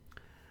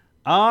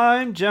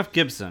I'm Jeff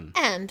Gibson.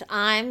 And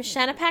I'm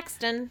Shanna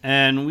Paxton.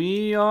 And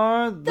we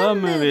are the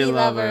Movie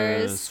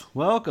Lovers.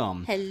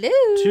 Welcome Hello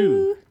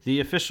to the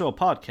official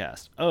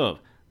podcast of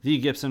the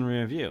Gibson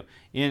Review.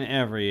 In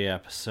every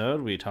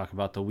episode, we talk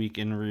about the week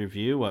in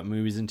review, what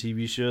movies and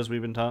TV shows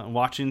we've been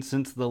watching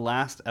since the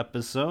last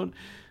episode.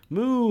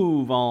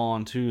 Move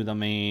on to the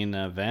main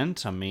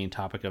event, a main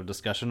topic of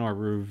discussion or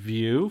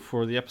review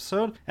for the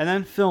episode, and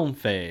then Film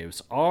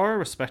Faves, our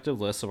respective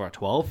lists of our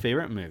 12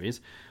 favorite movies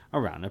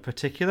around a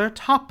particular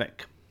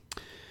topic.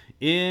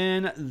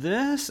 In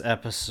this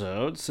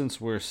episode,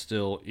 since we're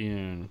still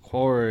in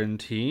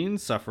quarantine,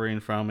 suffering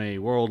from a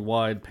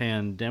worldwide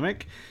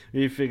pandemic,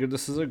 we figured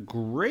this is a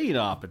great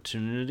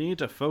opportunity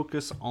to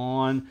focus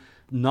on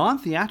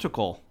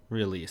non-theatrical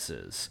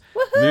releases.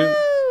 Woohoo!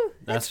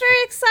 That's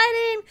very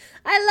exciting.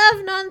 I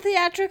love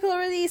non-theatrical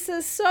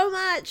releases so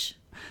much.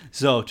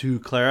 So to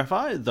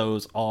clarify,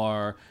 those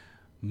are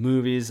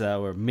movies that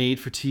were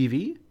made for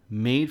TV,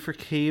 made for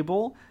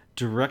cable,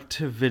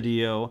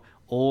 direct-to-video,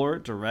 or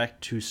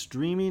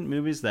direct-to-streaming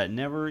movies that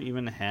never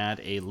even had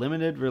a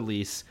limited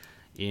release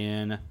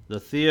in the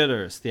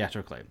theaters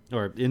theatrically,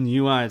 or in the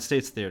United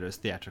States theaters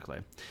theatrically.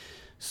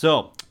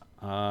 So,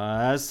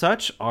 as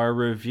such, our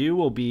review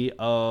will be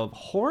of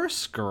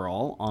Horse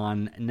Girl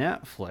on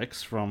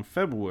Netflix from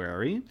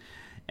February,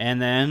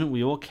 and then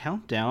we will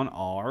count down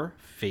our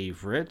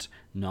favorite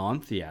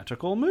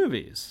non-theatrical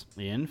movies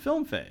in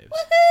Film Faves.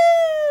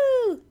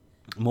 Woohoo!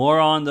 More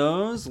on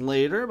those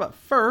later, but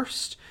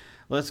first,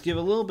 let's give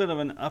a little bit of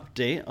an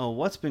update of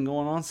what's been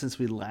going on since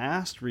we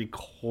last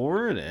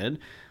recorded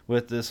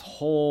with this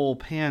whole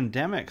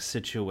pandemic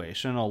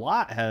situation. A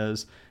lot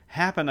has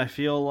happened, I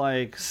feel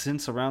like,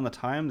 since around the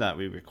time that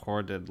we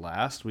recorded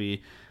last.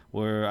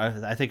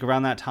 I think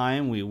around that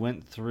time we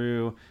went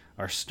through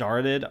or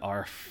started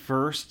our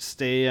first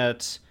stay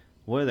at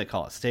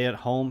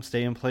home,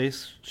 stay in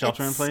place,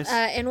 shelter in place?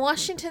 In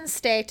Washington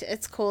State,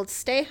 it's called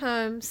Stay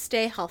Home,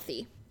 Stay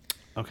Healthy.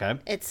 Okay.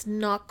 It's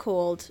not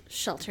called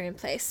shelter in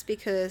place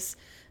because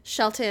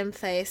shelter in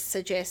place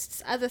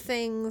suggests other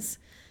things,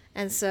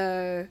 and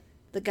so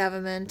the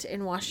government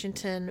in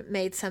Washington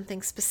made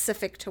something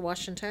specific to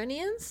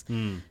Washingtonians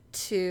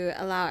to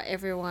allow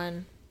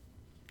everyone.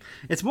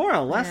 It's more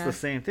or less the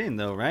same thing,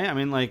 though, right? I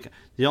mean, like,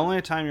 the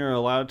only time you're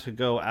allowed to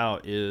go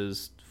out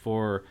is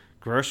for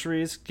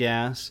groceries,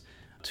 gas,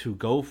 to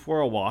go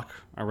for a walk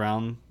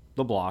around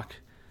the block,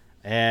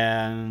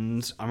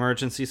 and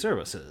emergency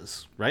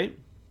services, right?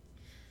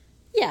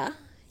 Yeah,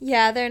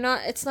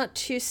 it's not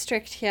too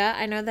strict here.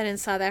 I know that in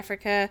South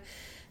Africa,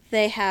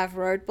 they have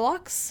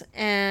roadblocks,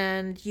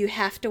 and you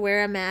have to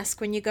wear a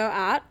mask when you go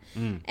out,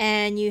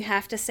 and you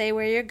have to say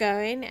where you're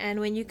going,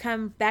 and when you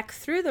come back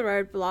through the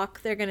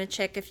roadblock, they're going to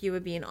check if you were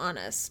being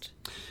honest.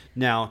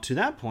 Now, to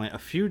that point, a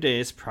few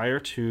days prior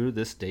to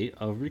this date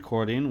of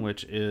recording,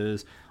 which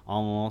is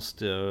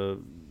almost a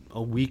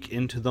week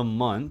into the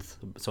month,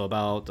 so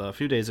about a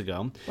few days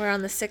ago. We're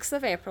on the 6th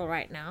of April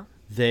right now.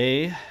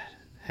 They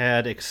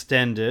had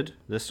extended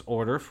this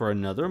order for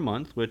another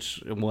month,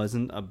 which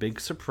wasn't a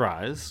big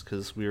surprise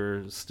because we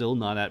were still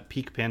not at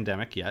peak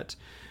pandemic yet.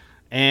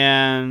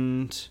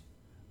 And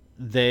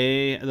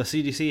the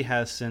CDC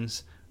has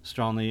since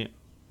strongly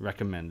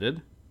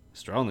recommended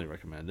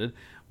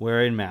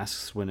wearing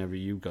masks whenever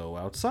you go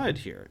outside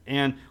here.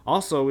 And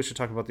also, we should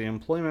talk about the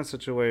employment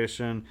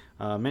situation.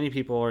 Many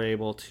people are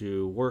able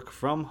to work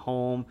from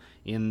home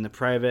in the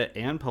private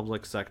and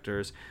public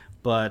sectors,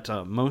 but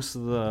a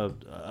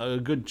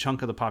good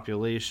chunk of the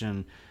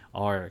population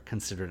are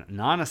considered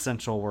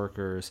non-essential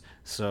workers.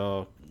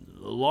 So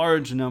a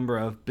large number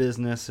of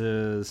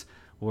businesses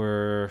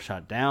were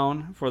shut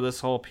down for this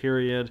whole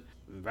period.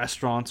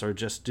 Restaurants are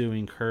just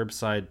doing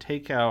curbside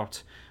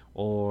takeout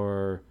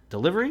or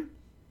delivery,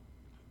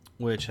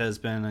 which has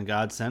been a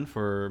godsend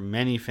for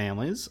many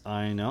families,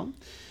 I know.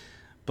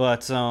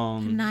 But a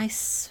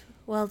nice,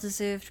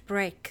 well-deserved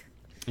break.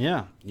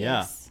 Yeah.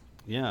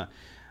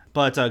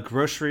 But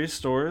grocery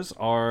stores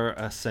are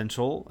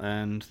essential,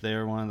 and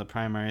they're one of the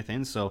primary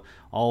things. So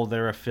all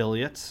their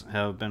affiliates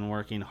have been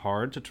working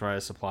hard to try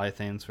to supply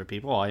things for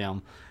people. I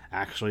am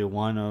actually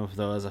one of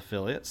those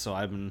affiliates, so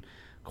I've been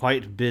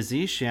quite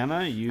busy.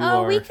 Shanna,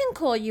 we can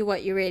call you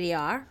what you really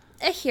are.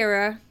 A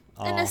hero.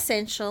 An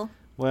essential.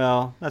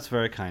 Well, that's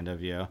very kind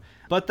of you.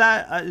 But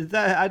that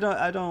I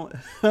don't.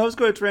 I was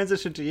going to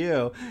transition to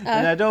you,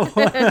 and I don't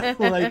want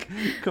to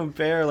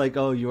compare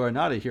you are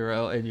not a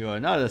hero and you are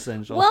not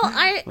essential. Well,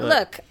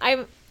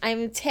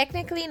 I'm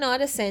technically not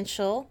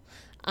essential.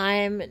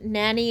 I'm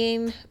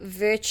nannying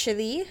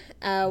virtually.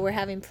 We're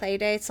having play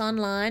dates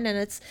online, and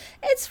it's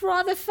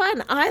rather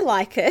fun. I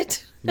like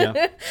it.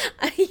 Yeah.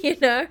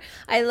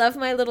 I love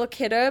my little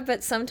kiddo,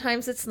 but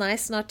sometimes it's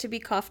nice not to be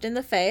coughed in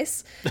the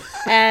face.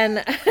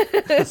 And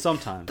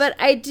sometimes. But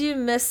I do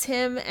miss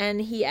him, and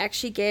he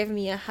actually gave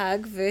me a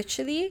hug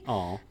virtually.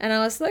 Aww. And I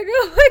was like,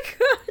 oh my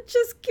God,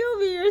 just kill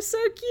me. You're so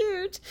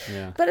cute.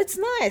 Yeah. But it's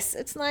nice.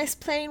 It's nice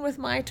playing with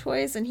my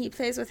toys, and he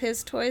plays with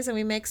his toys, and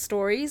we make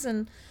stories,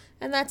 and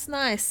that's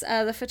nice.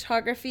 The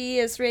photography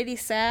is really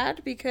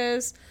sad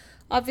because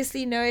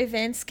obviously no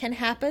events can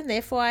happen,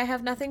 therefore I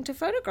have nothing to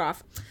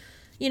photograph.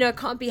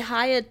 Can't be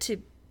hired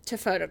to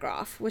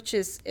photograph, which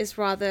is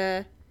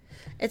rather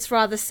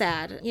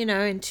sad.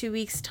 In 2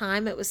 weeks'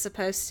 time it was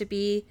supposed to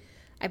be,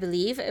 I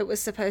believe it was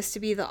supposed to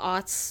be the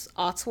arts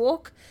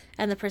walk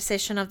and the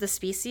procession of the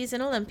species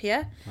in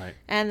Olympia. Right.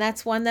 And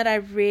that's one that I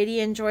really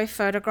enjoy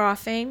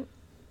photographing.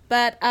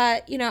 But,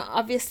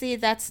 obviously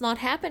that's not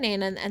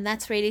happening, and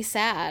that's really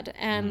sad.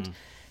 And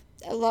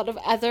a lot of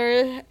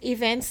other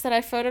events that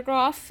I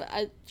photograph,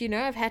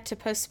 I've had to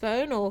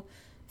postpone or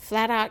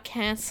flat out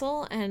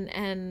cancel.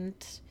 And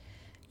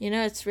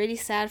it's really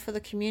sad for the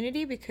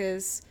community,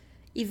 because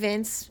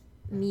events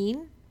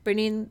mean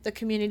bringing the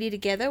community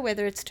together,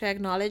 whether it's to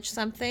acknowledge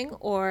something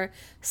or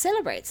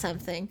celebrate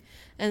something.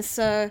 And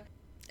so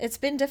it's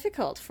been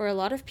difficult for a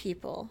lot of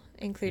people,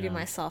 including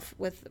myself,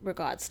 with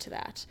regards to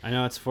that. I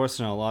know it's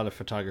forcing a lot of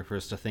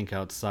photographers to think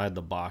outside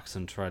the box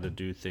and try to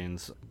do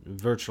things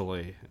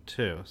virtually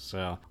too.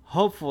 So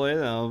hopefully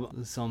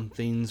some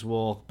things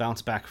will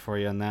bounce back for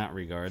you in that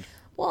regard.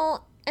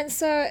 Well, and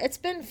so it's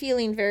been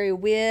feeling very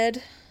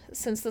weird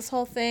since this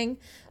whole thing,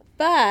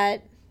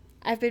 but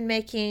I've been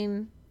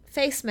making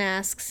face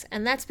masks,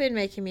 and that's been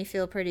making me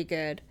feel pretty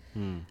good.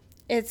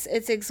 It's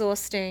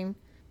exhausting,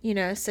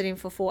 sitting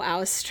for 4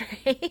 hours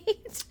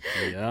straight.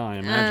 Yeah, I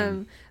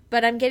imagine.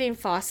 But I'm getting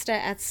faster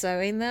at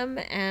sewing them,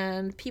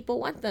 and people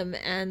want them,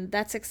 and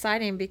that's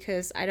exciting,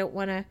 because I don't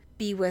want to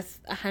be with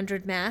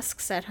 100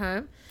 masks at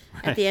home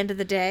at the end of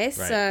the day. Right.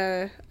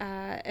 So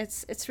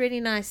it's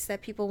really nice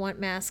that people want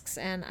masks,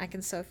 and I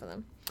can sew for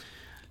them.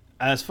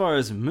 As far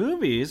as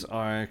movies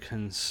are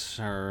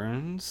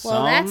concerned,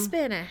 that's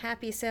been a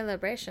happy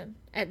celebration,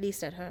 at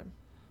least at home.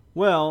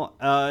 Well,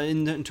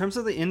 in terms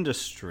of the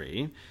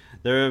industry,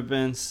 there have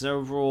been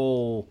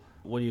several,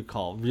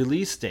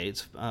 release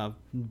dates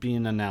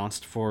being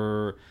announced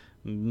for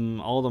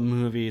all the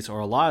movies, or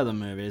a lot of the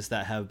movies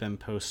that have been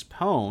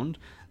postponed,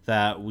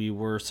 that we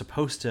were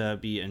supposed to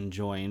be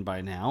enjoying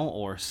by now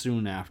or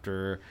soon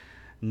after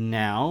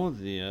now.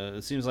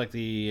 It seems like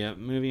the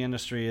movie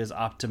industry is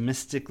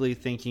optimistically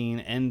thinking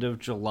end of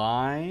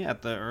July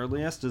at the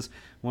earliest is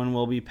when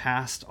we'll be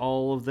past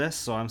all of this.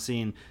 So I'm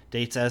seeing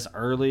dates as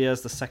early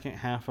as the second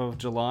half of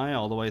July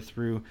all the way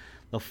through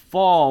the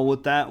fall.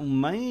 What that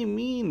may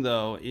mean,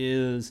 though,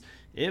 is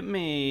it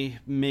may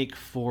make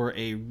for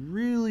a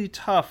really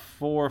tough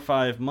 4 or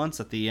 5 months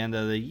at the end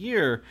of the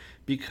year,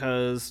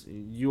 because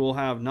you will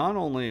have not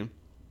only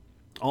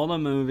all the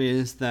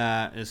movies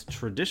that is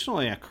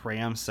traditionally a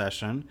cram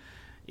session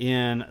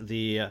in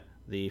the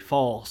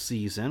fall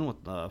season,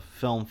 with the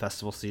film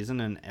festival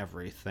season and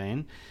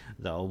everything,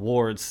 the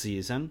awards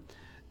season.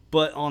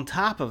 But on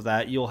top of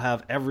that, you'll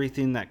have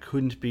everything that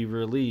couldn't be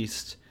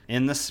released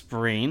in the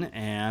spring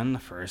and the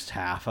first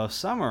half of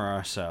summer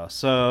or so.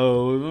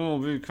 So it will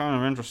be kind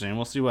of interesting.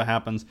 We'll see what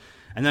happens.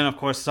 And then, of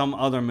course, some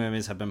other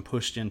movies have been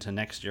pushed into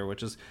next year,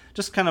 which is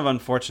just kind of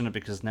unfortunate,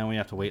 because now we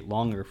have to wait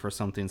longer for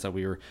some things that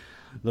we were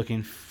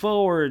looking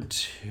forward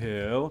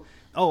to.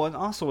 Oh, and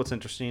also what's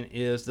interesting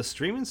is the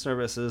streaming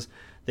services,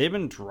 they've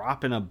been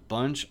dropping a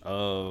bunch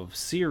of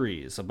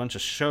series, a bunch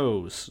of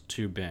shows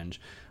to binge.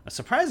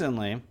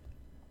 Surprisingly,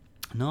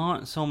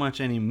 not so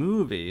much any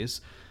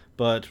movies,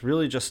 but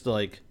really just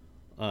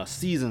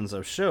seasons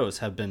of shows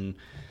have been,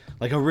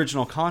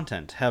 original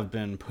content have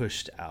been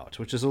pushed out,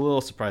 which is a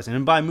little surprising.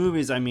 And by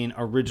movies, I mean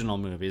original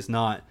movies,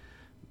 not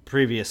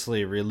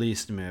previously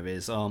released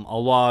movies. A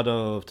lot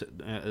of,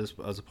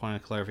 as a point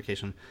of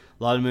clarification,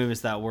 a lot of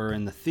movies that were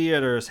in the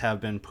theaters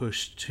have been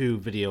pushed to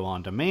video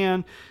on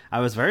demand. I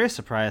was very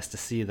surprised to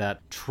see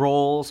that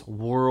Trolls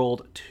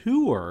World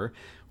Tour,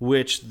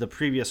 which the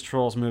previous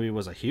Trolls movie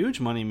was a huge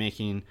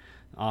money-making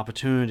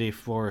opportunity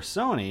for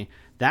Sony,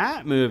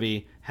 that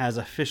movie has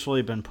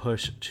officially been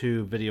pushed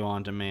to video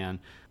on demand.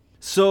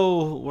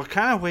 So we're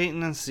kind of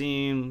waiting and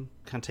seeing,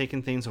 kind of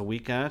taking things a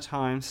week at a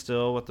time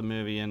still with the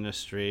movie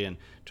industry, and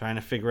trying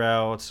to figure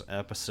out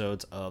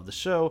episodes of the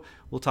show.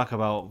 We'll talk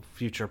about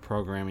future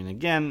programming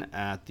again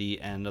at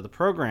the end of the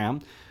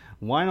program.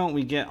 Why don't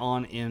we get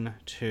on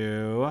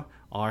into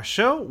our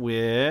show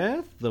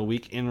with the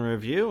week in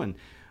review?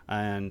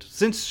 And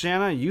since,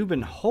 Shanna, you've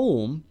been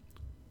home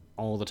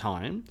all the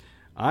time,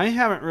 I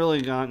haven't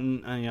really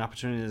gotten any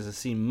opportunities to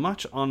see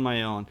much on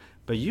my own,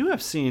 but you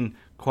have seen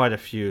quite a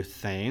few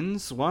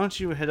things. Why don't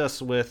you hit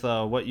us with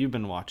what you've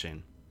been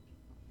watching?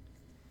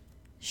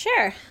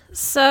 Sure.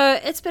 So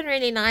it's been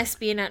really nice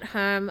being at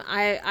home.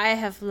 I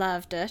have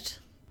loved it.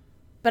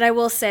 But I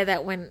will say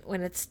that when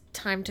it's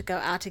time to go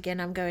out again,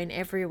 I'm going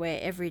everywhere,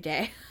 every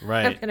day.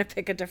 Right. I'm going to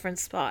pick a different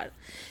spot.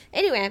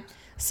 Anyway,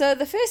 so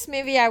the first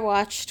movie I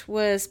watched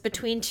was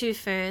Between Two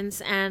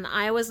Ferns, and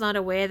I was not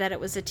aware that it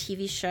was a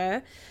TV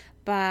show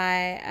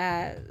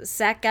by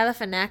Zach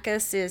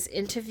Galifianakis is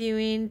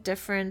interviewing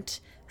different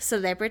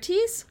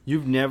celebrities.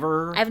 I've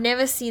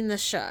never seen the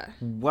show.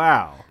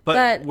 Wow.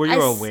 But were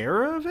you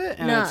aware of it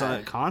and no. It's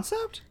a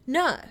concept?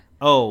 No.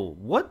 Oh,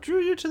 what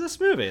drew you to this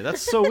movie?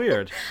 That's so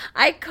weird.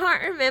 I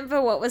can't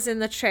remember what was in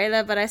the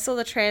trailer, but I saw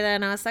the trailer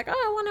and I was like, oh,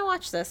 I want to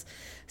watch this.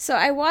 So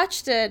I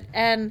watched it,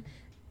 and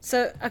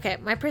So, okay,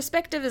 my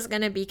perspective is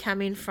going to be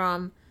coming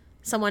from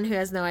someone who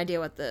has no idea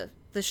what the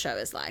show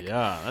is like.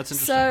 Yeah, that's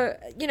interesting. So,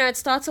 it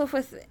starts off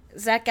with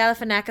Zach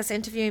Galifianakis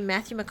interviewing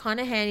Matthew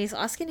McConaughey, and he's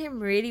asking him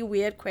really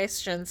weird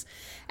questions,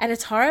 and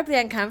it's horribly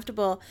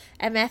uncomfortable,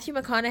 and Matthew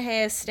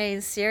McConaughey is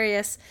staying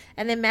serious,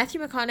 and then Matthew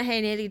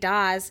McConaughey nearly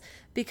dies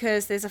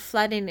because there's a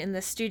flooding in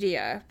the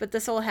studio, but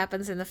this all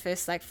happens in the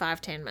first,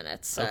 5-10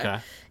 minutes, so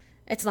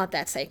it's not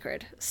that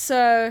sacred.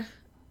 So,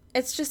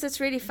 it's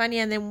really funny,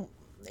 and then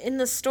in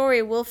the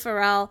story, Will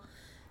Ferrell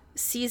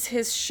sees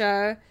his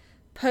show,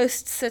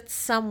 posts it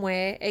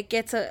somewhere, it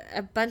gets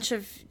a bunch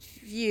of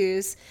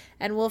views,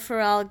 and Will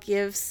Ferrell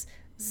gives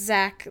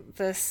Zach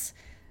this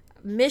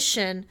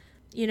mission,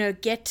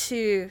 get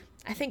to,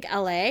 I think,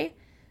 LA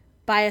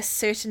by a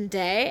certain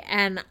day,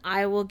 and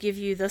I will give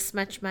you this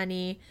much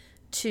money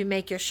to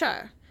make your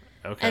show.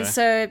 Okay. And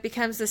so it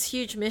becomes this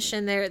huge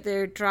mission.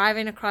 They're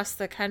driving across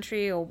the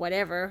country or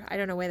whatever, I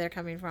don't know where they're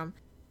coming from,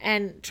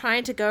 and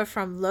trying to go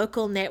from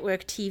local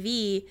network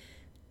TV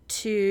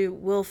to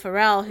Will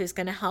Ferrell, who's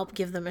going to help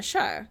give them a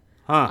show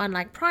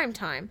on prime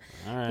time.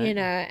 All right.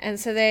 And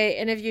so they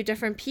interview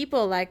different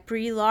people like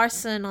Brie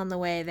Larson on the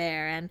way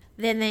there, and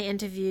then they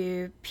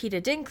interview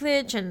Peter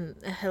Dinklage,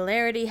 and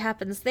hilarity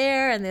happens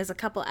there, and there's a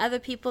couple other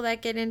people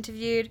that get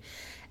interviewed.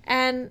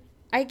 And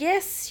I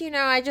guess,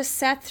 I just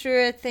sat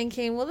through it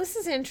thinking, well, this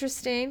is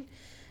interesting.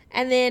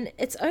 And then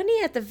it's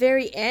only at the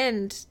very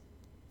end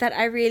that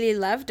I really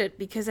loved it,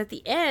 because at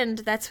the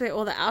end, that's where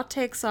all the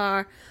outtakes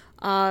are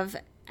of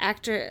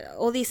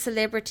all these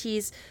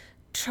celebrities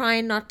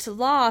trying not to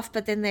laugh,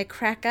 but then they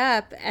crack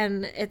up,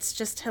 and it's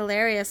just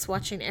hilarious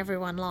watching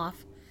everyone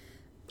laugh.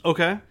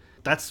 Okay.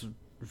 That's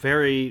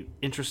very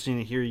interesting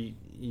to hear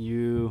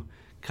you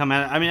come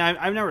at it. I mean,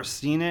 I've never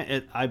seen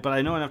it, but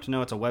I know enough to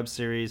know it's a web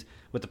series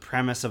with the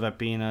premise of it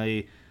being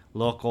a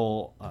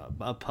local,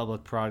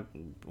 public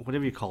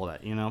whatever you call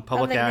that,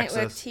 public access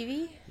network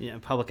TV. Yeah,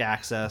 public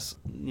access,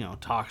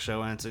 talk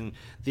show, and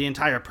the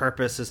entire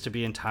purpose is to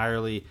be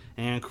entirely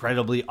and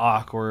incredibly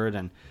awkward.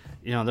 And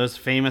there's a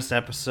famous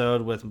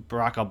episode with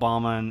Barack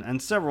Obama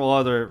and several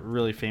other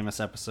really famous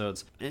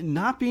episodes. And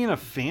not being a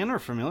fan or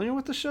familiar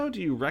with the show,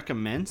 do you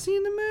recommend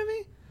seeing the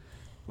movie,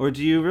 or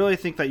do you really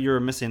think that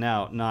you're missing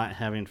out not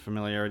having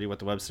familiarity with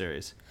the web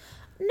series?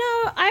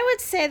 No, I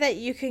would say that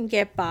you can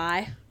get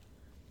by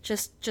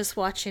just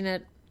watching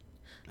it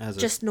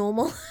just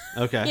normal.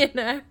 Okay.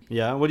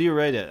 Yeah. What do you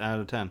rate it out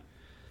of 10?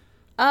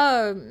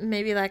 Oh,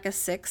 maybe a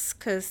 6,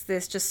 because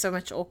there's just so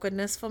much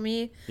awkwardness for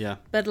me. Yeah.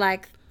 But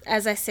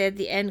as I said,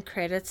 the end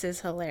credits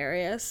is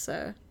hilarious.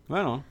 So.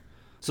 Right on.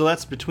 So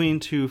that's Between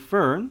Two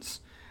Ferns.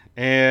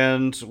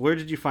 And where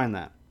did you find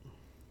that?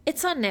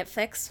 It's on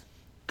Netflix.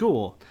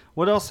 Cool.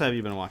 What else have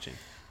you been watching?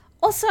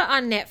 Also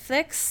on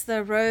Netflix,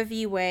 the Roe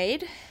v.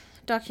 Wade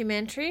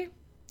documentary.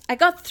 I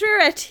got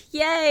through it.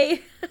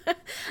 Yay!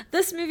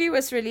 This movie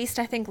was released,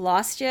 I think,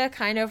 last year,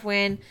 kind of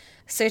when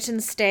certain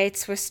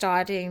states were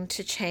starting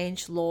to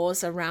change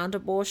laws around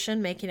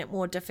abortion, making it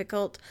more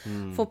difficult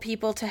for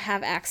people to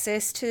have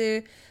access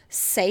to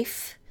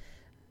safe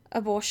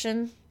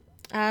abortion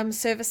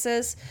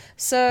services.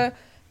 So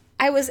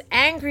I was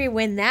angry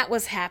when that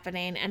was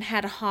happening and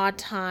had a hard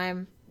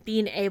time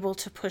being able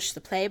to push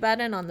the play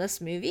button on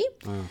this movie.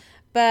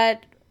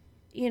 But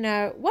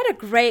what a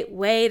great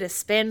way to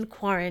spend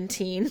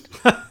quarantine,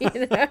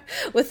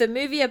 with a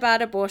movie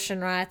about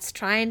abortion rights,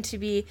 trying to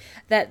be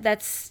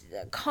that's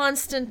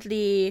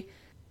constantly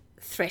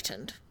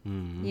threatened,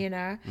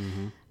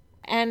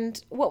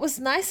 And what was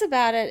nice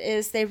about it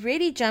is they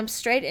really jumped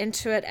straight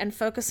into it and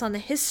focus on the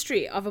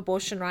history of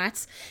abortion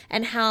rights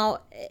and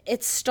how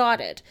it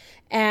started.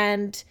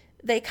 And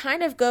they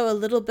kind of go a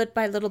little bit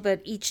by little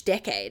bit each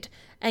decade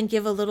and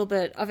give a little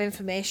bit of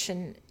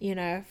information,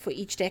 for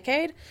each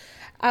decade.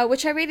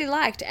 Which I really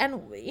liked. And,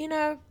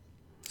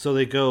 So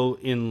they go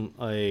in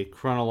a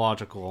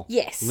chronological,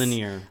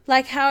 linear.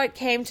 Like how it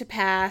came to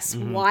pass,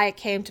 why it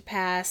came to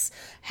pass,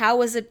 how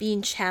was it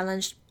being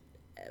challenged,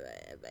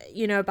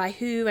 by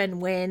who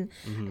and when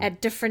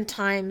at different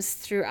times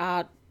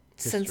throughout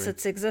since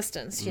its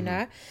existence,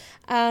 And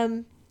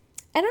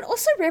it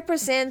also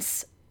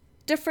represents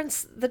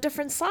the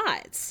different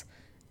sides.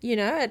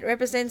 It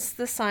represents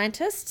the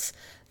scientists,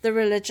 the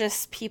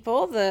religious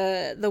people,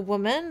 the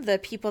women, the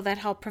people that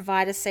help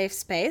provide a safe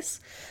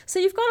space. So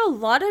you've got a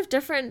lot of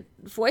different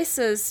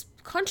voices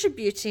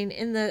contributing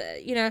in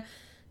a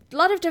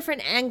lot of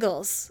different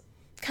angles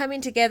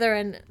coming together,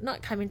 and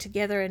not coming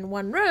together in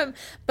one room,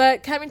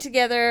 but coming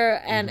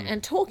together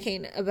and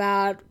talking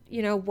about,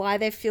 why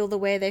they feel the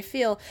way they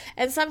feel.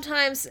 And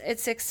sometimes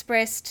it's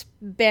expressed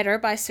better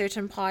by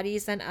certain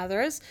parties than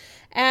others.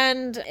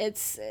 And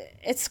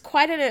it's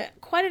quite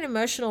an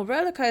emotional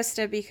roller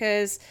coaster,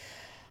 because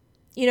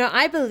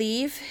I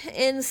believe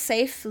in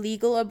safe,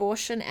 legal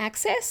abortion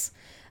access,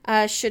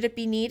 should it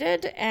be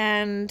needed,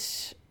 and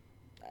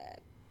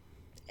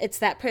it's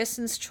that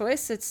person's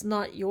choice. It's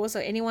not yours or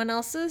anyone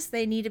else's.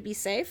 They need to be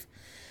safe.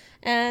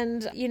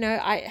 And,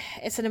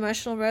 it's an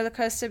emotional roller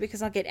coaster,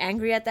 because I'll get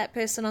angry at that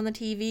person on the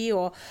TV,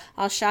 or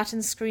I'll shout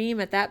and scream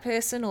at that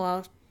person, or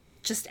I'll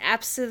just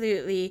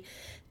absolutely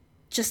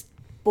just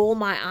bawl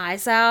my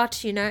eyes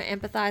out, you know,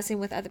 empathizing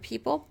with other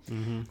people.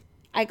 Mm-hmm.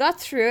 I got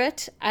through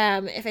it.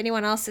 If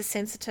anyone else is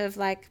sensitive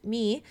like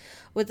me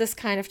with this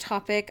kind of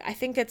topic, I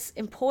think it's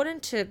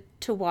important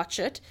to watch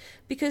it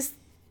because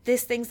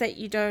there's things that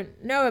you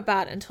don't know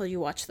about until you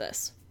watch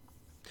this.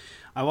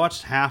 I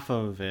watched half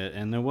of it,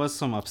 and there was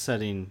some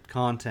upsetting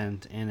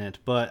content in it,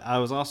 but I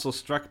was also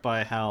struck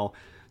by how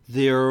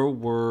there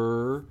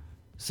were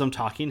some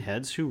talking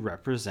heads who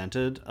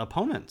represented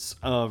opponents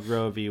of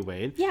Roe v.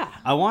 Wade. Yeah.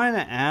 I wanted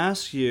to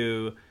ask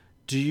you,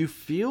 do you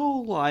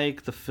feel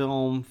like the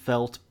film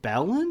felt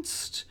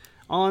balanced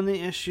on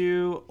the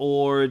issue,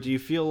 or do you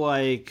feel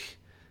like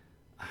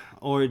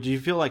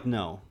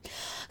no?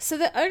 So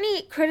the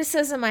only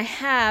criticism I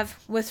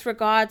have with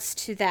regards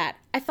to that,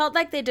 I felt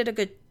like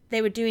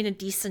they were doing a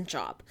decent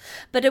job,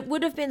 but it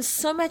would have been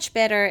so much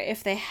better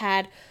if they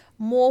had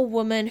more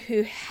women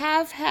who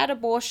have had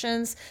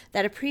abortions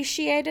that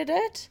appreciated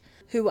it,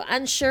 who were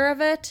unsure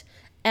of it,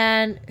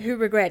 and who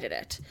regretted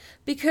it.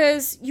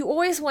 Because you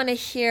always want to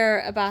hear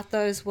about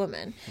those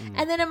women.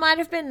 And then it might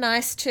have been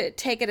nice to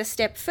take it a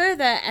step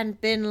further and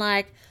been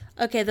like,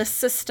 okay, the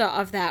sister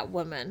of that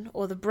woman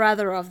or the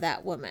brother of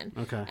that woman,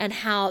 okay, and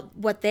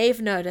what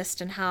they've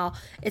noticed and how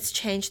it's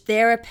changed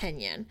their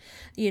opinion,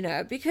 you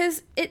know,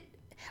 because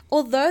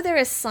although there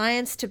is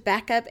science to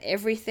back up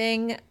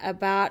everything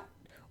about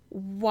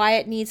why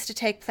it needs to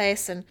take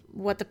place and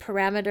what the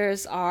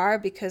parameters are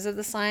because of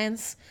the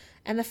science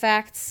and the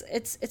facts,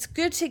 it's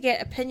good to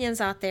get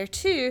opinions out there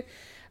too,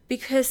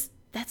 because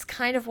that's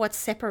kind of what's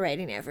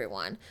separating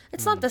everyone.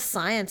 It's not the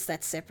science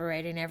that's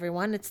separating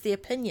everyone, it's the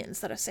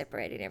opinions that are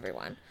separating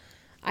everyone,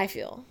 I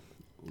feel.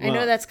 Well, I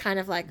know that's kind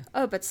of like,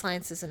 oh, but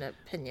science is an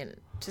opinion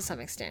to some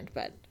extent,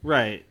 but...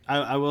 Right.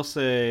 I will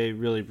say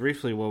really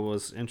briefly what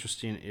was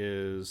interesting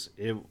is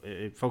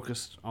it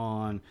focused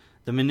on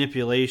the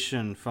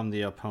manipulation from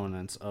the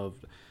opponents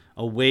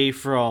away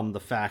from the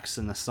facts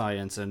and the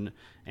science and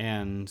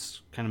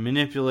kind of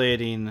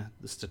manipulating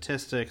the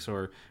statistics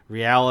or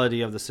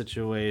reality of the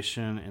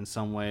situation in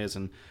some ways,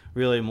 and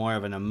really more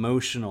of an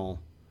emotional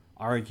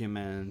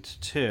argument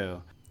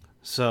too.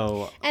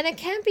 And it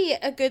can be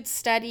a good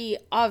study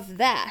of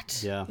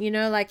that. Yeah. You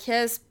know, like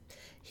here's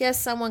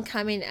someone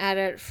coming at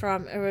it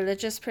from a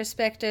religious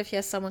perspective,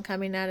 here's someone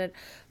coming at it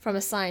from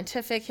a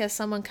scientific, here's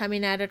someone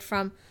coming at it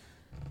from,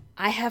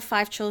 I have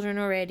 5 children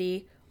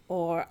already,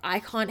 or I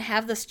can't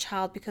have this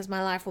child because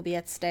my life will be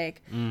at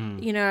stake.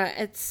 You know,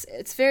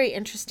 it's very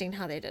interesting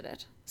how they did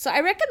it. So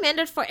I recommend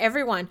it for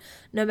everyone,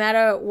 no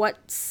matter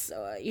what's,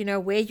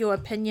 where your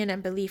opinion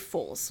and belief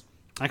falls.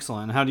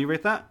 Excellent. How do you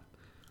rate that?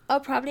 Oh,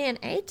 probably an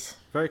 8.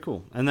 Very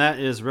cool. And that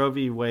is Roe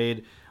v.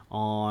 Wade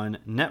on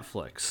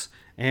Netflix.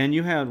 And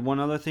you had one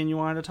other thing you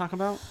wanted to talk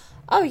about?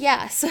 Oh,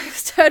 yeah. So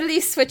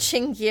totally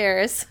switching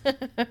gears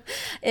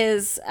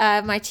is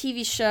my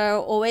TV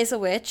show, Always a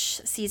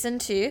Witch, Season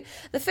 2.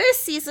 The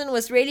first season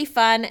was really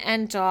fun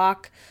and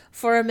dark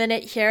for a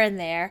minute here and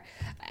there,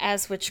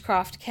 as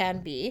witchcraft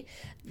can be.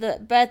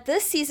 But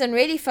this season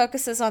really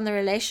focuses on the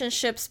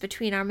relationships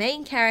between our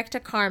main character,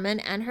 Carmen,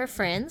 and her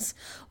friends,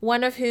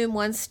 one of whom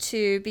wants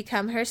to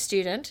become her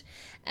student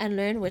and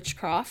learn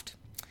witchcraft.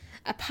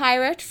 A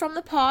pirate from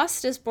the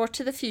past is brought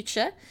to the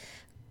future.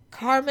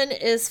 Carmen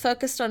is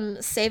focused on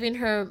saving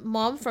her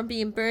mom from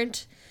being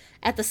burnt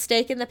at the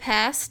stake in the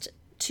past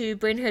to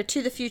bring her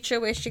to the future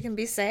where she can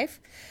be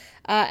safe.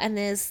 And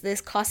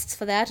there's costs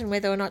for that, and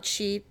whether or not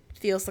she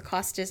feels the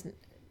cost is,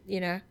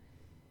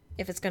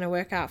 if it's going to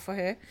work out for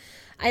her.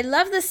 I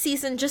love this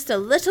season just a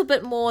little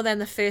bit more than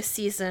the first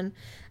season,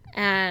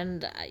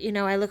 and,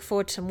 I look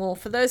forward to more.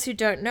 For those who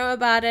don't know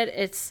about it,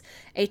 it's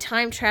a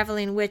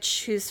time-traveling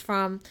witch who's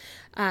from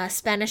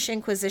Spanish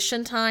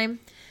Inquisition time.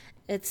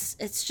 It's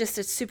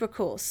super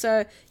cool.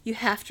 So you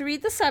have to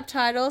read the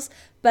subtitles,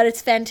 but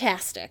it's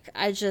fantastic.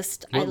 I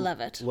love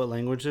it. What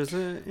language is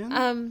it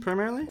in,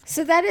 primarily?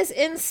 So that is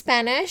in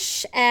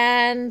Spanish,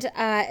 and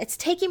it's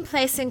taking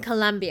place in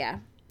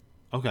Colombia.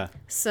 Okay.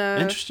 So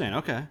interesting.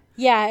 Okay.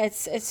 Yeah,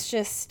 it's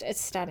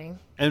stunning.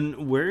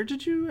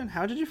 And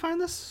how did you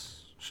find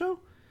this show?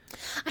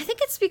 I think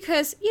it's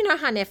because, you know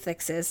how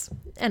Netflix is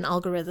and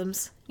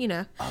algorithms,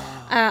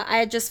 I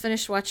had just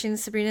finished watching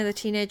Sabrina the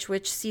Teenage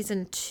Witch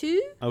Season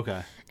 2.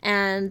 Okay.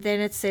 And then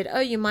it said, oh,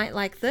 you might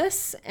like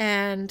this.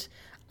 And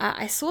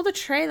I saw the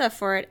trailer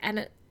for it, and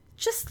it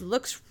just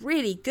looks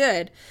really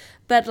good.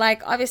 But,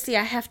 obviously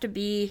I have to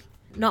be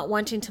not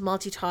wanting to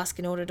multitask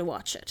in order to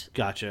watch it.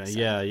 Gotcha. So.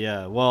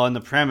 Yeah. Well, and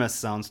the premise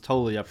sounds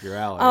totally up your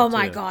alley. Oh,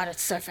 my God,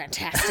 it's so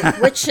fantastic.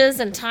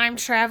 Witches and time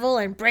travel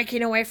and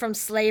breaking away from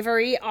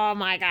slavery. Oh,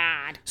 my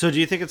God. So do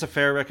you think it's a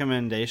fair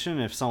recommendation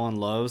if someone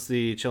loves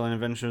the Chilling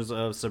Adventures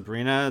of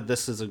Sabrina,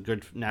 this is a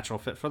good natural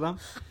fit for them?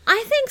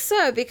 I think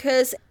so,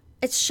 because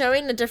it's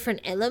showing a different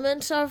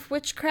element of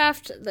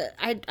witchcraft.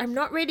 I'm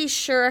not really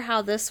sure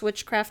how this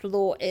witchcraft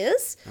lore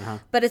is,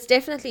 but it's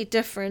definitely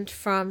different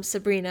from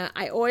Sabrina.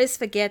 I always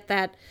forget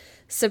that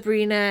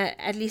Sabrina,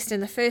 at least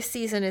in the first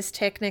season, is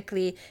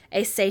technically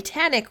a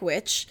satanic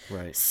witch.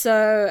 Right.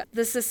 So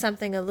this is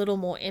something a little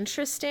more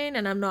interesting,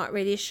 and I'm not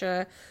really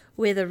sure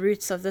where the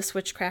roots of this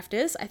witchcraft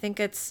is. I think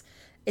it's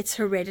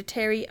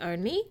hereditary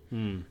only.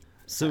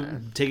 So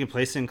taking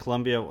place in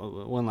Colombia,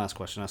 one last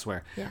question, I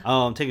swear.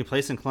 Yeah. Taking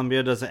place in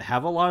Colombia, does it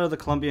have a lot of the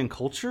Colombian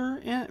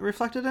culture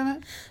reflected in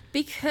it?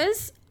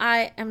 Because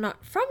I am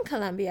not from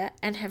Colombia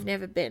and have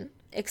never been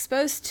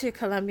exposed to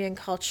Colombian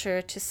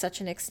culture to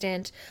such an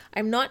extent,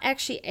 I'm not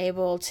actually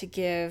able to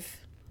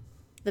give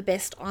the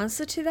best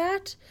answer to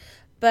that.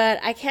 But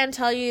I can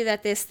tell you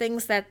that there's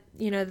things that,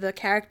 the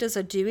characters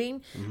are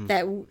doing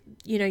that,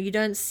 you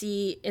don't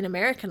see in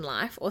American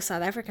life or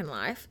South African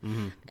life.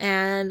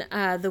 And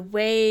the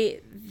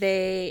way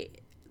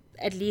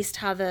at least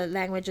how the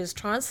language is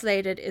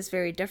translated is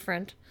very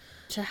different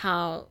to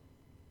how,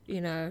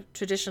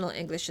 traditional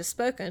English is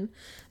spoken.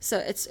 So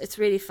it's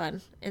really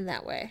fun in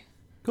that way.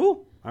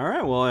 Cool. All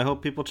right. Well, I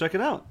hope people check it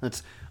out.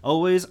 It's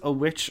Always a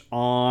Witch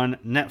on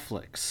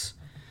Netflix.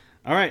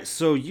 All right,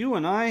 so you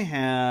and I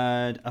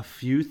had a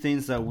few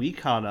things that we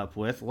caught up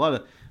with. A lot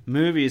of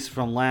movies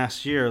from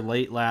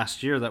late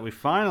last year, that we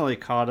finally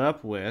caught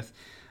up with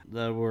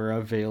that were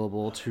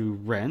available to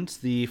rent.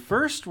 The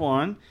first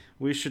one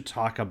we should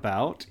talk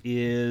about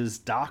is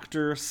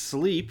Dr.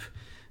 Sleep.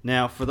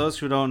 Now, for those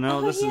who don't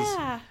know, is...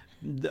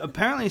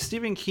 Apparently,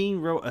 Stephen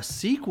King wrote a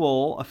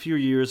sequel a few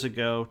years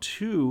ago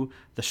to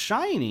The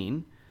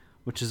Shining,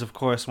 which is, of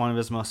course, one of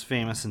his most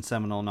famous and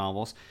seminal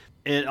novels.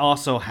 It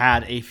also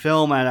had a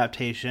film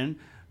adaptation,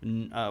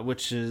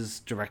 which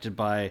is directed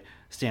by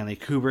Stanley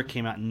Kubrick,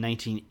 came out in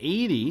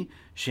 1980.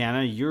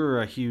 Shanna,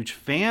 you're a huge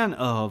fan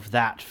of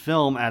that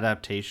film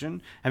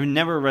adaptation. Have you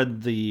never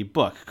read the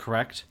book,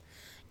 correct?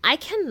 I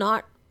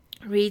cannot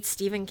read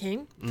Stephen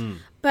King,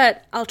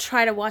 but I'll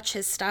try to watch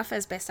his stuff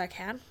as best I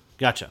can.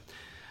 Gotcha.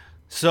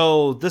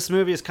 So this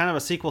movie is kind of a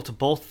sequel to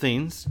both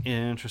things,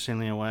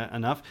 interestingly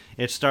enough.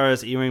 It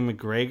stars Ewan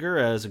McGregor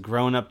as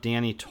grown-up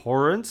Danny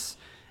Torrance,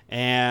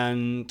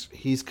 and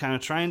he's kind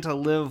of trying to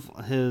live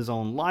his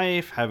own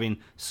life, having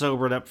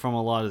sobered up from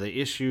a lot of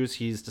the issues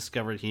he's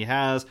discovered he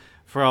has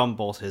from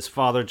both his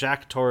father,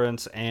 Jack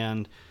Torrance,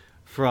 and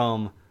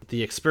from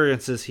the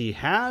experiences he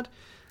had.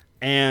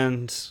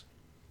 And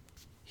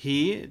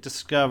he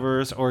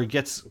discovers, or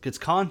gets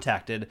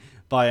contacted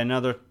by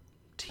another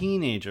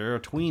teenager or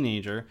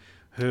tweenager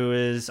who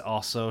is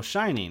also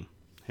shining,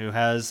 who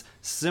has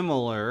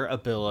similar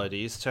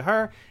abilities to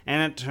her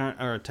and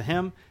to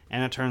him,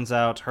 and it turns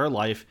out her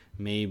life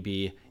may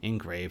be in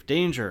grave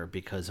danger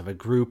because of a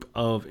group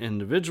of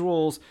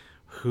individuals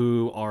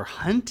who are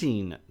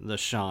hunting the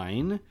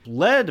Shine,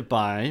 led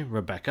by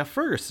Rebecca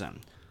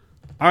Ferguson.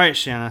 All right,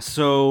 Shanna,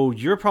 so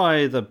you're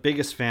probably the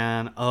biggest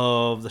fan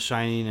of The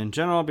Shining in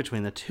general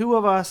between the two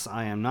of us.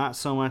 I am not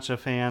so much a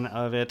fan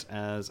of it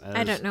as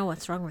I don't know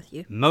what's wrong with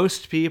you.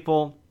 Most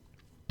people.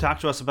 Talk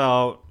to us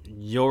about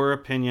your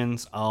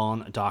opinions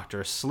on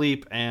Dr.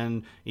 Sleep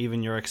and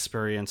even your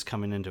experience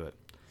coming into it.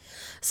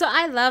 So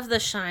I love The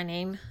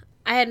Shining.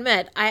 I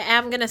admit, I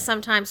am going to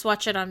sometimes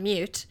watch it on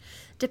mute,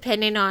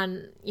 depending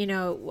on,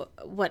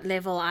 what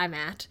level I'm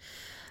at.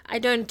 I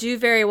don't do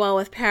very well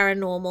with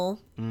paranormal,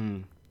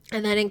 and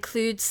that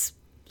includes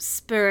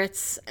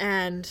spirits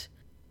and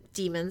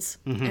demons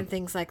and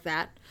things like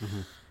that.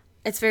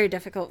 It's very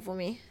difficult for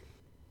me.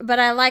 But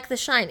I like The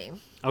Shining.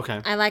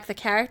 Okay. I like the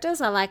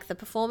characters. I like the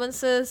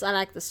performances. I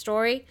like the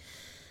story.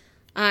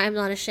 I'm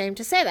not ashamed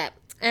to say that.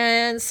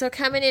 And so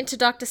coming into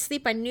Dr.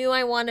 Sleep, I knew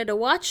I wanted to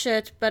watch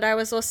it, but I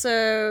was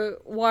also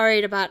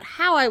worried about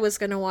how I was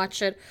going to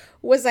watch it.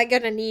 Was I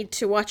going to need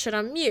to watch it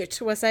on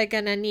mute? Was I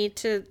going to need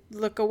to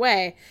look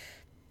away?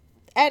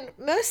 And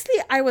mostly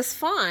I was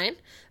fine,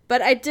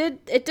 but it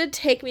did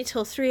take me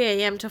till 3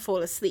 a.m. to fall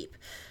asleep.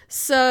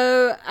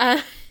 So,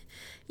 I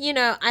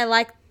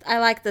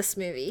like this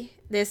movie.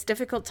 There's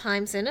difficult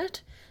times in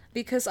it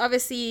because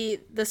obviously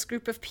this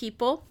group of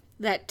people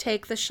that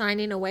take the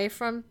shining away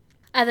from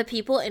other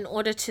people in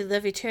order to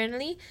live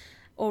eternally,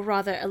 or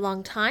rather a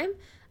long time,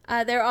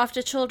 they're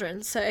after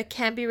children. So it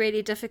can be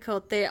really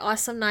difficult. There are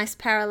some nice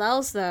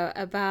parallels though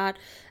about,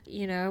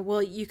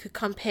 you could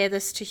compare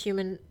this to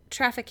human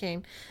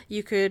trafficking.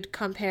 You could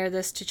compare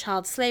this to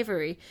child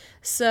slavery.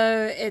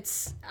 So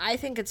I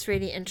think it's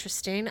really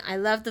interesting. I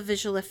love the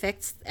visual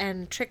effects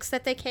and tricks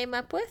that they came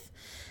up with.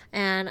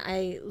 And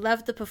I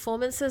love the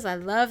performances. I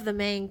love the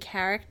main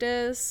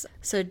characters.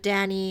 So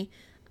Danny,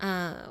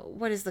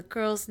 what is the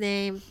girl's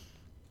name?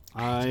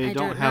 I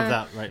don't have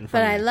that right in front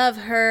but of me. I love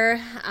her.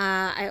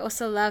 I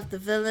also love the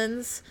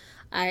villains.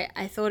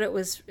 I thought it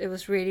was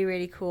really,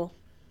 really cool.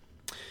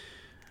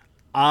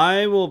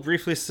 I will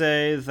briefly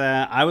say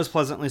that I was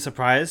pleasantly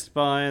surprised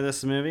by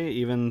this movie,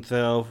 even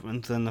though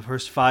within the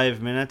first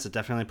 5 minutes it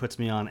definitely puts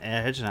me on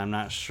edge, and I'm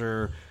not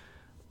sure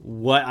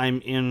what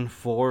I'm in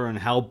for and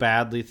how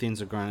badly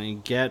things are going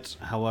to get.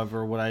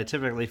 However, what I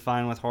typically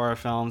find with horror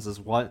films is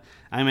what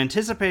I'm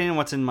anticipating,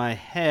 what's in my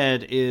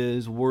head,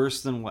 is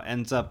worse than what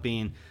ends up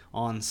being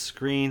on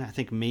screen. I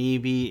think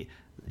maybe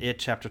It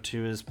Chapter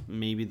 2 is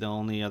maybe the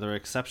only other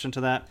exception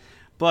to that.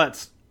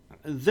 But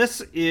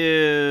This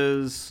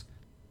is...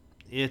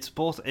 It's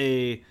both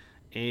a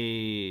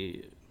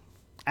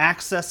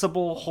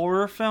accessible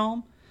horror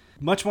film,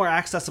 much more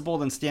accessible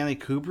than Stanley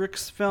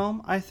Kubrick's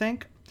film, I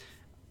think,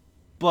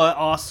 but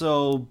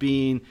also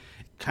being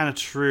kind of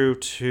true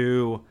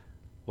to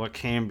what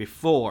came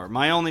before.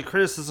 My only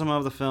criticism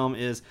of the film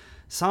is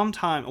it's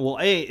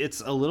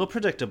a little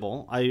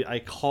predictable.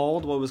 I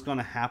called what was going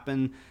to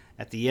happen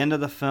at the end of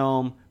the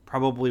film,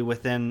 probably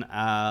within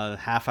a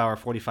half hour,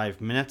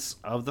 45 minutes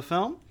of the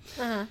film.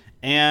 Uh-huh.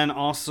 And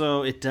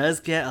also, it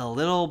does get a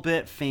little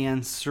bit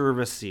fan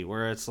servicey,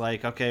 where it's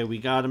like, okay, we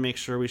got to make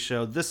sure we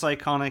show this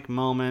iconic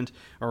moment,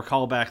 or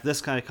call back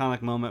this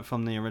iconic moment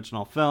from the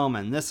original film,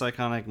 and this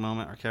iconic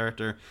moment or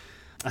character.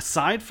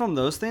 Aside from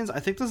those things, I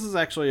think this is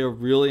actually a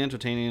really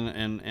entertaining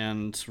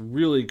and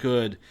really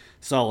good,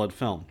 solid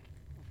film.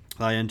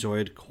 I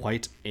enjoyed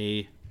quite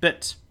a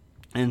bit.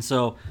 And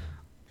so,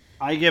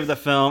 I give the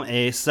film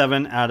a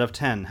 7 out of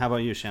 10. How about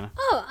you, Shanna?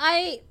 Oh,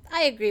 I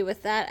agree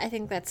with that. I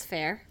think that's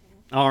fair.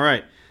 All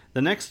right.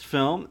 The next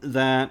film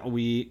that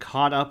we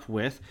caught up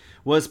with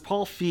was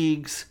Paul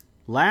Feig's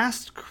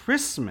Last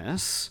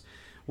Christmas.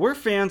 We're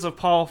fans of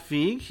Paul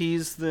Feig.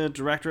 He's the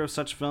director of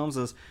such films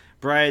as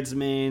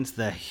Bridesmaids,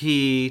 The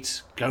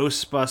Heat,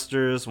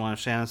 Ghostbusters, one of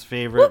Shanna's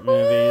favorite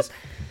movies,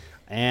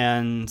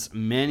 and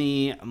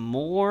many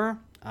more.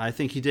 I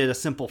think he did A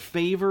Simple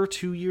Favor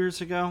 2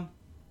 years ago.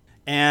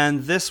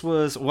 And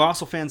we're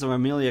also fans of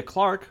Emilia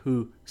Clarke,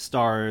 who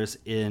stars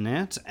in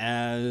it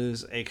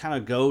as a kind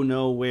of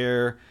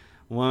go-nowhere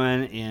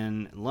woman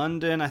in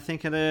London, I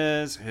think it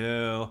is,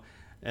 who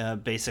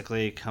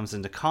basically comes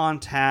into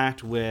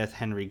contact with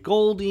Henry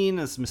Golding,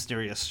 this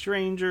mysterious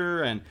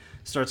stranger, and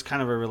starts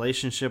kind of a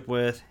relationship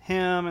with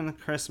him in the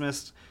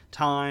Christmas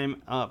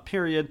time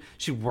period.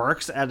 She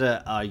works at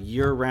a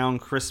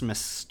year-round Christmas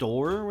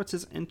store, which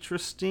is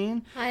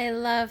interesting. I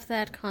love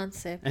that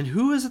concept. And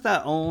who is it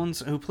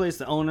who plays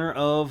the owner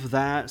of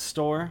that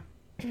store?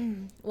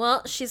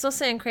 Well, she's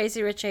also in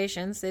Crazy Rich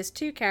Asians. There's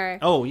two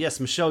characters. Oh, yes,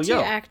 Michelle Yeoh.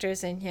 Two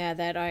actors in here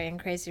that are in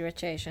Crazy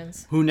Rich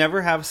Asians. Who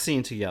never have a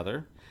scene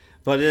together,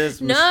 but it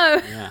is...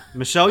 No!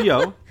 Michelle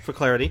Yeoh, for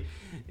clarity,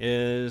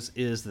 is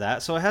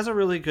that. So it has a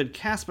really good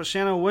cast. But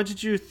Shanna, what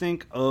did you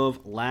think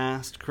of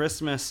Last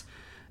Christmas?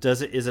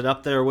 Is it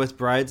up there with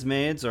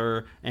Bridesmaids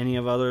or any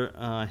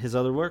of his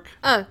other work?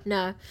 Oh,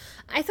 no.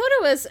 I thought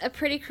it was a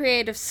pretty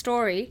creative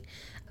story.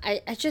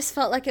 I just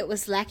felt like it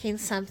was lacking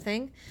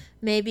something.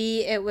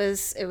 Maybe it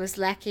was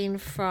lacking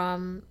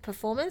from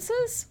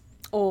performances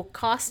or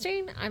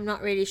casting. I'm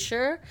not really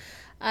sure.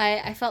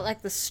 I felt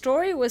like the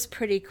story was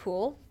pretty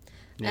cool,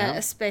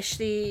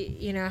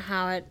 especially,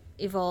 how it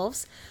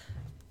evolves.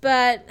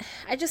 But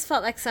I just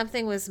felt like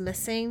something was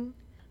missing.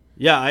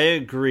 Yeah, I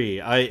agree.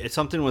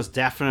 Something was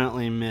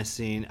definitely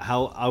missing.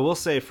 I will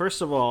say,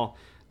 first of all,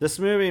 this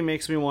movie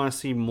makes me want to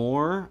see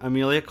more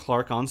Emilia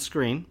Clarke on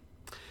screen.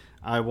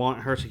 I want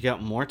her to get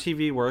more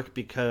TV work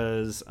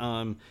because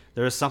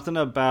there is something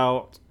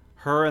about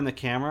her and the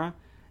camera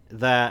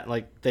that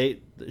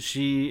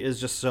she is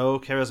just so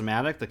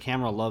charismatic. The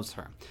camera loves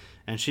her,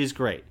 and she's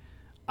great.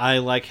 I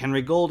like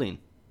Henry Golding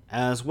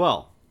as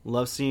well.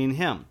 Love seeing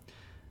him.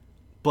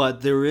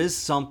 But there is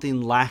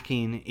something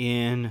lacking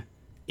in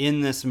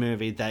this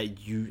movie that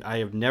I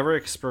have never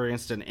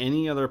experienced in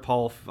any other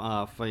Paul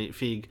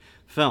Feig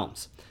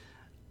films.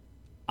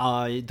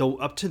 Though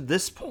up to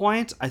this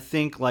point, I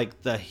think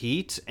The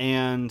Heat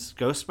and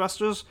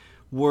Ghostbusters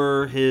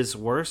were his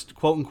worst,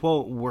 quote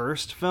unquote,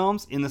 worst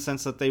films, in the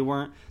sense that they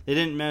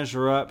didn't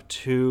measure up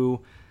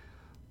to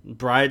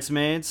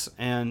Bridesmaids.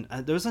 And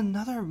there's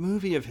another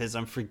movie of his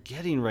I'm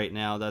forgetting right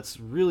now that's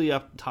really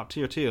up top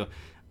tier too.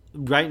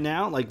 Right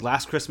now,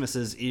 Last Christmas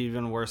is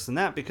even worse than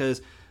that,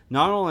 because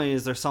not only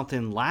is there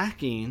something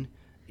lacking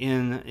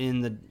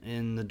in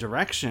the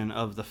direction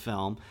of the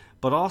film,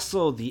 but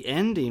also the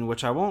ending,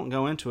 which I won't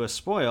go into as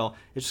spoil.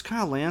 It just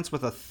kind of lands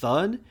with a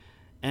thud,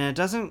 and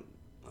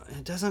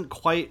it doesn't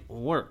quite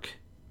work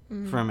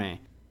for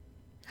me.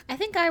 I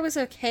think I was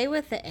okay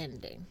with the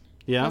ending.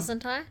 Yeah,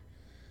 wasn't I?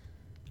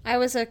 I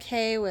was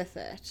okay with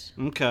it.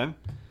 Okay,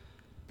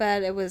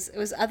 but it was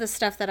other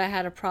stuff that I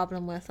had a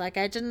problem with. I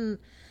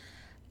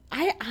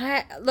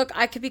look,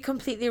 I could be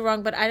completely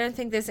wrong, but I don't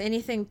think there's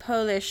anything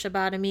Polish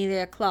about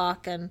Emilia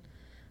Clarke. And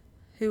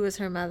who was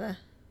her mother?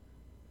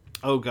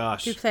 Oh,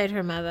 gosh. Who played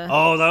her mother?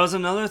 Oh, that was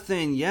another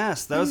thing.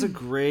 Yes, that was a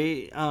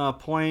great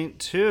point,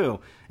 too.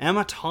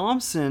 Emma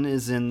Thompson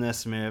is in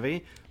this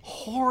movie.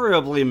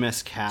 Horribly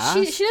miscast.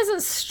 She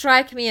doesn't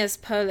strike me as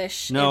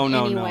Polish in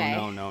any way.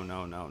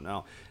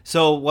 No.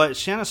 So what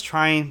Shanna's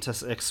trying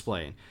to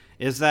explain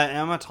is that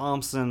Emma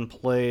Thompson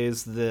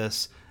plays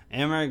this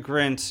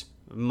immigrant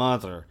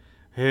mother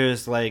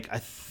who's I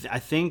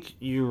think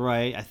you're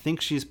right. I think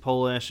she's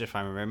Polish, if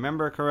I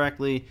remember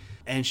correctly.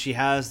 And she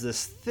has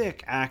this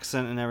thick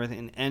accent and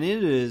everything, and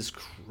it is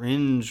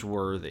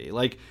cringeworthy.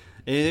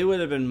 It would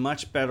have been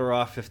much better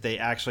off if they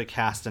actually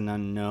cast an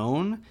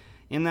unknown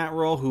in that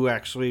role who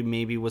actually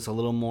maybe was a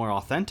little more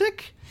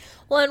authentic.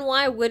 Well, and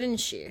why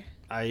wouldn't you?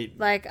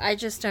 I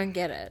just don't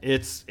get it.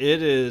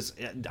 It is.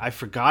 I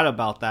forgot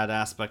about that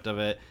aspect of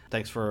it.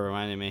 Thanks for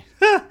reminding me.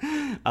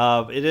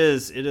 It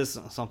is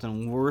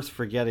something worth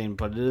forgetting,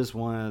 but it is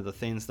one of the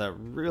things that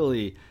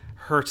really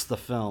hurts the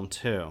film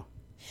too.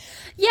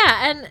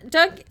 Yeah, and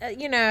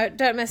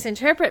don't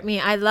misinterpret me.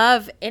 I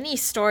love any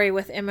story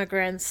with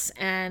immigrants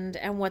and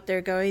what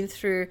they're going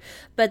through,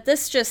 but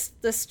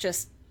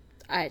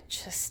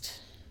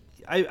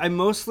I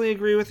mostly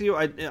agree with you.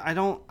 I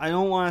don't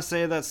want to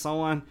say that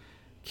someone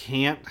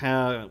can't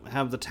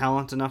have the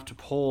talent enough to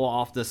pull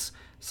off this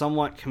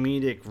somewhat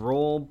comedic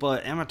role,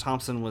 but Emma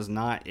Thompson was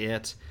not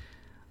it.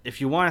 If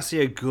you want to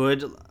see a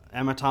good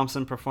Emma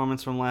Thompson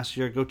performance from last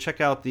year, go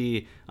check out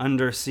the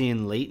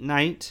Underseen Late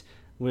Night,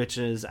 which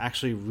is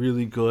actually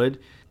really good.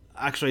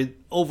 Actually,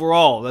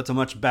 overall, that's a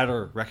much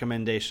better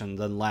recommendation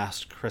than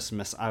Last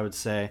Christmas, I would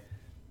say.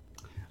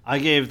 I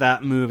gave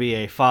that movie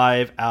a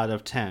 5 out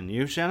of 10.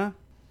 You, Shanna?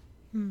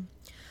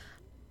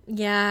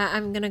 Yeah,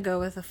 I'm going to go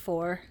with a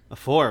 4. A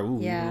 4? Ooh,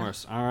 yeah.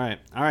 Worse. All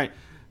right.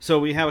 So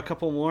we have a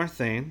couple more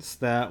things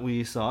that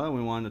we saw that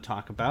we wanted to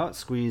talk about,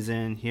 squeeze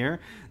in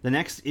here. The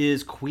next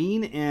is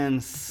Queen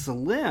and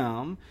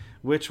Slim,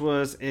 which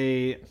was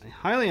a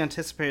highly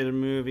anticipated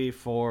movie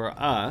for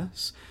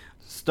us,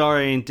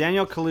 starring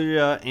Daniel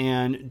Kaluuya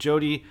and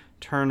Jodie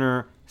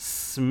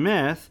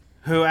Turner-Smith,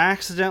 who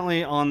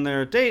accidentally on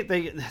their date,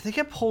 they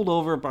get pulled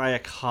over by a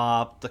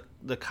cop.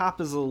 The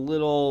cop is a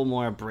little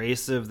more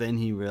abrasive than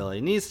he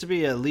really needs to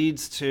be. It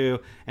leads to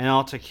an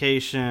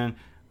altercation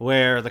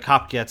where the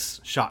cop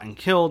gets shot and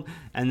killed,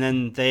 and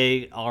then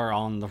they are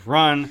on the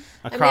run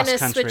across country. I'm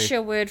going to switch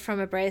your word from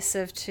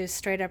abrasive to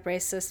straight up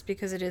racist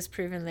because it is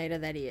proven later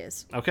that he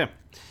is. Okay.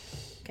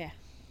 Okay.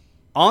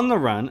 On the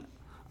run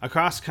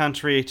across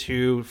country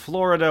to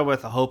Florida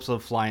with the hopes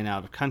of flying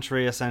out of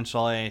country,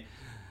 essentially.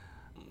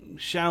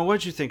 Shanna, what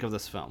did you think of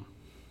this film?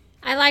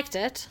 I liked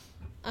it.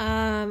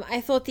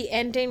 I thought the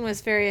ending was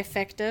very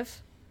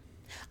effective.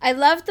 I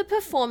loved the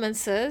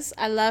performances.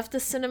 I loved the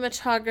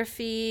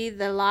cinematography,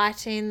 the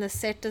lighting, the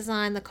set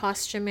design, the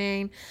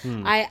costuming.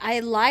 I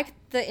liked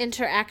the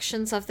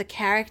interactions of the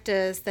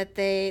characters that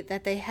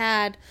they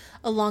had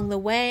along the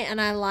way, and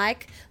I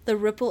like the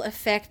ripple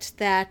effect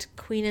that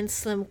Queen and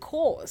Slim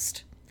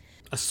caused.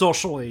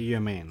 Socially, you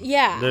mean?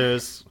 Yeah.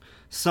 There's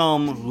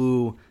some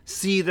who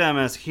see them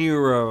as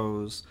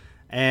heroes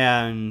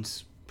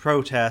and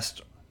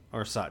protest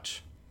or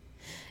such.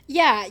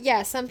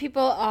 Yeah. Some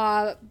people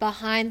are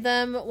behind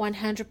them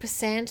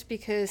 100%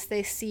 because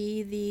they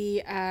see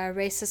the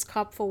racist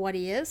cop for what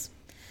he is.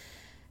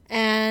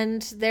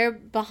 And they're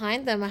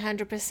behind them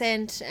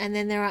 100%. And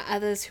then there are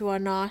others who are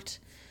not.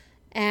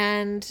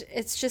 And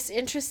it's just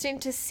interesting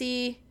to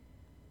see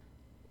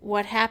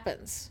what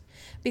happens.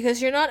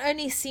 Because you're not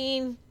only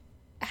seeing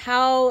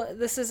how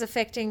this is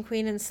affecting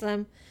Queen and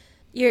Slim,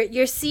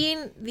 you're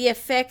seeing the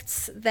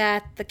effects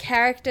that the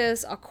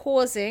characters are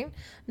causing,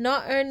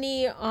 not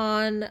only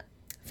on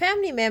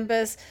family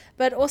members,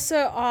 but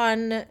also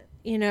on,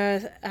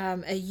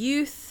 a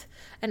youth,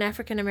 an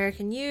African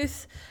American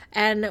youth.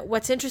 And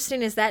what's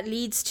interesting is that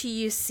leads to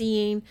you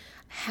seeing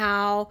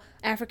how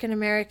African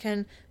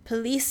American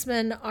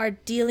policemen are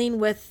dealing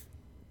with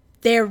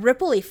their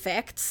ripple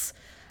effects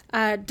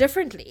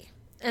differently.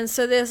 And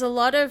so there's a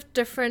lot of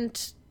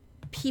different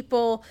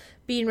people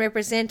being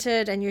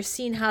represented, and you're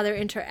seeing how they're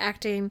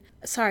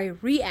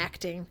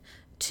reacting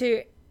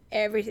to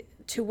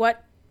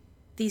what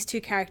these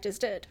two characters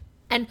did.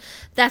 And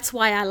that's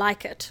why I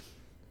like it,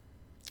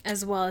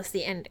 as well as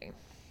the ending.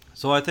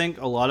 So I think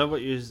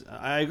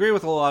I agree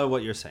with a lot of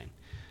what you're saying.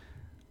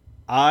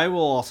 I will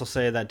also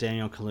say that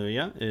Daniel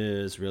Kaluuya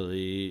is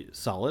really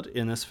solid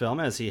in this film,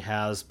 as he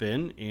has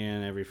been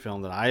in every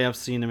film that I have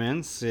seen him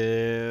in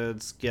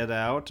since Get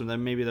Out, and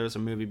then maybe there was a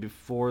movie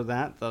before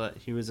that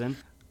he was in.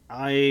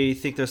 I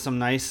think there's some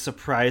nice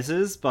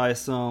surprises by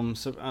some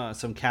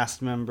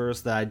cast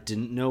members that I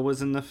didn't know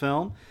was in the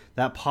film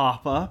that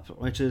pop up,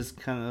 which is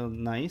kind of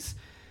nice.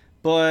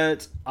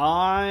 But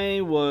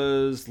I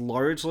was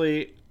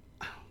largely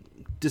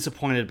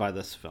disappointed by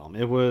this film.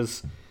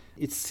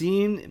 It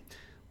seemed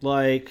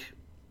like,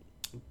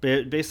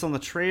 based on the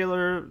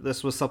trailer,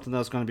 this was something that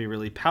was going to be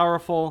really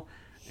powerful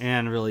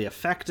and really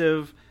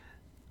effective.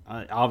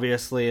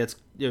 Obviously, it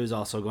was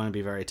also going to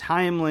be very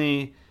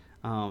timely,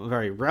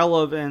 very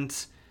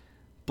relevant.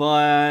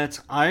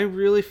 But I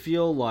really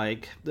feel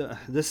like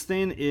this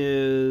thing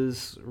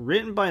is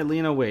written by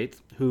Lena Waithe,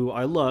 who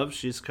I love.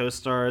 She's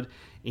co-starred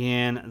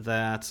in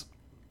that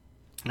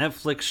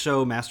Netflix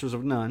show Masters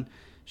of None.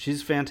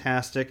 She's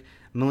fantastic.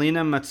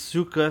 Melina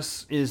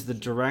Matsoukas is the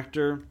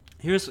director.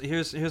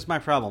 Here's my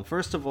problem.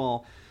 First of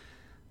all,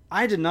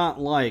 I did not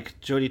like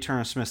Jodie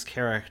Turner-Smith's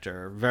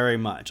character very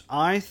much.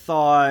 I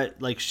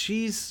thought, like,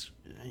 she's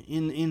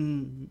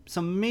in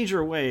some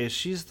major ways,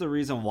 she's the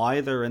reason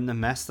why they're in the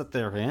mess that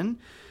they're in.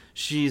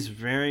 She's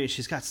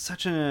got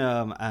such an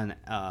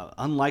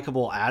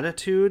unlikable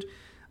attitude.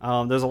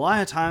 There's a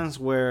lot of times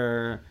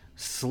where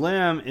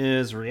Slim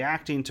is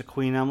reacting to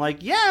Queen. I'm like,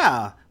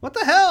 yeah, what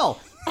the hell?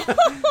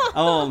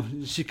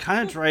 She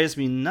kind of drives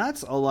me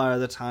nuts a lot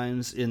of the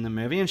times in the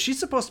movie, and she's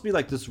supposed to be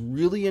like this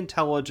really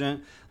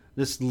intelligent,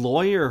 this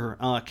lawyer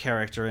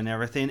character and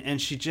everything,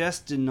 and she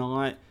just did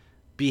not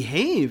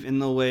behave in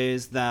the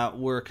ways that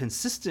were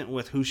consistent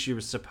with who she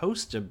was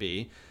supposed to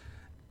be.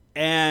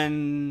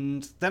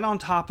 And then on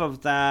top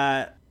of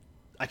that,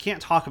 I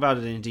can't talk about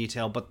it in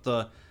detail, but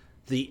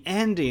the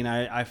ending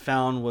I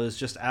found was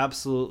just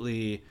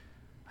absolutely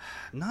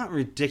not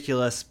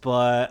ridiculous,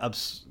 but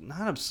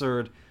not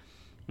absurd,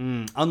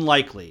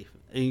 unlikely,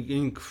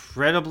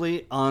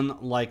 incredibly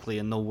unlikely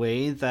in the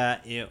way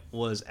that it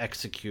was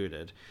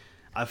executed.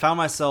 I found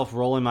myself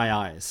rolling my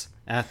eyes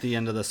at the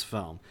end of this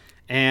film.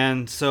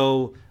 And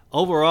so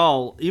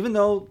overall, even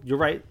though you're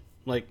right,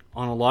 like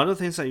on a lot of the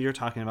things that you're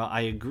talking about,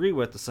 I agree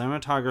with the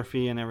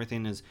cinematography and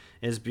everything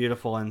is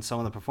beautiful, and some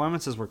of the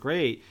performances were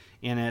great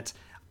in it.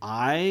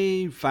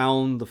 I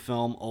found the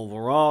film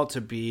overall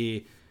to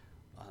be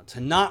to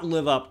not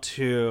live up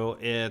to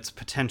its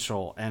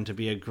potential and to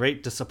be a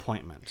great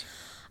disappointment.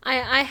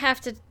 I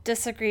have to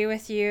disagree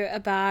with you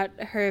about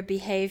her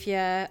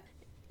behavior.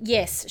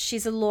 Yes,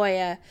 she's a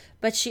lawyer,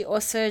 but she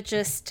also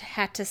just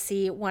had to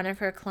see one of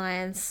her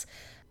clients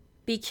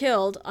be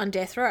killed on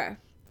death row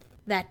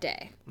that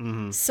day.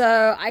 Mm-hmm.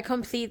 So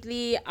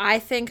I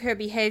think her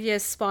behavior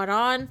is spot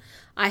on.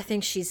 I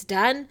think she's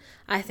done.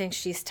 I think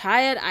she's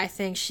tired. I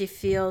think she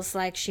feels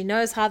like she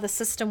knows how the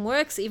system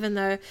works, even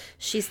though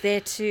she's there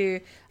to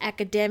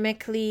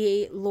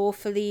academically,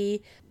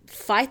 lawfully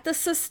fight the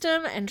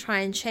system and try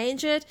and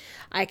change it.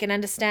 I can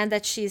understand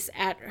that she's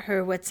at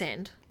her wit's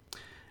end.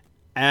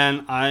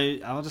 And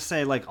I'll just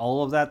say, like,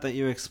 all of that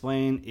you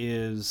explain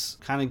is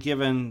kind of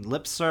given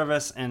lip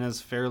service and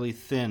is fairly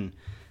thin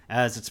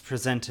as it's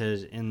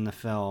presented in the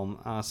film.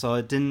 So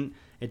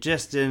it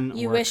just didn't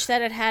You work. wish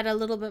that it had a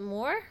little bit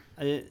more?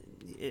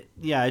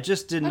 It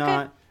just did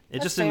not.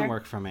 It just didn't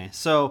work for me.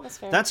 So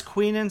that's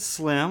Queen and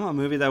Slim, a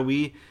movie that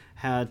we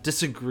had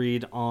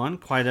disagreed on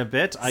quite a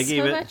bit. I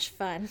gave it much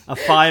fun. a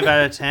 5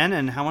 out of 10.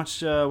 And how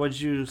much would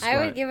you score?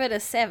 I would give it a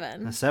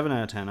 7. A 7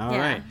 out of 10. All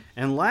right.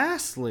 And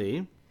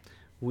lastly,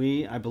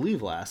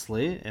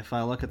 if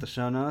I look at the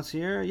show notes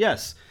here,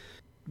 yes,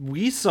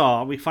 we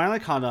finally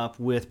caught up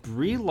with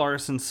Brie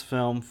Larson's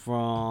film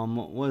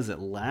from, was it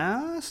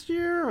last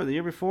year or the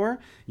year before?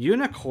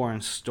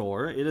 Unicorn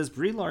Store. It is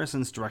Brie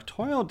Larson's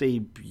directorial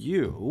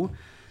debut.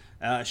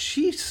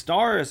 She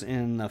stars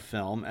in the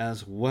film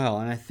as well,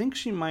 and I think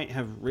she might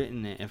have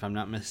written it, if I'm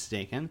not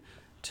mistaken,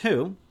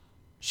 too.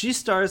 She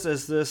stars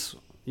as this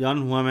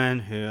young woman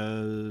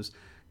who's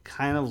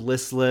kind of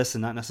listless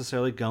and not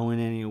necessarily going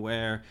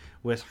anywhere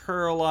with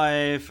her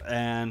life,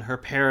 and her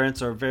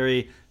parents are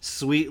very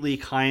sweetly,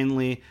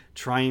 kindly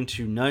trying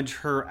to nudge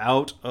her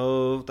out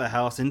of the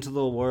house into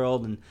the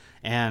world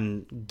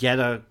and get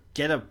a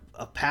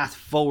path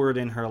forward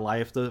in her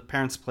life. The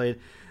parents played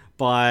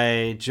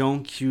by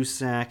Joan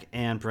Cusack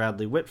and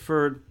Bradley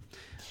Whitford.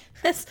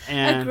 That's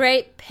a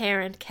great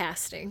parent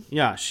casting.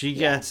 Yeah, she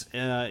gets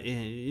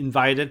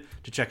invited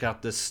to check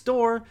out this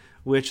store,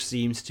 which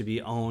seems to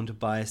be owned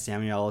by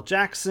Samuel L.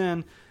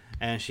 Jackson,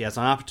 and she has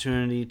an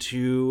opportunity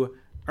to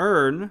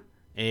earn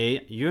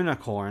a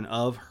unicorn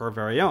of her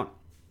very own.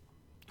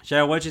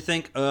 Shanna, what did you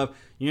think of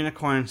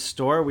Unicorn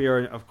Store? We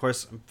are, of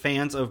course,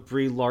 fans of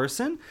Brie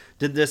Larson.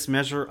 Did this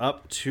measure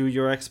up to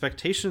your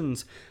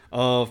expectations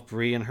of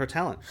Brie and her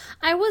talent?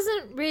 I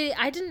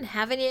didn't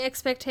have any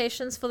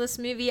expectations for this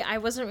movie. I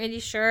wasn't really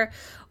sure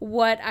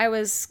what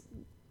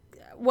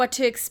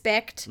to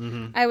expect.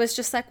 Mm-hmm. I was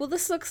just like, well,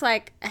 this looks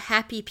like a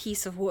happy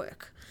piece of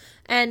work.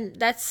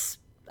 And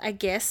I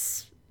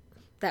guess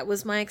that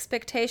was my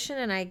expectation,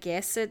 and I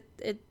guess it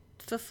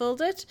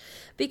fulfilled it,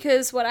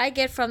 because what I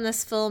get from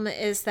this film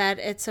is that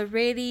it's a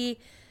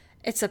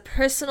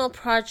personal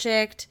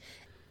project.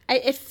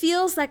 It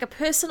feels like a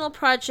personal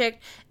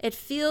project. It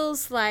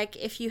feels like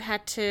if you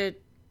had to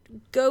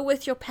go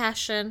with your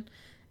passion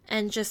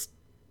and just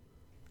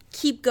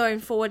keep going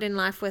forward in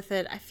life with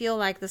it, I feel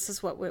like this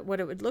is what it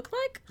would look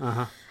like.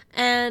 Uh-huh.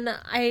 And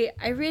I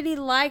really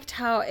liked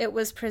how it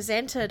was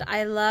presented.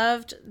 I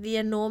loved the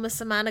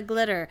enormous amount of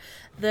glitter,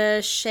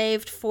 the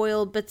shaved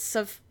foil bits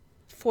of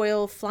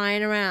foil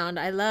flying around.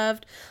 I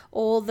loved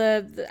all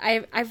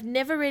I've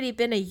never really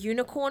been a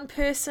unicorn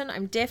person.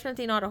 I'm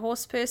definitely not a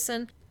horse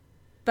person,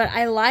 but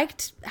I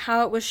liked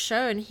how it was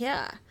shown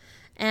here.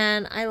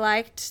 And I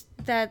liked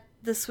that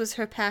this was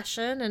her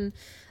passion, and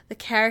the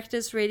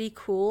character's really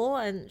cool,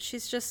 and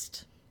she's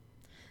just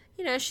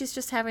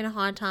having a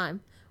hard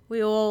time.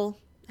 We all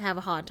have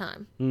a hard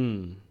time.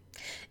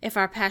 If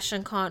our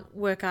passion can't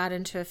work out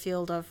into a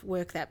field of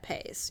work that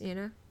pays,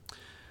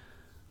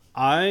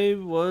 I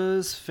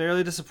was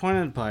fairly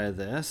disappointed by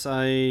this.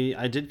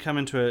 I did come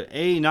into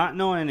it, not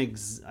knowing,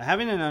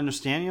 having an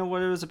understanding of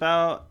what it was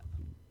about,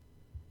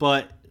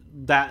 but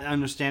that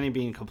understanding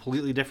being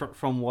completely different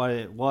from what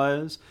it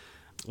was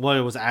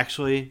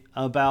actually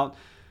about.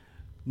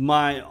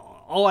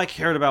 All I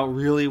cared about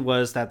really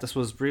was that this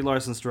was Brie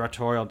Larson's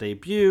directorial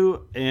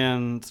debut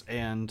and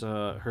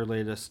her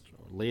latest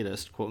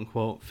latest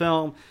quote-unquote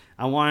film.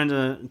 I wanted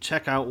to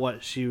check out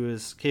what she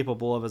was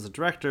capable of as a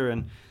director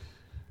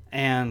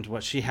and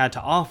what she had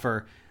to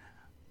offer.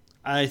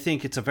 I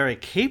think it's a very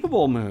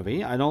capable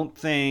movie. I don't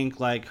think,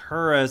 like,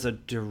 her as a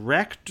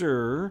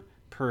director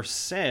per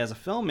se, as a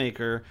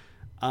filmmaker,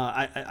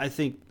 I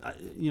think,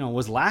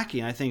 was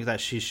lacking. I think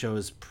that she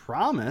shows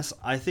promise.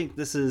 I think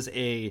this is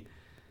a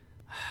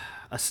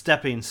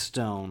stepping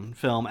stone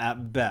film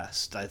at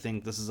best. I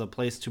think this is a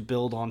place to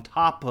build on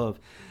top of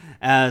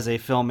as a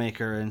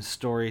filmmaker and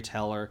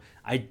storyteller.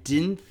 I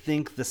didn't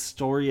think the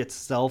story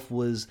itself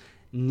was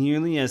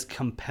nearly as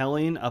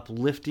compelling,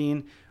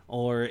 uplifting,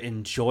 or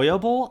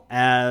enjoyable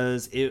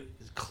as it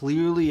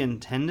clearly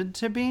intended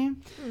to be.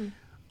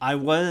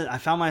 I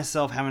found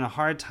myself having a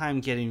hard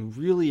time getting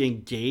really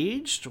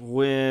engaged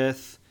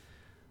with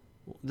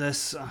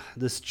this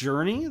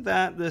journey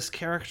that this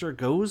character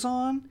goes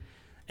on,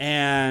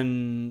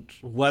 and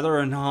whether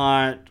or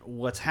not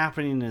what's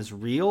happening is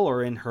real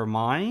or in her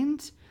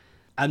mind.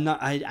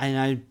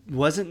 I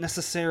wasn't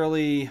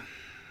necessarily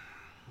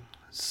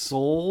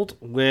sold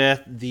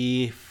with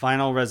the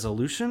final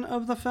resolution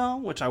of the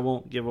film, which I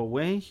won't give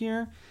away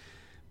here.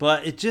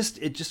 But it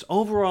just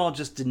overall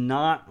just did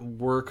not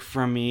work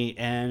for me,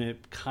 and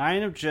it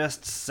kind of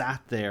just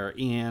sat there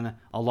in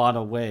a lot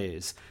of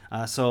ways.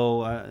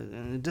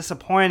 So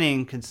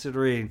disappointing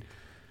considering,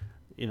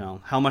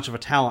 how much of a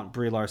talent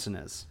Brie Larson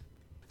is.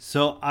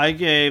 So I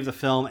gave the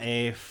film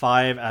a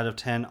 5 out of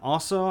 10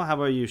 also. How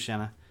about you,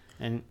 Shanna?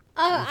 And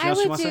I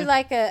would do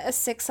like a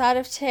 6 out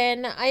of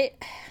 10.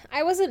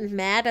 I wasn't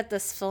mad at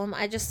this film.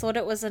 I just thought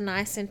it was a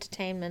nice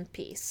entertainment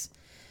piece,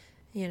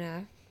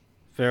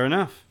 Fair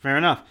enough.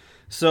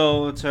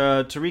 So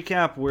to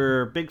recap,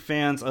 we're big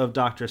fans of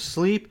Dr.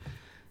 Sleep,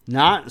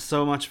 not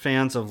so much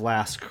fans of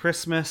Last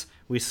Christmas.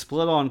 We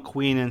split on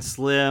Queen and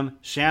Slim.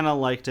 Shanna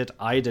liked it,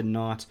 I did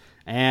not.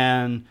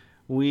 And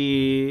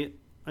we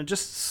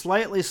just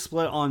slightly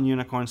split on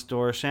Unicorn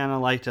Store. Shanna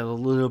liked it a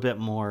little bit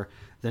more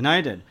than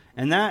I did.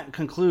 And that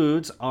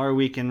concludes our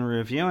weekend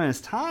review. And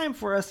it's time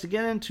for us to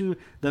get into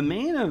the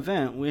main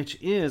event, which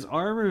is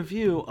our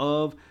review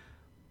of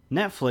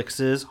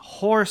Netflix's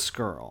Horse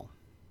Girl.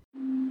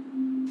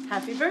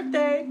 Happy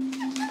birthday!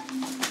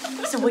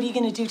 So what are you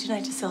going to do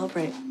tonight to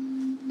celebrate?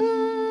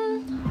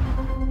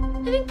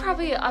 I think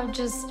probably I'll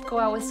just go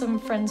out with some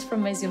friends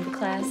from my Zumba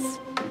class.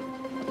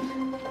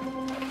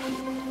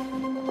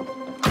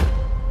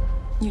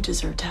 You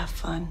deserve to have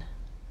fun.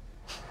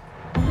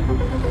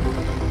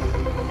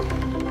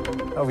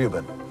 How have you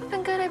been?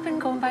 Been good. I've been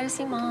going by to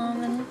see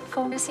Mom and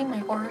going to see my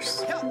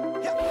horse.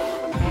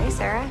 Hey,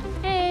 Sarah.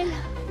 Hey.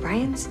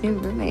 Brian's new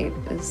roommate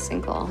is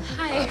single.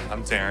 Hi.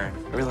 I'm Darren.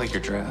 I really like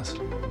your dress.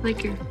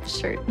 Like your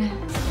shirt.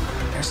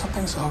 There's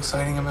something so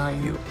exciting about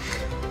you.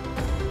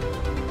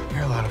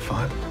 You're a lot of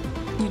fun.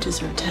 You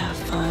deserve to have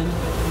fun.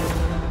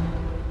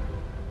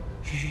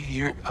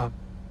 You're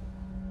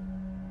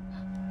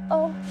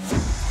Oh.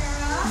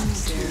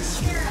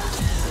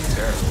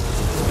 Sarah.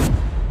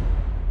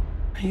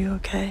 Are you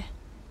okay?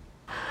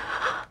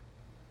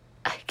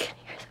 I can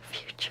hear the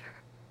future.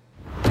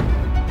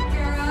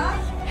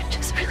 I'm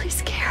just really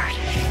scared.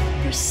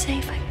 You're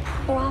safe, I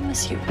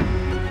promise you.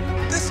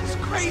 This is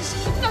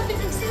crazy. Nothing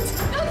makes sense.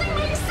 Nothing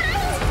makes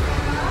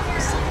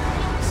sense.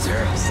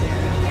 Sarah.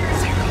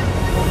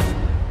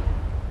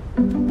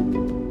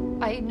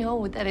 I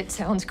know that it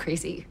sounds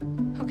crazy,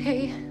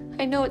 okay?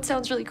 I know it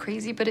sounds really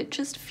crazy, but it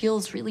just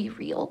feels really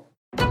real.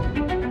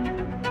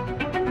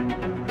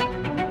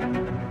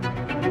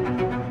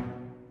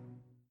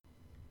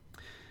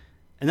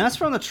 And that's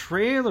from the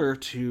trailer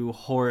to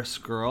Horse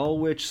Girl,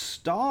 which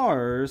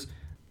stars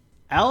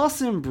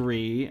Alison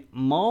Brie,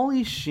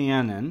 Molly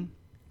Shannon,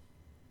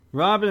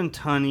 Robin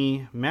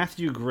Tunney,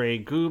 Matthew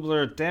Gray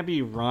Gubler,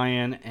 Debbie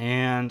Ryan,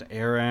 and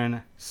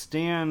Aaron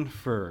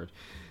Stanford.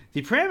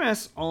 The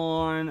premise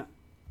on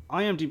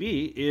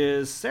IMDb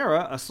is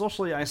Sarah, a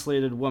socially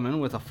isolated woman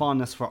with a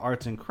fondness for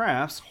arts and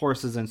crafts,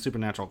 horses, and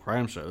supernatural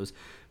crime shows,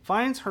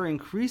 finds her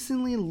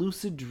increasingly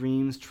lucid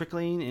dreams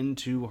trickling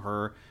into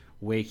her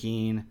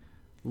waking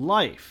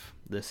life.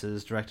 This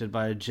is directed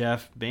by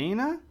Jeff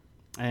Baena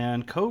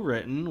and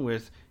co-written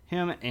with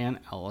him and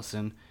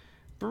Alison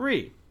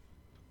Brie.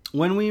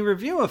 When we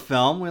review a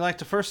film, we like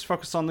to first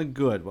focus on the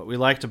good, what we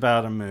liked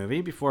about a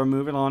movie, before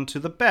moving on to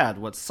the bad,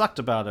 what sucked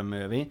about a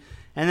movie,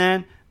 and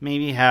then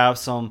maybe have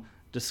some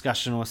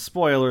discussion with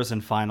spoilers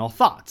and final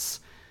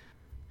thoughts.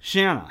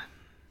 Shanna,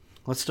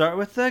 let's start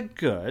with the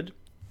good.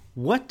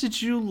 What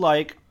did you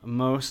like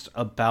most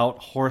about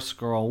Horse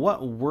Girl?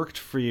 What worked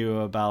for you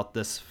about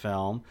this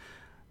film?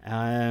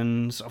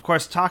 And, of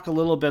course, talk a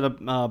little bit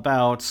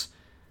about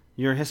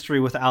your history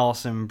with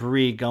Alison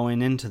Brie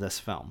going into this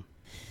film.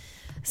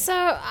 So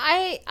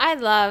I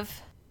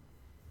love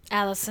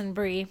Alison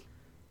Brie.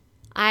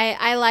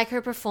 I like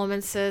her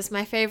performances.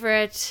 My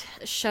favorite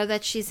show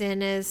that she's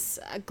in is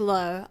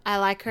Glow. I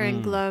like her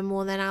in Glow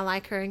more than I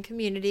like her in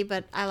Community,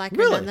 but I like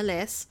her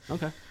nonetheless.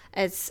 Okay.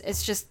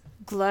 It's just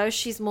Glow.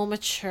 She's more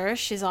mature.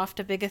 She's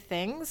after bigger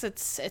things.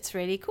 It's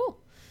really cool.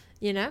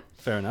 you know?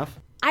 Fair enough.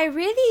 I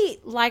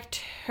really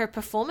liked her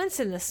performance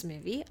in this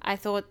movie. I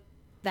thought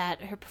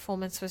that her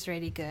performance was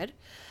really good.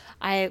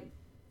 I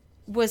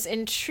was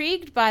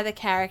intrigued by the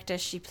character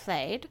she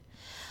played.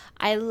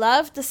 I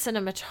loved the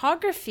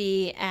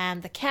cinematography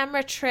and the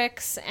camera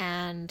tricks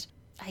and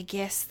I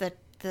guess the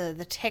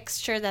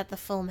texture that the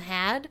film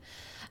had.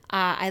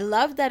 I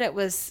loved that it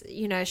was,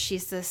 you know,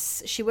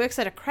 she works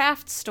at a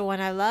craft store,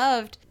 and I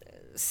loved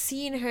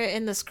seeing her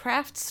in this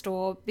craft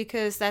store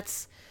because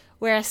that's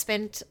where I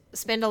spend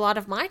a lot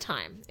of my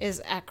time,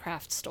 is at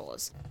craft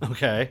stores.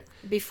 Okay.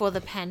 Before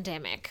the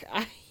pandemic,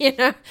 you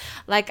know,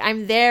 like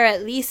I'm there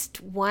at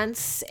least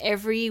once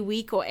every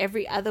week or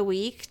every other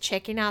week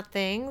checking out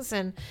things.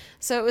 And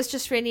so it was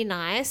just really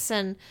nice.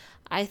 And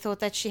I thought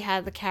that she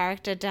had the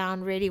character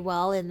down really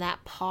well in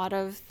that part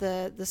of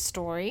the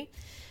story.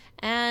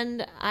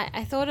 And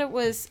I thought it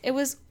was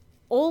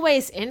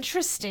always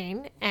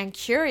interesting and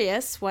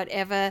curious,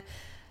 whatever,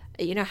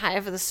 you know,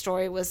 however the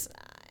story was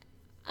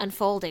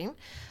unfolding.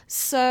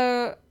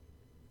 So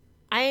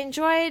I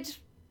enjoyed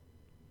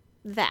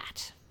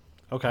that.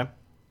 Okay.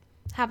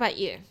 How about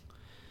you?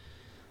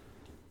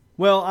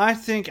 Well, I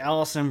think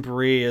Alison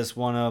Brie is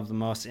one of the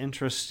most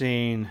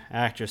interesting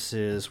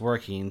actresses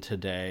working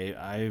today.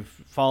 I've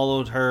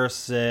followed her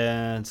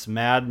since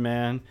Mad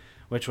Men,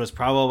 which was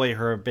probably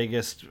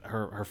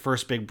her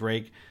first big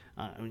break.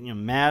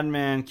 Mad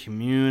Men,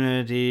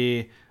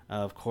 Community,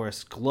 of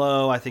course,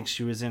 Glow. I think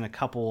she was in a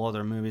couple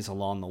other movies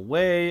along the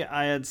way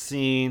I had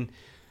seen.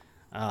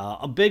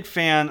 A big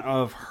fan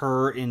of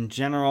her in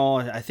general.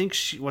 I think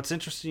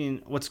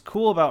what's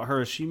cool about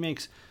her is she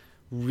makes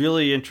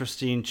really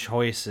interesting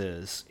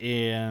choices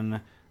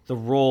in the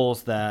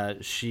roles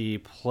that she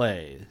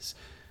plays.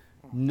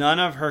 None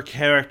of her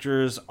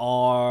characters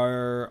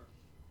are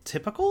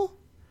typical,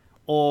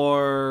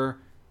 or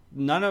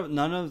none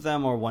of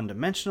them are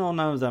one-dimensional.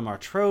 None of them are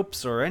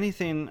tropes or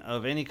anything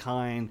of any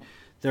kind.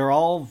 They're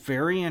all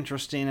very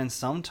interesting and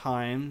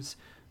sometimes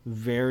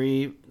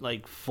very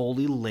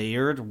fully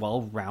layered,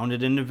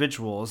 well-rounded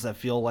individuals that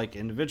feel like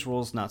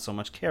individuals, not so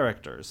much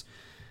characters.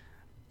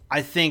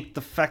 I think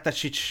the fact that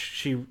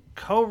she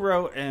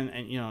co-wrote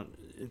and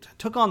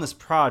took on this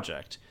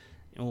project,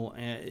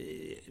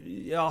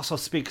 it also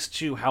speaks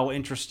to how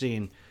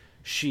interesting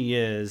she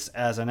is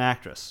as an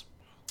actress.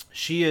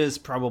 She is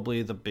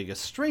probably the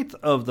biggest strength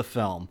of the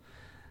film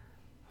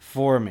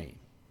for me.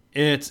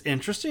 It's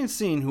interesting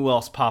seeing who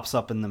else pops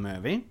up in the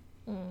movie.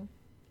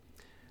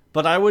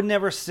 But I would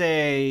never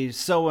say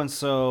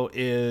so-and-so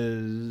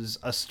is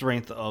a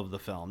strength of the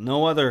film.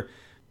 No other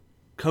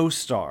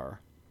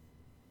co-star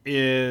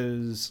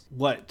is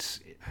what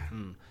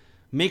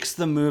makes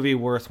the movie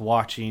worth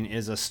watching,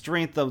 is a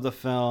strength of the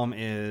film,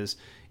 is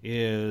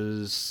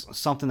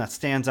something that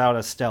stands out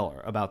as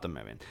stellar about the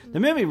movie.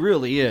 The movie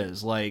really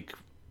is,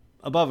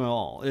 above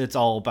all, it's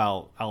all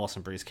about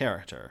Alison Brie's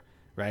character.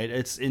 Right?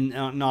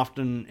 And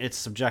often it's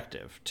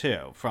subjective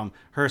too, from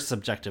her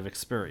subjective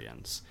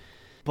experience.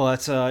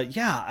 But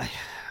I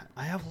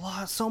have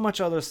so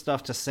much other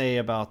stuff to say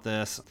about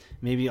this.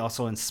 Maybe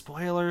also in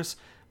spoilers.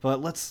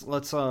 But let's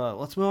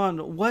move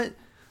on.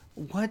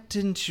 What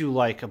didn't you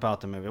like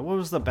about the movie? What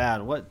was the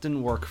bad? What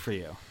didn't work for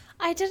you?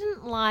 I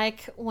didn't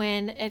like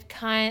when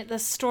the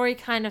story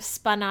kind of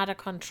spun out of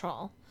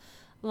control.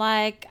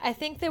 I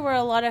think there were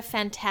a lot of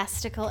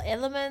fantastical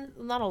elements,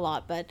 not a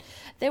lot, but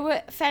there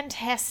were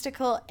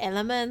fantastical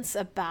elements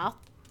about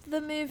the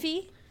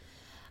movie.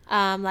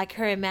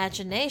 Her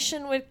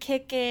imagination would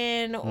kick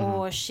in,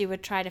 or she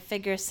would try to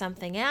figure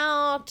something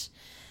out,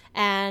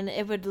 and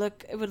it would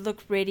look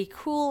really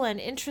cool and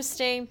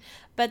interesting,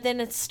 but then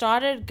it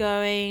started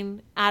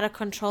going out of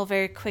control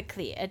very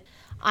quickly.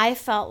 I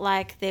felt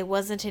like there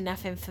wasn't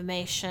enough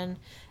information.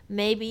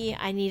 Maybe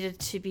I needed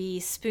to be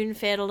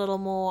spoon-fed a little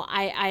more.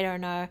 I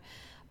don't know.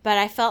 But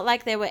I felt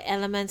like there were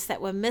elements that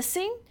were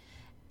missing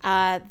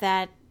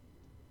that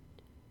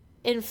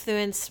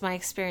influenced my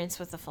experience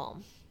with the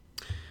film.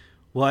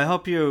 Well, I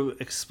hope you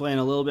explain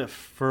a little bit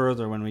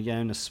further when we get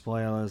into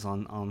spoilers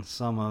on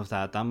some of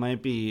that. That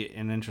might be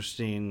an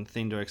interesting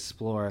thing to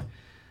explore.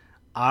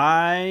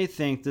 I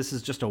think this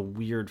is just a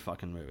weird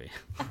fucking movie.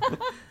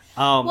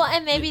 Well,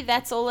 and maybe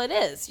that's all it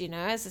is,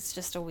 as it's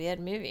just a weird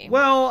movie.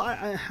 Well,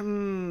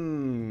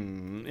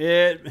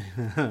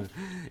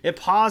 it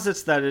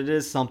posits that it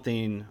is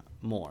something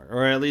more,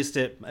 or at least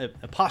it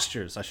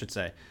postures, I should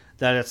say,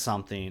 that it's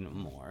something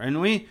more.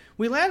 And we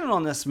landed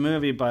on this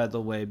movie, by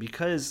the way,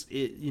 because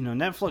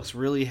Netflix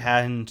really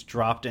hadn't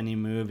dropped any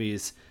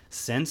movies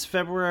since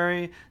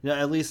February.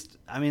 At least,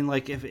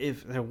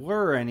 if there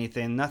were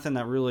anything, nothing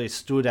that really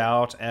stood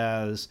out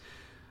as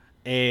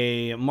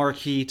a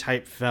marquee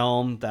type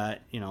film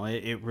that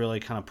it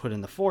really kind of put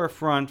in the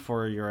forefront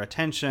for your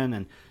attention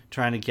and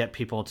trying to get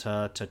people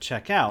to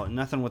check out.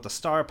 Nothing with the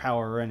star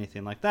power or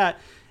anything like that.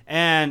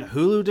 And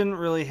Hulu didn't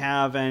really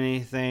have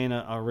anything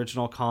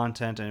original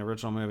content and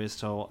original movies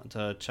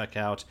to check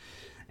out.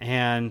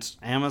 And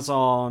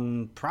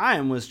Amazon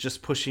Prime was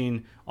just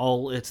pushing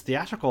all its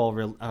theatrical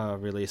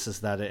releases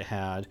that it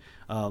had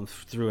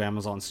through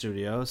Amazon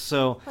Studios.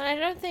 So, But I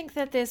don't think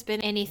that there's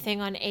been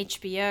anything on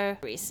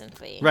HBO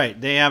recently. right,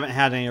 they haven't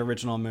had any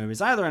original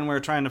movies either, and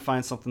we're trying to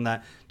find something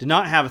that did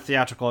not have a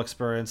theatrical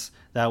experience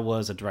that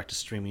was a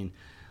direct-to-streaming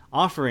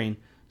offering.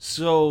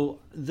 So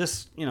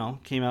this,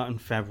 came out in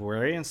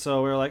February, and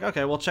so we were like,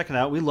 okay, we'll check it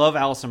out. We love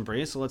Alison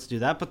Brie, so let's do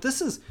that. But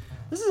this is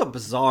a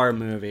bizarre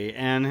movie,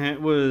 and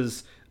it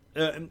was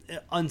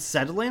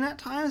unsettling at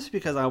times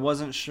because I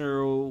wasn't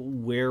sure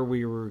where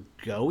we were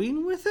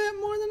going with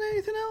it more than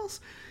anything else.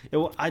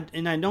 I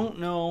don't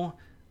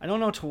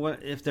know to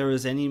what if there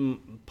was any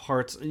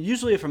parts.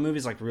 Usually, if a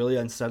movie's like really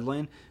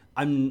unsettling,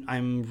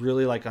 I'm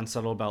really like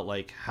unsettled about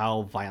like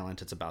how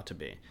violent it's about to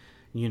be,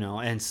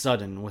 and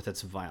sudden with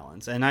its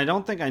violence. And I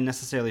don't think I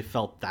necessarily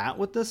felt that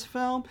with this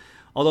film,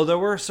 although there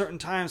were certain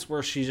times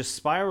where she just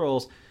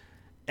spirals,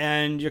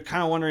 and you're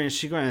kind of wondering, is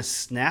she going to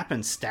snap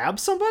and stab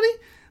somebody?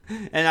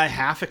 And I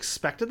half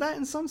expected that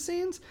in some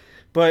scenes,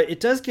 but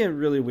it does get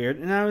really weird.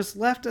 And I was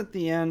left at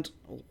the end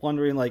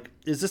wondering, like,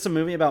 is this a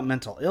movie about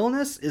mental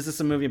illness? Is this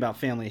a movie about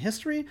family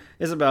history?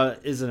 Is it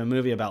a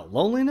movie about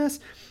loneliness?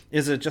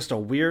 Is it just a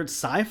weird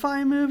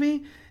sci-fi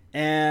movie?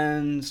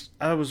 And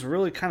I was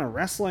really kind of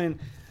wrestling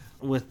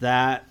with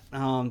that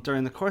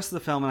during the course of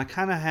the film, and I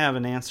kind of have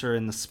an answer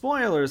in the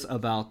spoilers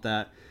about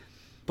that.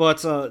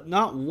 But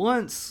not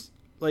once,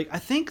 like, I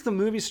think the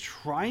movie's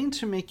trying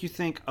to make you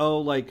think, oh,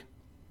 like,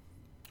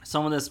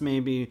 some of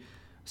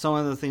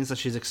the things that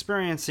she's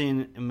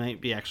experiencing might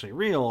be actually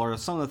real, or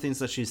some of the things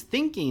that she's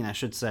thinking, I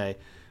should say,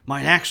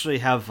 might actually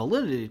have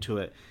validity to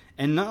it.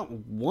 And not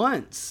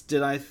once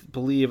did I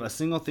believe a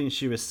single thing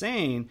she was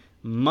saying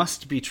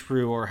must be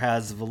true or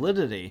has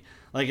validity.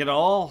 Like, it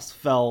all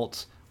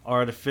felt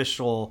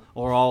artificial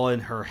or all in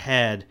her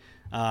head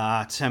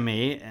to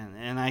me,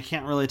 and I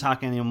can't really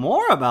talk any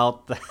more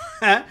about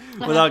that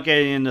without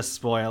getting into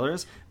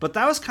spoilers. But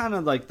that was kind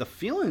of like the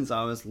feelings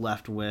I was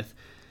left with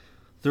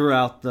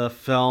throughout the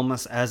film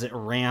as it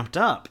ramped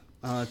up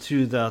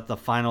to the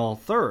final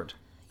third.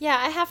 Yeah,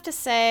 I have to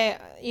say,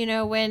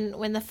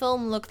 when the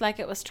film looked like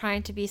it was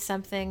trying to be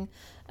something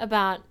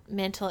about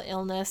mental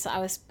illness,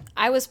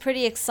 I was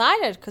pretty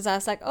excited because I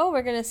was like, oh,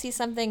 we're going to see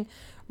something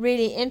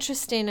really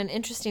interesting, an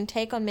interesting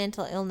take on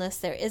mental illness.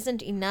 There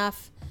isn't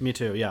enough Me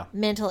too, yeah.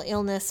 mental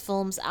illness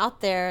films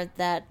out there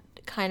that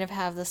kind of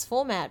have this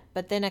format,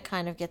 but then it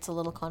kind of gets a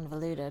little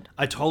convoluted.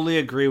 I totally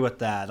agree with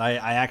that. I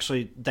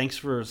actually, thanks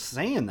for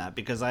saying that,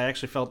 because I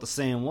actually felt the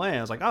same way.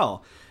 I was like,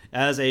 oh,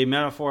 as a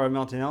metaphor of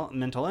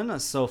mental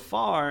illness so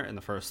far in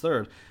the first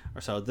third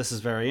or so, this is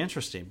very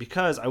interesting.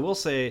 Because I will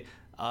say,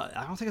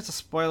 I don't think it's a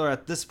spoiler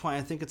at this point.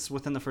 I think it's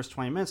within the first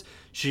 20 minutes.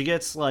 She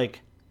gets like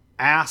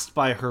asked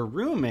by her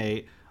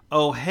roommate,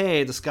 oh,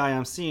 hey, this guy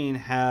I'm seeing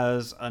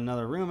has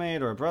another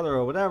roommate or a brother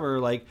or whatever.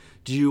 Like,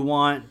 do you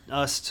want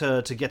us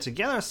to get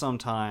together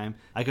sometime?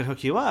 I could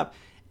hook you up.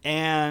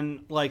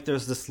 And, like,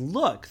 there's this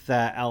look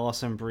that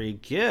Alison Brie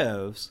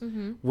gives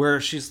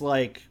where she's,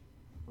 like,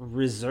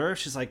 reserved.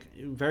 She's, like,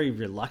 very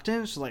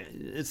reluctant. She's like,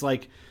 it's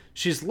like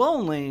she's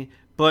lonely,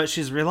 but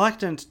she's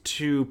reluctant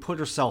to put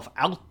herself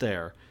out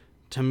there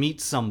to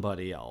meet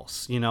somebody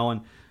else,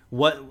 and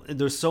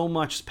there's so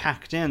much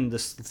packed in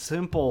this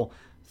simple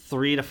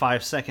 3 to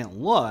 5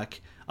 second look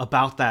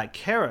about that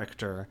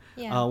character,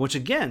 which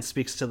again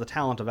speaks to the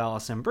talent of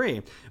Alison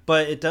Brie.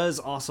 But it does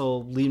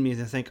also lead me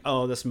to think,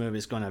 oh, this movie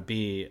is going to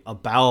be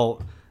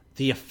about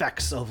the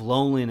effects of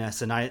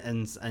loneliness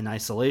and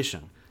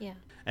isolation. Yeah.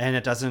 And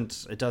it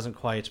doesn't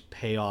quite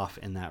pay off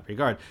in that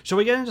regard. Shall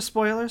we get into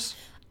spoilers?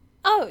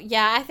 Oh,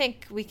 yeah, I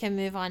think we can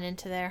move on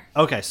into there.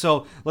 Okay,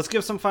 so let's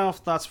give some final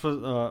thoughts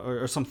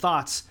or some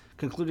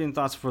concluding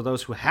thoughts for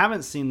those who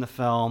haven't seen the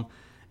film,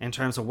 in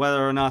terms of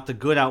whether or not the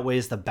good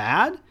outweighs the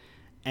bad,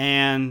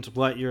 and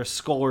what your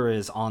score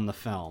is on the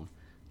film.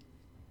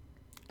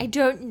 I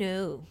don't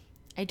know.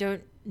 I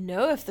don't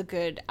know if the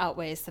good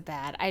outweighs the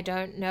bad. I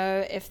don't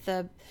know if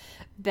the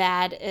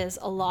bad is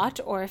a lot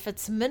or if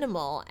it's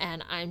minimal,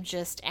 and I'm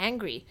just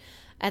angry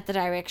at the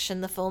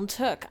direction the film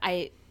took.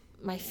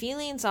 My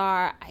feelings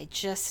are, I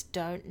just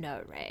don't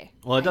know, Ray.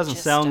 Well, it doesn't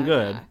sound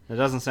good. It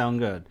doesn't sound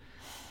good.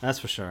 That's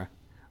for sure.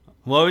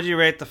 What would you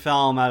rate the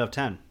film out of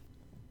 10?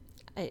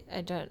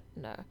 I don't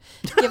know.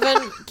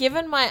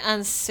 Given my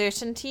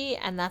uncertainty,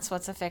 and that's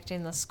what's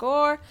affecting the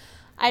score,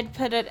 I'd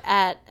put it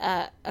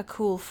at a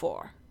cool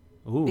 4.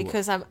 Ooh.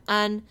 Because I'm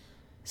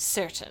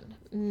uncertain.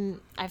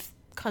 I've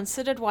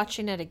considered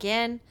watching it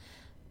again,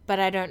 but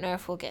I don't know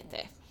if we'll get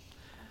there.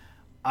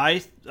 I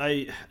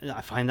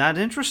find that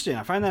interesting.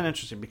 I find that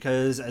interesting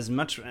because as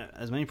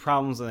many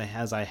problems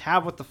as I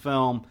have with the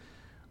film,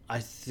 I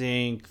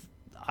think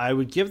I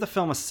would give the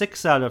film a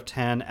 6 out of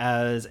 10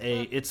 as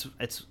it's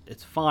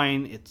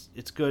fine,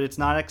 it's good, it's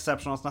not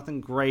exceptional, it's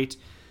nothing great.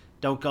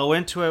 Don't go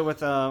into it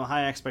with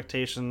high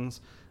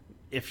expectations.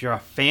 If you're a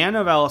fan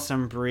of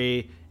Alison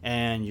Brie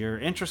and you're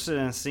interested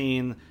in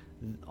seeing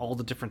all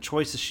the different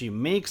choices she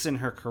makes in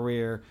her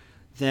career,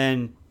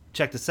 then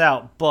check this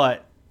out.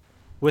 But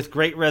with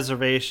great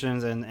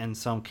reservations and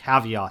some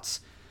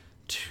caveats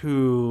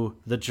to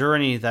the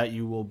journey that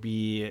you will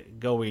be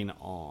going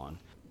on.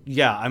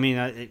 Yeah, I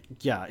mean,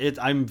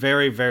 I'm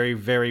very, very,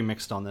 very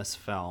mixed on this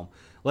film.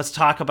 Let's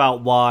talk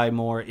about why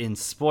more in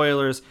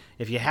spoilers.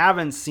 If you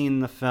haven't seen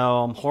the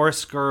film,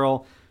 Horse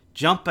Girl,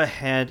 jump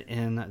ahead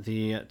in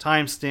the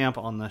timestamp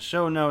on the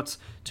show notes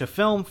to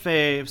Film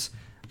Faves,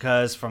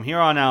 because from here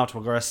on out,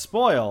 we're going to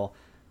spoil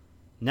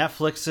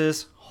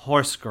Netflix's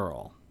Horse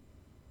Girl.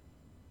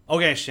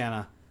 Okay,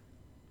 Shanna,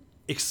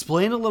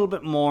 explain a little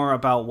bit more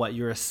about what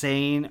you were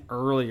saying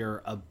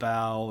earlier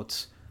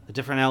about the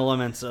different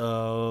elements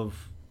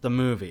of the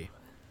movie.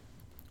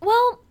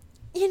 Well,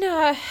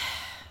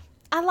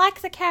 I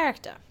like the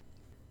character.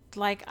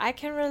 Like, I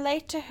can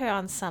relate to her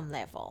on some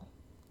level.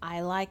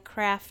 I like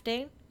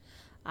crafting.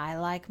 I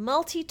like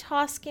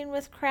multitasking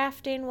with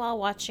crafting while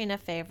watching a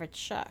favorite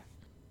show.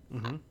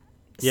 Mm-hmm.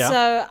 Yeah.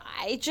 So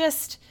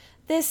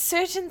there's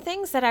certain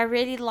things that I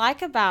really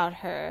like about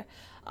her.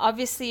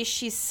 Obviously,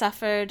 she's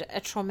suffered a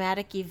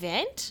traumatic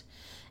event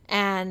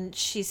and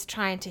she's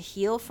trying to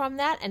heal from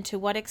that. And to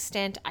what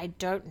extent, I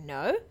don't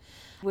know.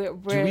 Do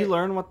we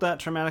learn what that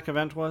traumatic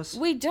event was?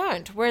 We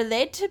don't. We're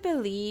led to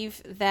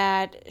believe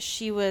that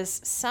she was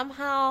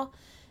somehow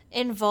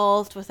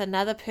involved with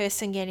another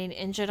person getting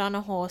injured on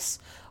a horse,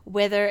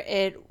 whether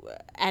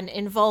an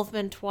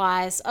involvement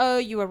wise,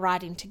 you were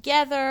riding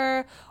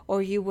together,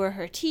 or you were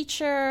her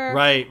teacher.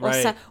 Right.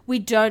 We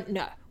don't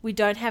know. We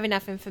don't have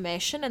enough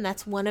information, and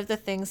that's one of the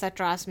things that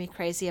drives me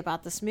crazy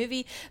about this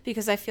movie,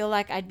 because I feel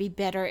like I'd be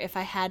better if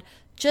I had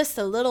just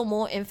a little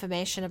more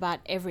information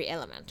about every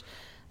element.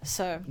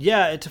 So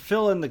yeah, to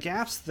fill in the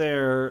gaps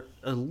there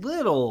a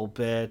little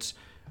bit,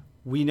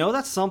 we know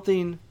that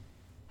something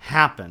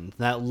happened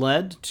that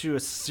led to a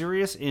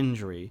serious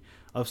injury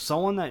of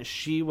someone that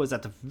she was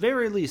at the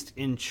very least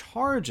in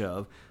charge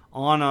of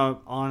on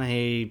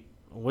a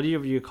what do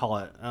you call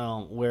it,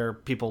 where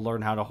people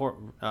learn how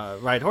to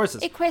ride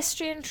horses.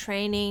 Equestrian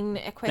training,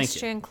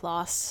 equestrian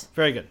class.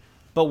 Very good.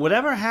 But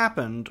whatever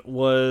happened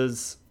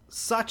was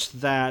such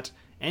that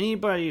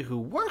anybody who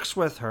works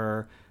with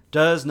her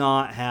does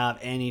not have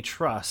any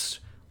trust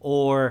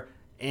or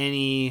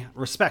any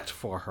respect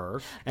for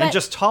her and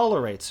just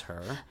tolerates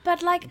her.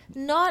 But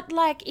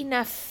not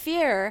enough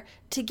fear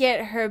to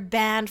get her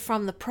banned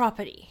from the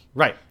property.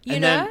 Right.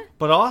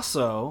 But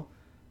also,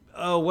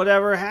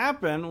 whatever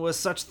happened was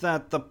such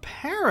that the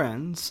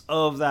parents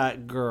of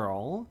that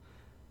girl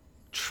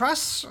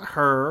trust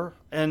her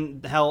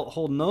and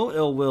hold no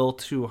ill will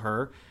to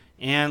her,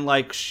 and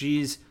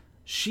she's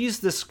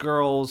this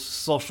girl's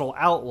social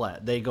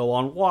outlet. They go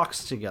on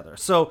walks together.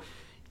 So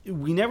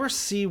we never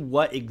see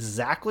what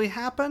exactly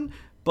happened,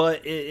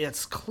 but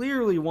it's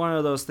clearly one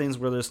of those things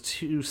where there's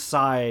two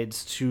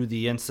sides to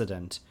the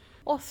incident.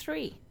 Or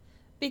three.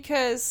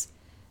 Because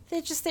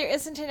there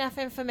isn't enough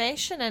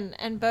information,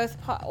 and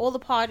all the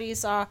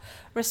parties are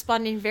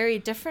responding very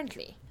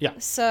differently. Yeah.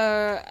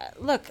 So,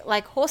 look,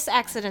 horse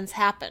accidents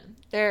happen.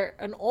 They're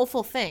an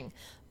awful thing,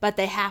 but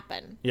they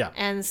happen. Yeah.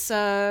 And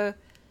so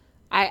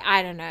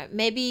I don't know.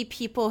 Maybe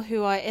people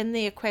who are in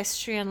the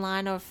equestrian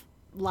line of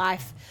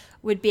life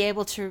would be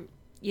able to,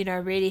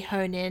 really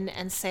hone in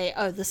and say,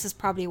 oh, this is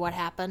probably what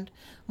happened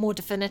more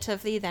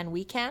definitively than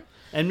we can.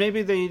 And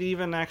maybe they'd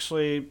even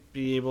actually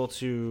be able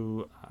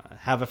to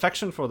have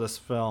affection for this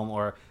film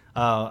or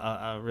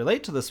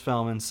relate to this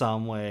film in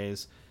some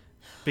ways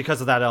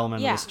because of that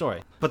element of the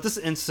story. But this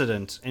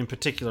incident in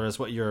particular is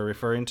what you're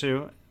referring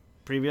to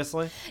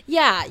previously?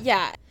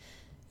 Yeah.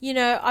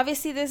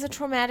 Obviously there's a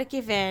traumatic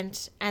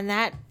event, and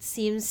that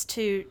seems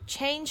to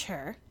change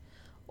her.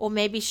 Or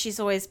maybe she's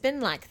always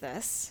been like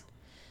this.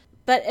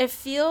 But it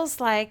feels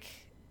like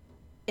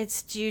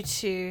it's due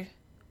to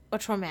a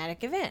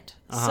traumatic event.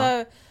 Uh-huh.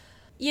 So,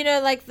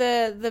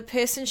 the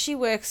person she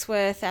works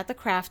with at the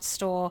craft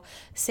store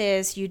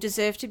says, you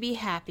deserve to be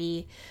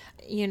happy.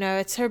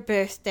 It's her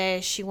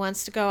birthday. She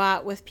wants to go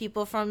out with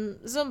people from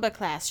Zumba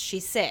class, she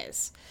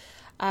says.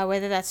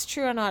 Whether that's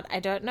true or not, I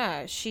don't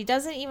know. She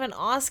doesn't even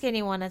ask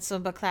anyone at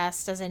Zumba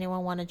class, does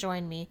anyone want to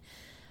join me?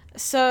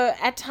 So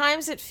at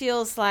times it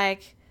feels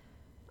like,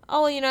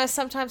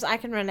 sometimes I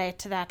can relate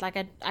to that.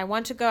 I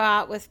want to go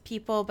out with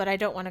people, but I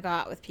don't want to go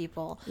out with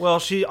people. Well,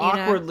 she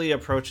awkwardly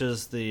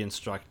approaches the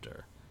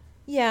instructor.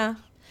 Yeah.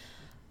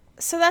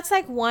 So that's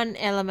one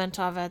element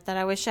of it that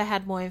I wish I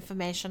had more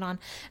information on.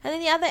 And then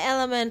the other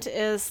element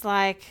is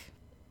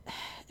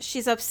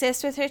she's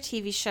obsessed with her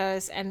TV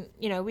shows, and,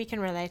 we can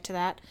relate to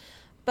that.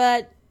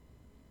 But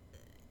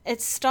it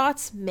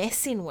starts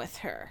messing with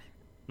her,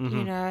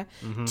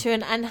 to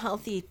an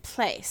unhealthy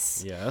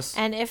place. Yes.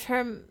 And if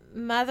her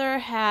mother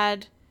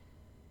had,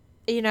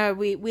 we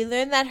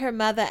learn that her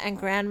mother and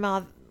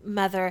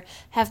grandmother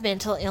have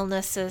mental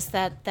illnesses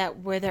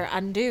that were their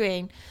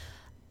undoing.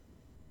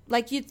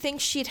 You'd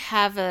think she'd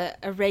have a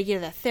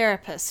regular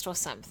therapist or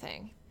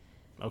something.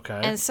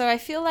 Okay. And so I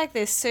feel like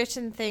there's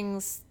certain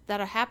things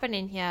that are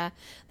happening here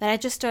that I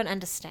just don't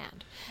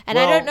understand. And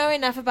I don't know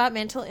enough about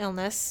mental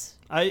illness.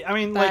 I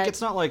mean,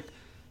 it's not like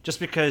just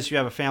because you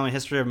have a family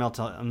history of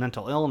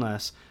mental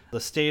illness, the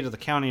state or the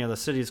county or the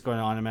city is going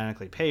to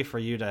automatically pay for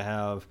you to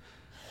have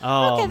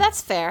okay,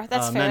 that's fair.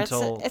 That's fair.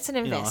 mental, it's an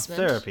investment.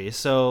 Therapy.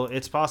 So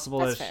it's possible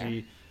That's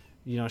that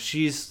fair.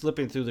 she's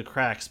slipping through the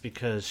cracks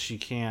because she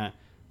can't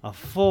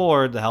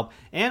afford the help.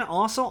 And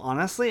also,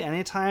 honestly,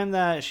 anytime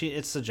that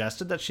it's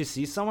suggested that she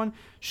sees someone,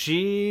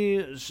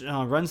 she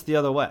runs the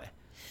other way.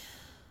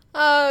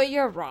 Oh,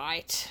 you're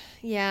right.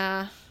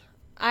 Yeah.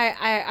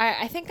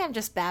 I think I'm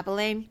just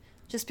babbling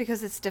just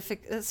because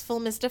this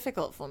film is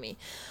difficult for me.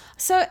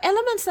 So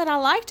elements that I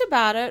liked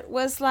about it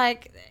was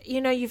like,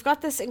 you've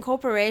got this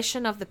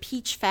incorporation of the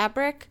peach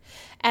fabric,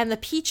 and the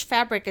peach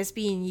fabric is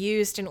being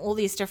used in all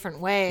these different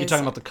ways. You're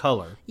talking about the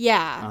color.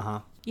 Yeah.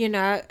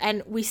 Uh-huh.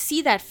 And we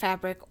see that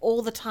fabric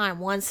all the time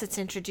once it's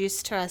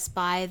introduced to us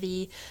by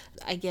the,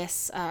 I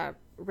guess,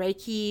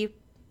 Reiki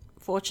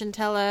fortune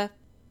teller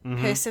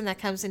person that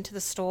comes into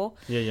the store.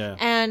 Yeah.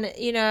 And,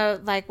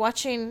 like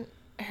watching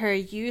her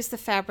use the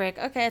fabric,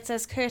 okay, it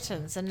says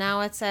curtains, and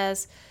now it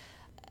says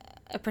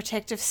a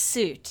protective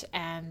suit,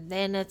 and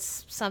then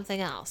it's something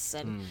else,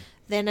 and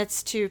then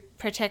it's to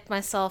protect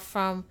myself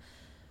from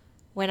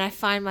when I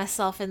find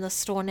myself in the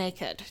store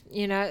naked,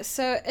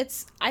 so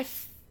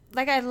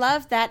I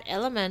love that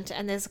element,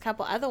 and there's a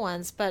couple other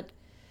ones, but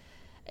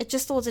it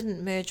just all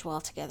didn't merge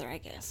well together, I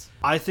guess.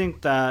 I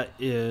think that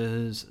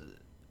is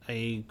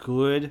a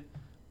good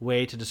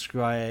way to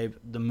describe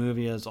the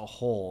movie as a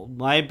whole.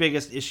 My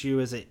biggest issue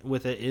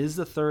with it is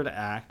the third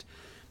act.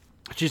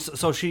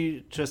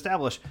 To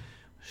establish,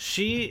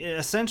 she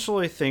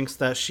essentially thinks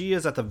that she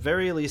is at the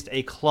very least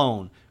a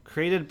clone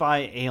created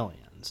by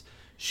aliens.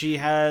 She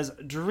has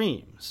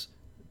dreams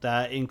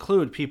that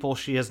include people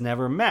she has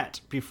never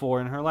met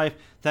before in her life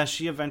that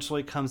she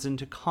eventually comes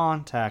into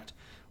contact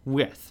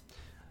with.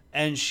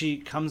 And she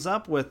comes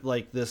up with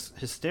like this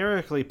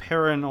hysterically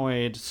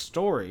paranoid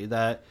story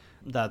that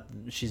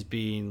she's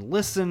being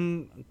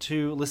listened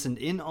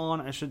in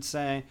on, I should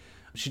say.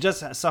 She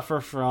does suffer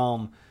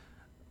from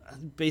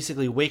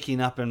basically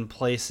waking up in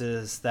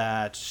places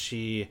that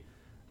she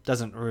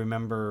doesn't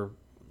remember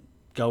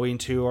going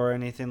to or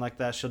anything like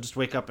that. She'll just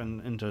wake up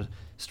into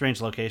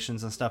strange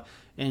locations and stuff.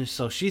 And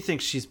so she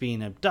thinks she's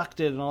being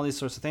abducted and all these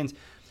sorts of things.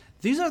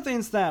 These are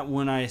things that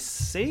when I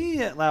say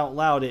it out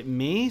loud, it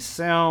may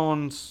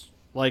sound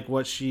like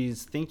what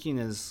she's thinking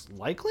is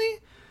likely,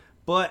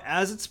 but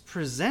as it's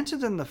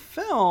presented in the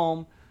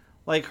film,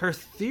 like her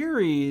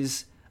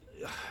theories,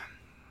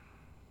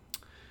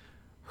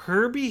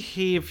 her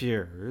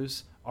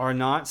behaviors are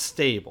not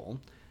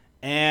stable,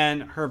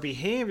 and her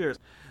behaviors,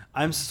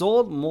 I'm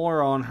sold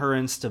more on her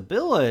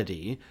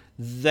instability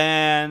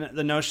than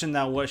the notion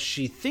that what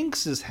she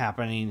thinks is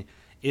happening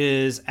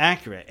is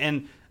accurate.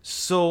 And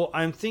so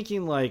I'm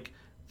thinking like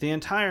the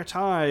entire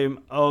time,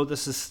 oh,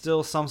 this is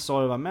still some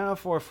sort of a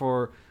metaphor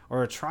for,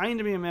 or trying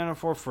to be a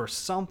metaphor for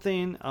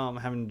something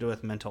having to do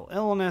with mental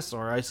illness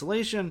or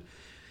isolation.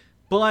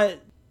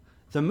 But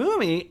the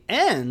movie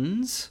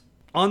ends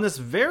on this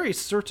very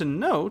certain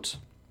note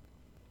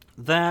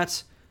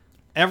that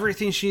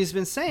everything she's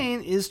been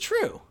saying is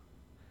true,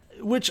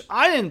 which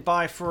I didn't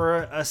buy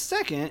for a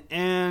second.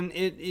 And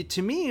it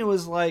to me, it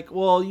was like,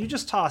 well, you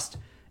just tossed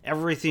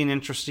everything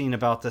interesting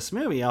about this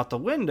movie out the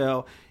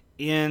window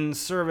in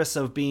service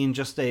of being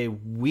just a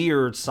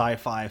weird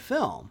sci-fi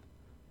film.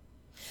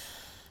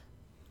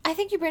 I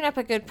think you bring up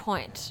a good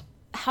point.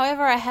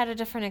 However, I had a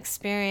different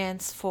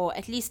experience for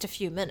at least a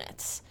few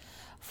minutes.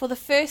 For the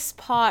first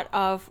part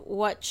of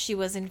what she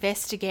was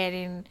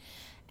investigating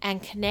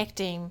and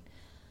connecting,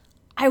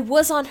 I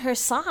was on her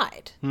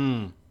side.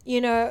 Why do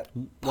you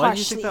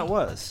think that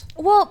was?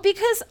 Well,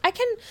 because I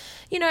can,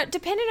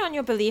 depending on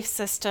your belief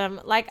system,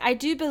 like I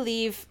do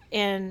believe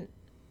in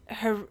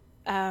her,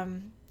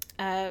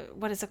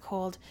 what is it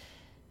called?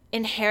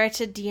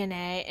 Inherited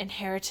DNA,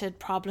 inherited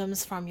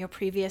problems from your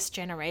previous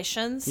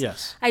generations.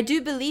 Yes. I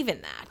do believe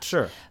in that.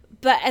 Sure.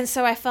 And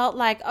so I felt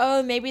like,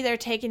 oh, maybe they're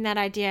taking that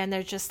idea and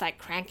they're just like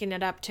cranking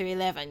it up to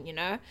 11,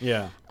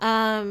 Yeah.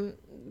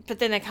 But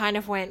then they kind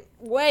of went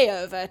way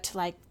over to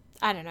like,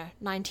 I don't know,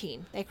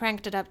 19. They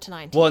cranked it up to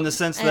 19. Well, in the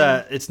sense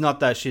that it's not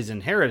that she's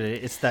inherited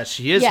it, it's that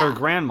she is her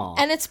grandma.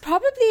 And it's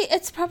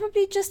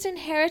probably just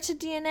inherited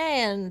DNA,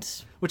 and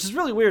which is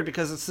really weird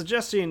because it's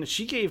suggesting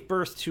she gave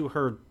birth to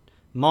her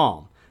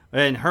mom.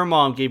 And her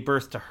mom gave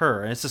birth to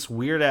her. And it's this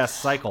weird-ass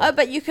cycle. Oh,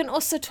 but you can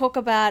also talk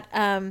about...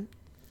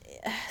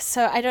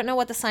 so I don't know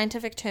what the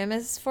scientific term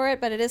is for it,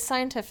 but it is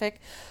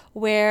scientific.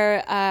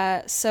 Where,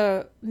 I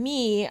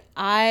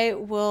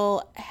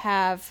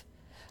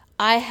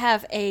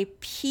have a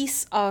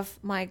piece of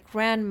my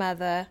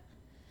grandmother...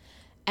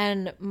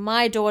 and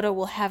my daughter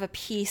will have a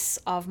piece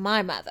of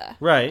my mother.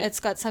 Right. It's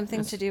got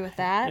something to do with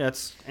that. Yeah,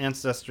 it's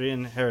ancestry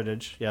and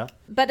heritage, yeah.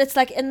 But it's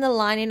like in the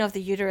lining of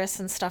the uterus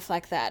and stuff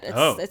like that.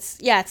 It's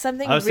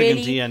something really... I was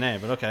thinking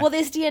DNA, but okay. Well,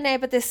 there's DNA,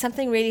 but there's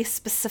something really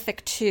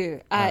specific too,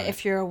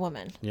 if you're a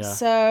woman. Yeah.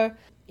 So,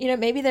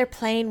 maybe they're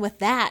playing with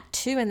that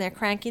too, and they're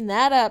cranking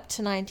that up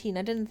to 19.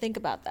 I didn't think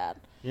about that.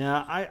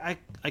 Yeah,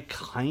 I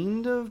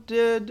kind of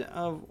did,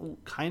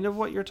 kind of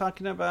what you're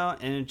talking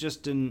about, and it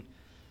just didn't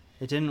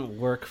It didn't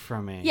work for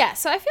me. Yeah,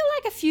 so I feel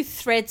like a few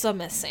threads are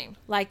missing.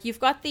 Like, you've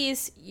got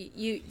these,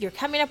 you're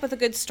coming up with a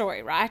good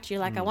story, right? You're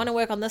like, I want to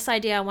work on this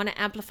idea, I want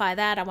to amplify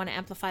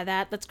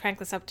that, let's crank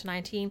this up to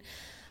 19.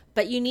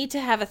 But you need to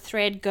have a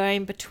thread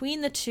going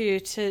between the two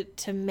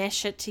to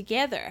mesh it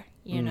together,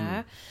 you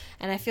know?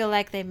 And I feel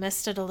like they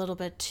missed it a little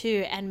bit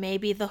too. And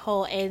maybe the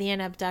whole alien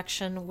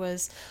abduction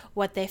was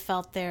what they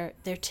felt their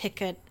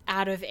ticket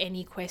out of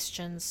any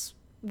questions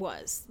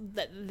was.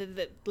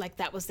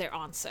 That was their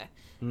answer.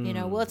 You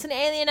know, well, it's an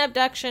alien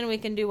abduction, we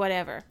can do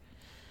whatever.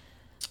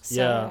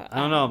 So, yeah, I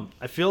don't know.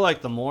 I feel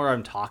like the more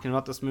I'm talking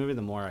about this movie,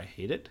 the more I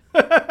hate it.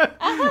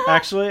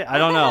 Actually, I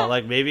don't know.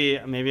 Like, maybe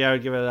I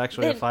would give it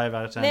actually a 5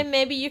 out of 10. Then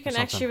maybe you can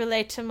actually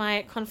relate to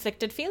my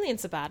conflicted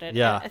feelings about it.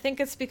 Yeah. I think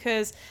it's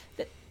because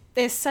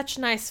there's such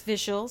nice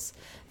visuals,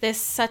 there's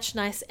such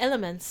nice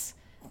elements,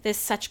 there's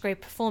such great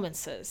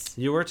performances.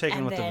 You were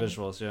taken with the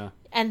visuals, yeah.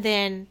 And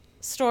then,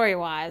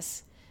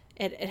 story-wise,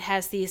 it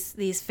has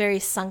these very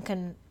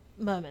sunken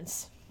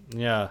moments.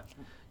 Yeah.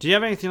 Do you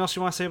have anything else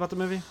you want to say about the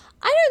movie?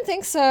 I don't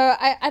think so.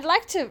 I'd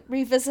like to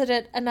revisit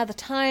it another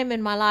time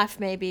in my life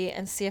maybe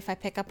and see if I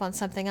pick up on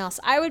something else.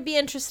 I would be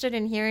interested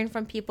in hearing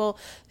from people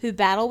who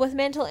battle with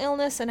mental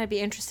illness, and I'd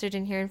be interested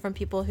in hearing from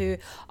people who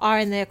are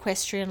in the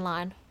equestrian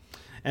line.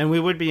 And we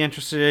would be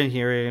interested in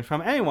hearing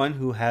from anyone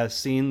who has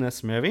seen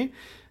this movie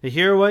to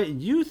hear what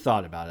you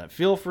thought about it.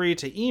 Feel free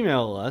to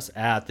email us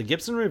at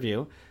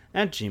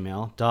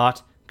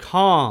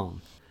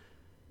thegibsonreview@gmail.com.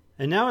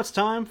 And now it's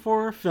time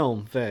for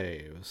Film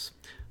Faves.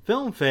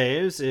 Film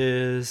Faves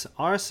is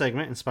our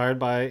segment inspired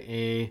by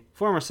a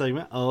former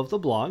segment of the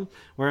blog,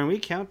 wherein we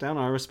count down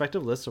our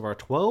respective lists of our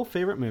 12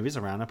 favorite movies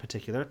around a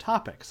particular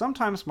topic,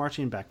 sometimes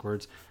marching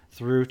backwards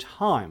through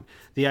time.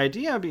 The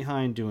idea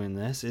behind doing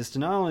this is to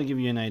not only give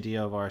you an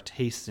idea of our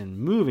taste in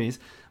movies,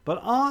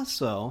 but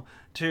also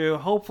to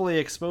hopefully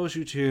expose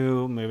you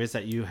to movies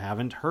that you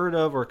haven't heard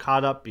of or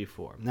caught up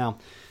before. Now,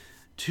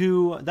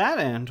 to that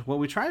end, what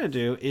we try to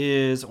do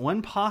is,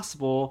 when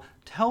possible,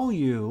 tell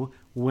you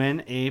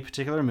when a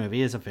particular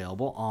movie is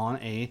available on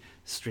a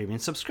streaming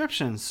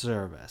subscription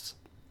service.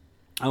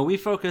 We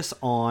focus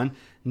on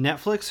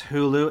Netflix,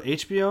 Hulu,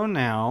 HBO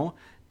Now,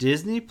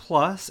 Disney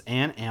Plus,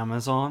 and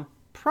Amazon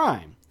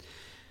Prime.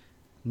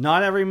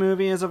 Not every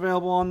movie is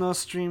available on those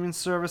streaming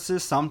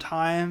services.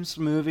 Sometimes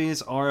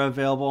movies are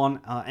available on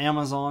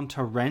Amazon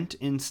to rent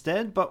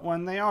instead, but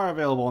when they are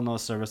available on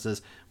those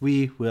services,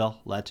 we will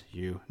let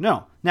you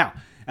know. Now,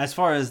 as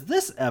far as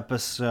this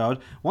episode,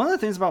 one of the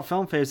things about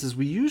Film Faves is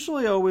we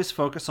usually always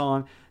focus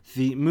on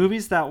the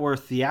movies that were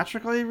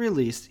theatrically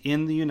released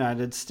in the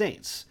United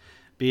States,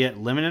 be it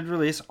limited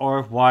release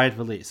or wide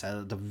release.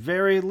 At the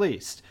very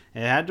least, it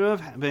had to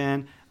have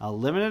been a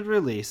limited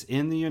release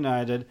in the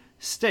United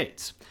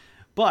States.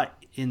 But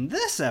in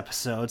this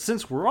episode,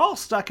 since we're all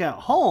stuck at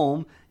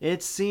home,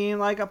 it seemed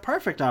like a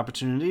perfect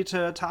opportunity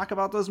to talk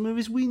about those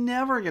movies we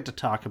never get to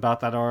talk about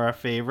that are our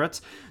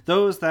favorites.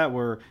 Those that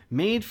were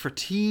made for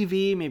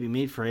TV, maybe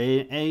made for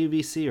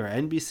ABC or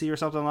NBC or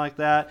something like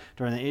that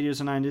during the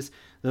 80s and 90s.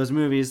 Those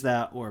movies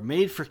that were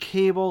made for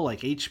cable, like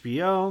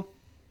HBO.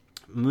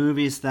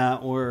 Movies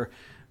that were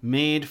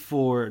made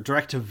for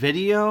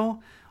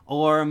direct-to-video,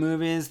 or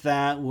movies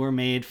that were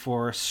made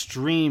for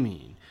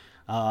streaming.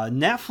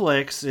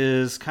 Netflix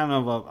is kind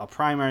of a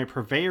primary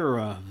purveyor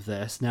of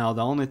this. Now,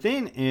 the only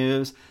thing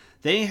is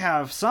they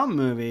have some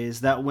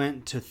movies that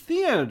went to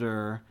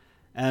theater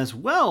as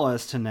well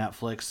as to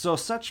Netflix. So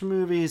such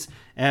movies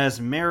as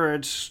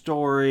Marriage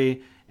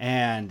Story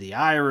and The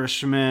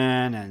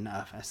Irishman and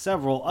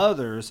several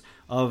others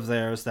of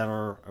theirs that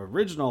are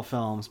original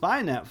films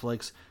by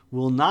Netflix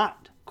will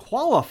not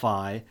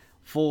qualify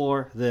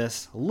for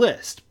this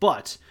list.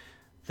 But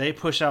they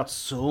push out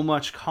so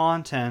much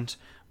content,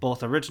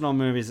 both original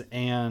movies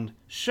and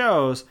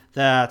shows,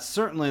 that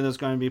certainly there's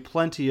going to be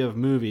plenty of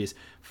movies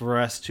for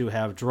us to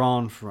have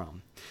drawn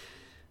from.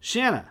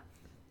 Shanna,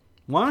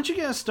 why don't you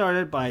get us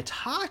started by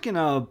talking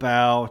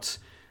about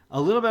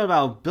a little bit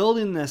about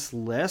building this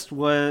list.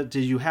 Did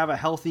you have a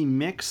healthy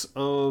mix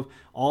of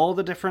all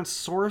the different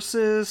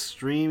sources,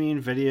 streaming,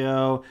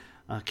 video,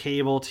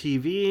 cable,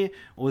 TV?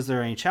 Was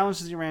there any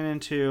challenges you ran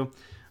into?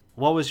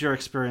 What was your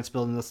experience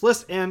building this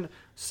list? And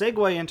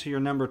segue into your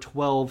number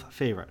 12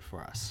 favorite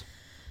for us.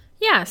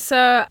 Yeah,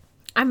 so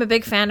I'm a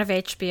big fan of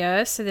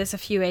HBO, so there's a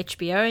few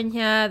HBO in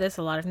here, there's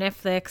a lot of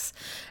Netflix,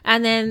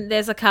 and then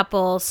there's a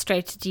couple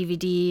straight to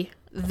DVD,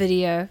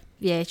 video,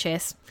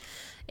 VHS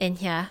in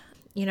here.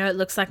 You know, it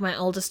looks like my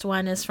oldest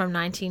one is from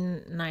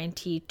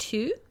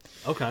 1992.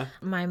 Okay.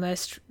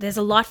 There's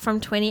a lot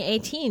from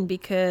 2018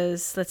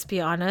 because, let's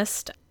be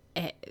honest,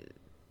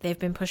 they've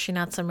been pushing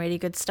out some really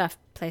good stuff,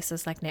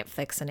 places like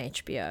Netflix and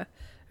HBO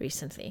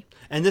recently.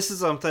 And this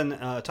is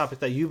a topic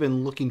that you've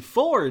been looking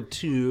forward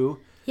to.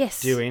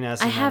 Yes, doing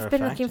as a I matter have of been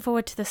fact. looking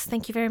forward to this.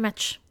 Thank you very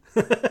much.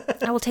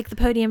 I will take the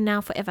podium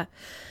now forever.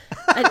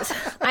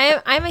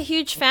 I'm a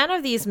huge fan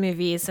of these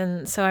movies,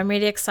 and so I'm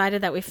really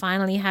excited that we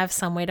finally have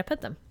somewhere to put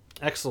them.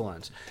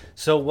 Excellent.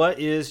 So what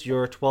is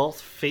your 12th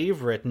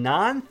favorite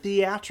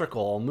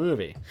non-theatrical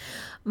movie?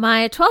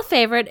 My 12th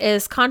favorite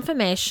is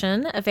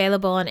Confirmation,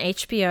 available on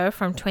HBO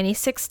from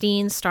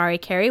 2016, starring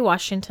Kerry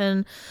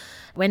Washington,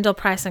 Wendell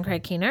Price, and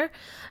Craig Keener.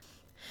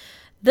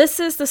 This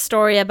is the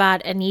story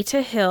about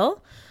Anita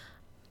Hill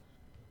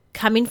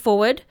coming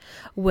forward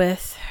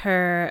with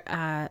her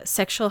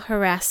sexual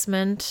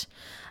harassment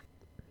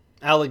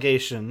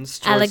allegations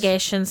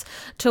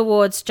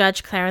towards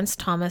Judge Clarence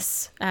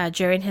Thomas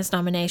during his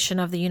nomination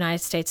of the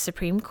United States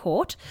Supreme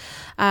Court.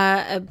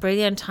 A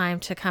brilliant time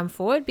to come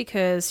forward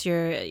because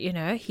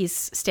he's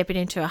stepping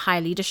into a high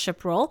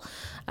leadership role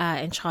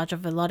in charge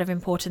of a lot of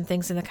important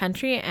things in the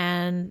country,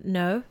 and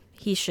no,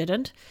 he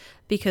shouldn't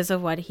because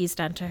of what he's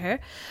done to her.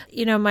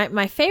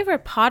 My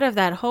favorite part of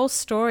that whole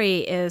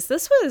story is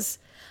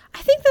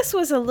I think this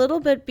was a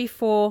little bit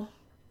before,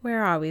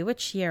 where are we?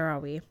 Which year are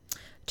we?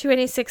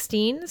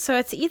 2016. So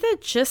it's either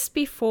just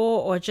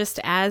before or just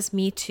as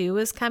Me Too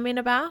is coming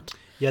about.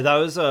 Yeah, that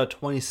was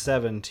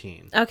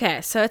 2017. Okay,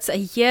 so it's a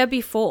year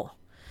before.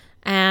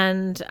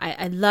 And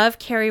I love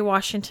Kerry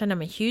Washington.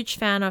 I'm a huge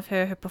fan of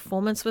her. Her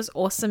performance was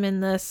awesome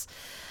in this.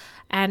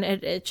 And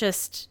it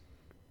just,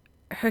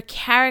 her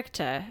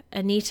character,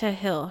 Anita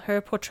Hill,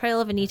 her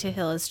portrayal of Anita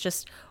Hill is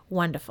just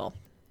wonderful.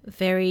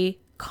 Very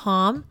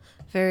calm,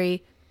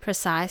 very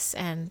precise,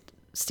 and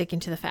sticking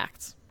to the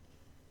facts.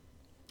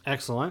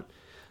 Excellent.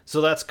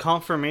 So that's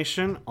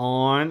Confirmation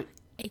on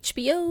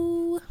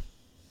HBO.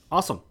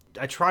 Awesome.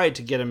 I tried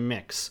to get a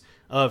mix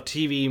of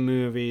TV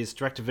movies,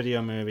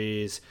 direct-to-video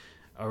movies,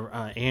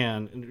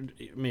 and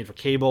made for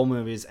cable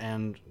movies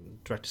and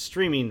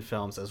direct-to-streaming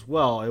films as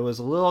well. It was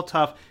a little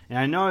tough, and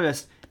I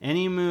noticed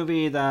any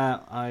movie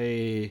that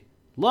I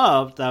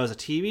loved that was a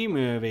TV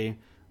movie,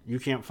 you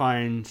can't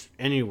find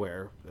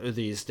anywhere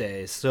these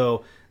days.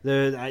 So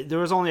there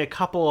was only a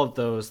couple of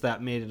those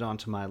that made it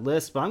onto my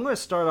list, but I'm going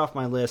to start off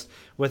my list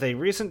with a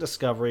recent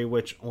discovery,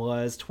 which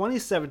was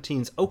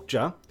 2017's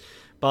Okja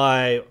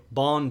by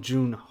Bong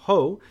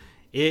Joon-ho.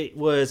 It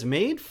was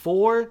made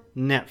for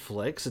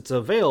Netflix. It's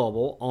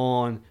available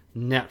on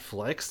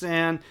Netflix,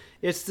 and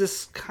it's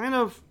this kind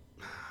of,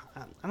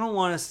 I don't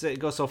want to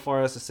go so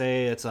far as to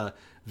say it's a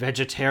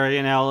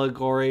vegetarian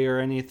allegory or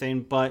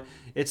anything, but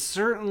it's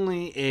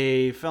certainly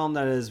a film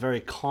that is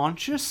very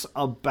conscious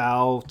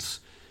about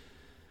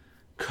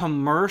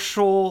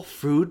commercial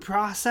food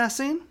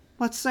processing,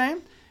 let's say.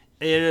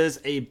 It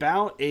is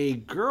about a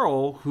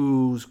girl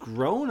who's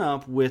grown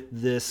up with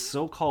this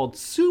so-called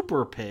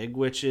super pig,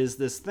 which is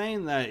this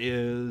thing that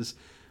is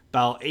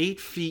about 8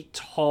 feet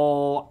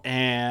tall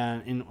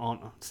and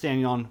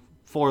standing on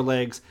 4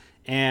 legs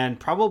and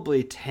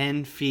probably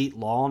 10 feet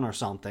long or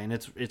something.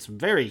 It's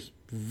very,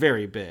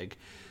 very big.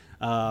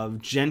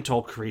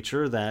 Gentle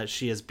creature that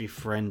she has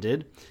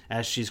befriended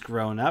as she's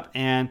grown up,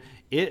 and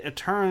it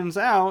turns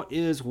out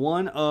is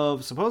one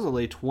of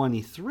supposedly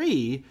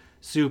 23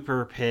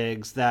 super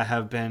pigs that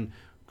have been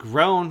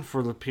grown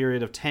for the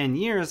period of 10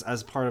 years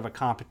as part of a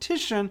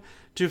competition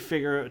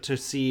to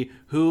see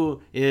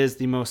who is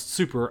the most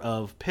super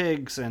of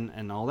pigs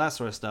and all that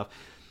sort of stuff.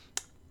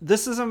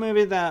 This is a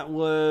movie that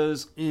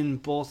was in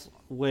both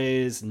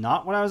ways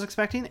not what I was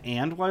expecting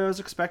and what I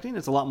was expecting.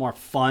 It's a lot more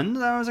fun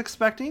than I was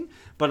expecting,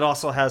 but it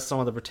also has some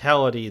of the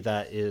brutality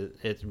that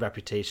its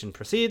reputation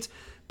precedes.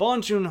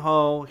 Bong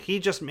Joon-ho, he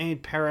just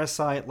made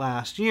Parasite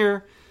last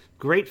year.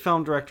 Great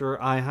film director.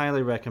 I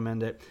highly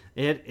recommend it.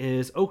 It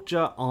is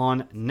Okja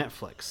on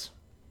Netflix.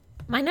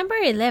 My number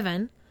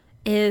 11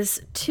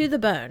 is To the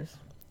Bone,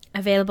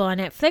 available on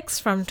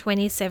Netflix from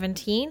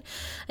 2017.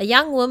 A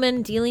young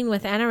woman dealing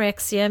with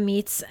anorexia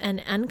meets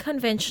an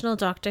unconventional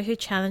doctor who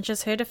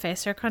challenges her to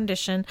face her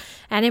condition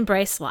and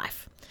embrace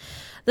life.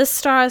 This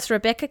stars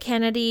Rebecca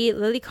Kennedy,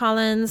 Lily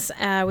Collins.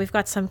 We've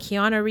got some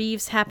Keanu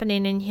Reeves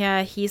happening in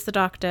here. He's the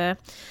doctor.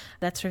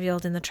 That's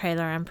revealed in the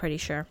trailer, I'm pretty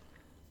sure.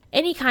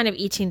 Any kind of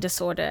eating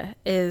disorder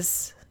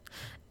is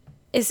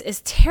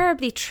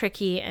terribly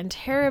tricky and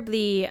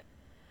terribly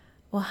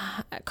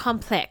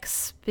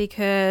complex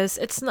because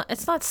it's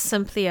not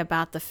simply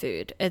about the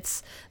food.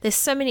 There's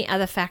so many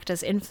other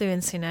factors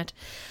influencing it,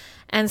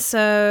 and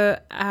so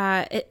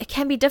it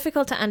can be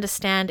difficult to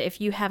understand if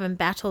you haven't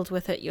battled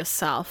with it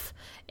yourself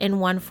in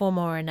one form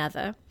or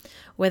another,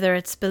 whether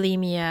it's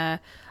bulimia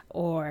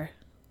or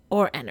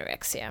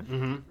anorexia.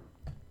 Mm-hmm.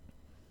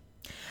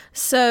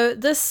 So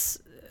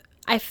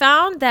I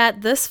found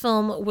that this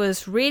film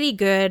was really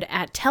good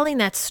at telling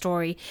that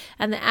story,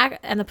 and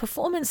the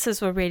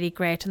performances were really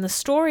great, and the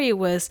story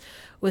was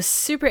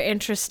super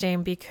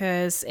interesting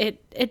because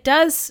it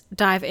does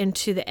dive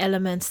into the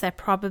elements that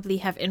probably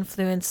have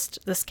influenced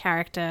this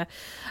character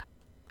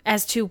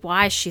as to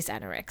why she's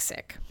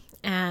anorexic.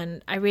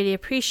 And I really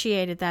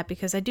appreciated that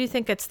because I do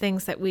think it's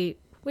things that we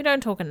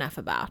don't talk enough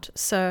about.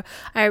 So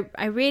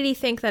I really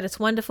think that it's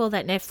wonderful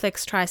that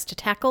Netflix tries to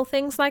tackle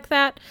things like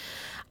that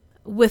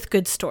with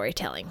good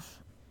storytelling.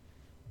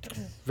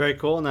 Very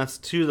cool, and that's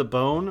To the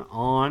Bone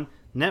on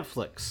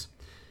Netflix.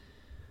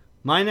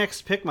 My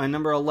next pick, my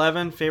number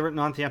 11 favorite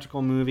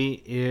non-theatrical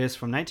movie, is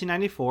from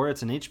 1994.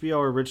 It's an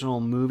HBO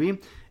original movie.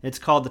 It's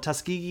called The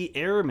Tuskegee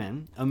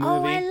Airmen, a movie.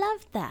 Oh, I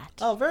love that.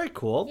 Oh, very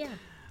cool. Yeah.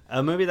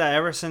 A movie that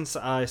ever since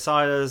I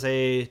saw it as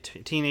a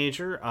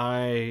teenager,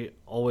 I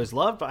always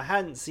loved, but I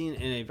hadn't seen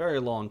in a very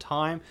long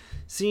time.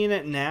 Seeing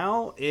it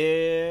now,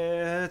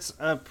 it's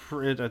a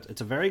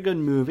very good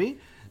movie.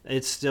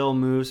 It still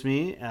moves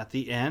me at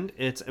the end.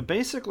 It's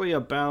basically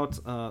about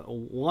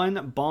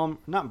one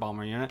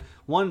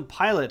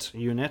pilot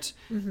unit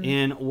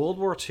in World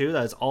War II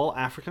that is all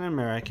African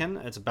American.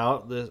 It's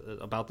about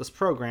this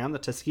program, the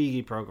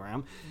Tuskegee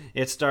program.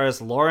 It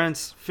stars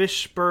Lawrence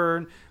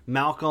Fishburne,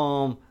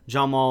 Malcolm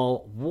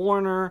Jamal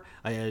Warner,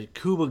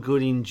 Cuba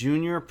Gooding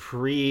Jr.,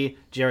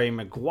 pre-Jerry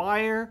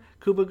Maguire,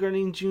 Cuba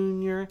Gooding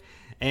Jr.,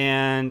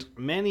 and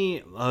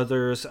many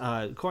others.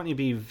 Courtney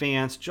B.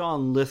 Vance,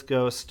 John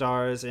Lithgow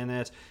stars in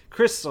it.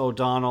 Chris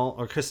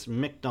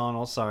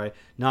McDonald, sorry,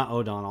 not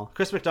O'Donnell.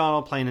 Chris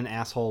McDonald playing an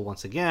asshole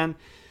once again.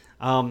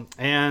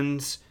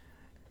 And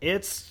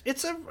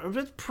it's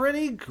a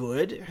pretty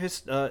good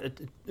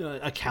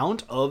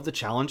account of the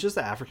challenges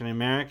that African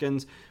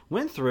Americans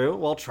went through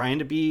while trying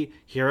to be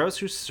heroes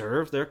who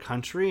serve their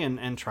country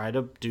and try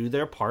to do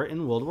their part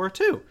in World War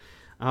II.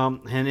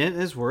 And it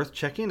is worth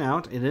checking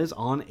out. It is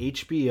on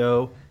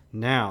HBO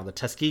now. The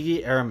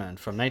Tuskegee Airmen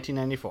from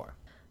 1994.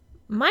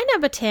 My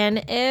number 10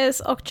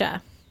 is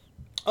Okja.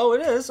 Oh,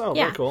 it is? Oh,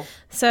 Yeah. very cool.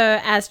 So,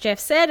 as Jeff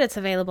said, it's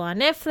available on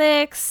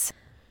Netflix.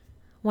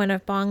 One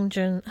of Bong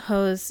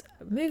Joon-ho's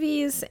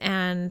movies.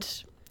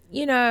 And,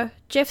 you know,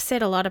 Jeff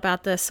said a lot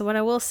about this. So what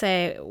I will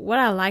say, what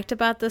I liked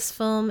about this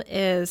film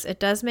is it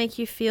does make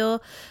you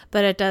feel,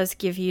 but it does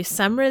give you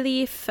some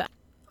relief.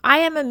 I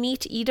am a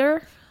meat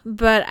eater,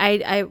 but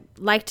I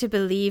like to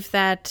believe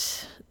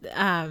that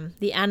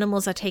the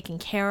animals are taken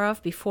care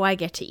of before I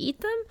get to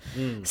eat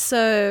them.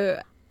 So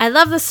I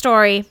love the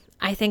story.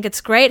 I think it's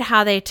great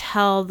how they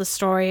tell the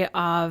story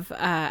of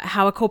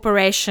how a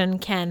corporation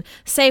can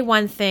say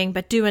one thing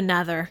but do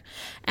another.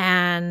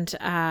 And,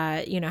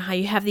 you know, how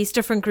you have these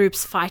different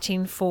groups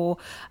fighting for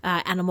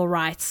animal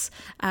rights.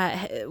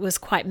 It was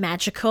quite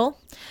magical.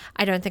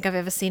 I don't think I've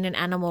ever seen an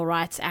animal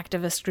rights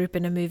activist group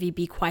in a movie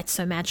be quite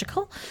so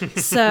magical.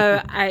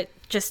 So I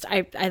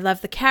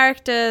love the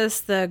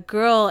characters. The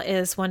girl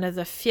is one of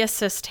the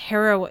fiercest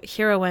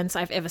heroines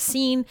I've ever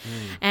seen.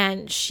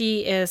 And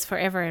she is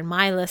forever in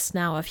my list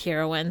now of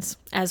heroines,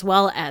 as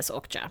well as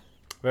Okja.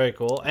 Very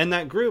cool. And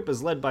that group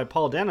is led by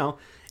Paul Dano.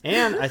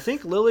 And I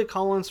think Lily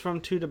Collins from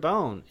Two to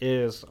Bone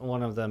is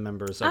one of the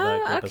members of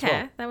that group as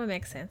well. That would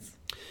make sense.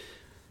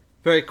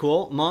 Very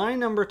cool. My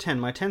number 10,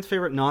 my 10th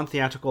favorite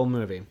non-theatrical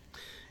movie,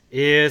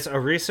 is a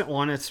recent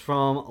one. It's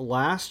from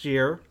last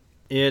year.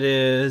 It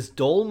is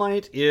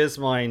Dolemite Is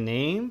My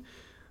Name,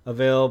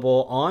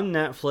 available on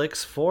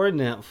Netflix for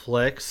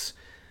Netflix.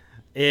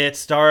 It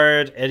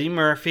starred Eddie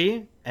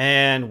Murphy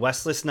and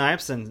Wesley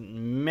Snipes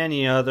and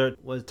many other,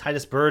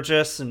 Titus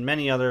Burgess and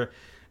many other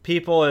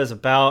people. It is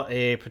about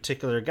a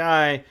particular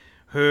guy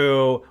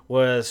who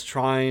was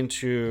trying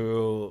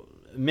to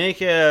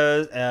make it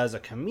as a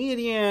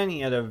comedian. He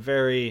had a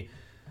very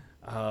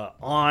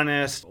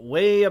honest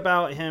way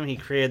about him. He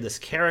created this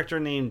character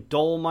named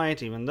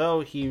Dolemite, even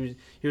though he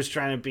was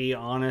trying to be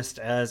honest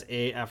as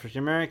a African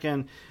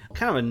American.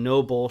 Kind of a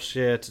no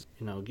bullshit,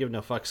 give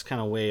no fucks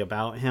kind of way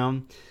about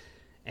him.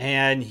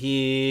 And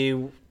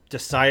he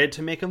decided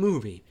to make a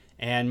movie.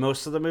 And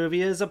most of the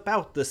movie is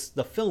about the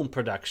film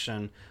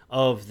production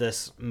of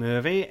this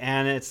movie,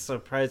 and it's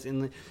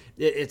surprisingly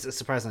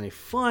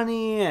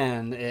funny,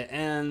 and it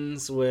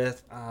ends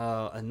with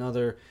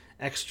another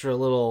extra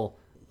little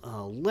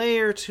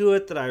layer to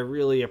it that I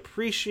really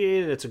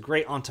appreciated. It's a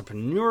great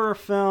entrepreneur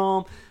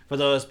film for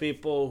those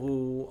people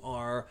who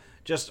are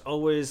just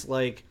always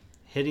like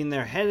hitting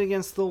their head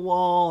against the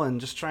wall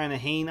and just trying to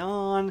hang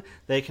on.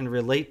 They can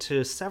relate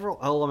to several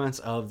elements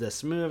of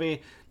this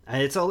movie.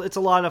 It's a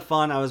lot of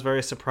fun. I was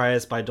very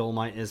surprised by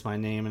Dolemite Is My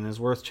Name, and is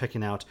worth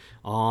checking out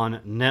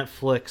on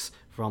Netflix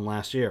from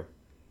last year.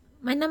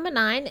 My number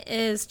 9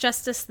 is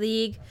Justice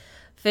League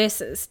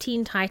versus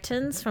Teen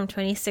Titans from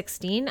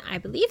 2016. I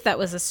believe that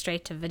was a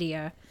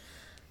straight-to-video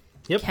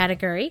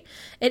category.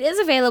 It is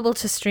available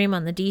to stream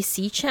on the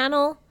DC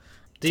channel.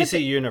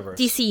 DC Universe.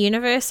 DC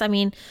Universe,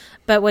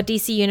 but what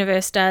DC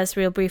Universe does,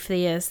 real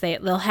briefly, is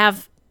they'll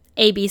have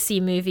ABC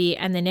movie,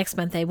 and then next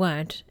month they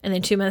won't, and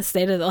then 2 months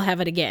later they'll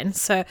have it again.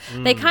 So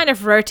they kind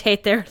of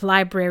rotate their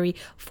library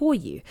for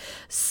you.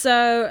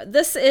 So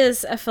this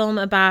is a film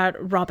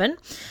about Robin,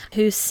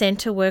 who's sent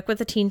to work with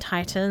the Teen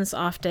Titans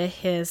after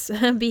his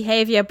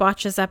behavior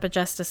botches up a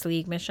Justice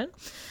League mission.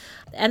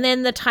 And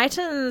then the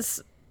Titans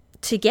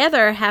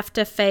together have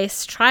to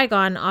face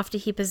Trigon after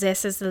he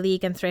possesses the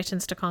League and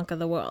threatens to conquer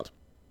the world.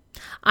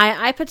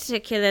 I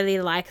particularly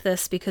like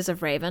this because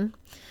of Raven.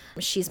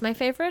 She's my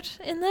favorite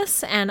in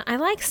this, and I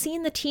like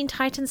seeing the Teen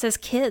Titans as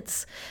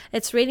kids.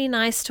 It's really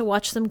nice to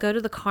watch them go to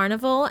the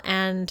carnival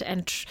and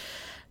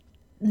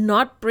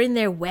not bring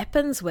their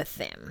weapons with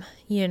them.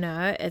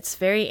 It's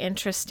very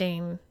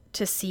interesting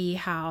to see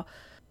how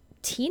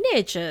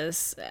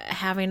teenagers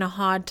having a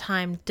hard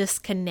time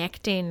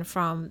disconnecting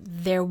from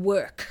their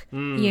work.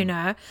 You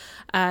know,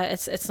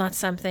 it's not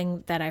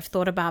something that I've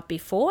thought about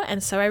before,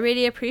 and so I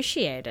really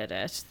appreciated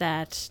it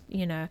that,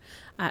 you know,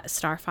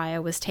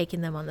 Starfire was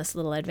taking them on this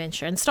little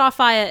adventure, and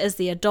Starfire is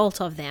the adult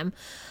of them,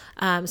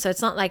 so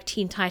it's not like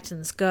Teen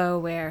Titans Go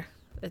where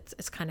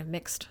it's kind of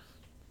mixed.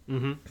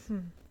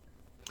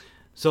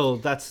 So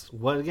that's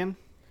what again?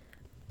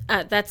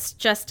 That's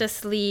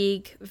Justice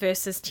League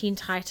versus Teen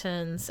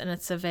Titans, and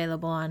it's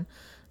available on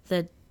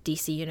the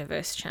DC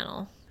Universe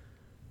channel.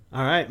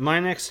 All right, my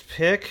next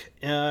pick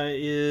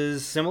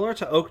is similar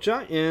to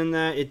Okja in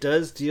that it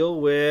does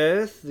deal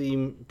with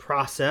the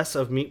process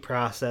of meat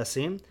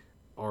processing,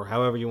 or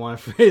however you want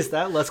to phrase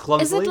that, less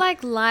clumsily. Is it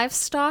like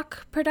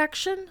livestock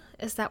production?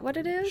 Is that what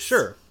it is?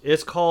 Sure.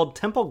 It's called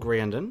Temple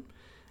Grandin.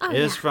 It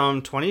is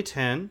from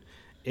 2010.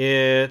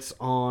 It's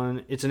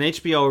an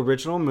HBO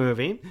original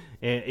movie.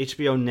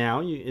 HBO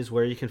Now is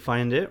where you can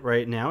find it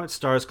right now. It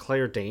stars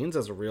Claire Danes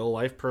as a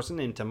real-life person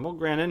named Temple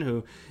Grandin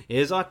who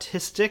is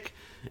autistic,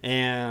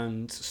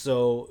 and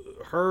so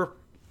her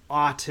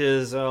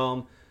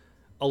autism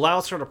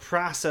allows her to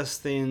process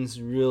things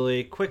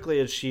really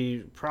quickly. As she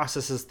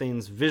processes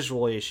things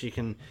visually, she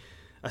can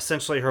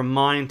essentially, her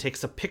mind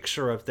takes a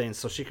picture of things,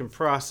 so she can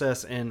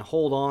process and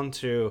hold on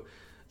to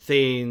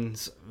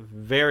things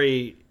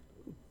very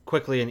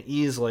quickly and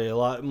easily, a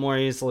lot more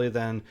easily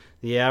than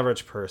the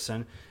average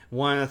person.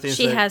 One of the things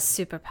she has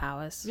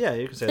superpowers. Yeah,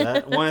 you can say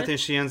that. One of the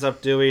things she ends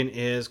up doing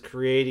is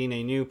creating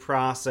a new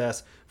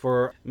process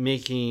for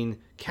making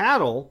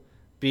cattle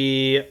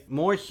be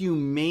more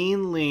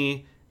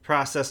humanely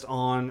processed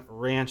on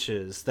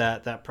ranches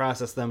that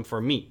process them for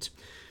meat.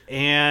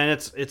 And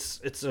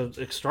it's an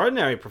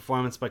extraordinary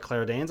performance by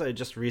Claire Danes. I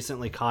just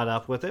recently caught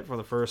up with it for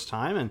the first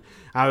time, and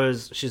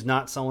she's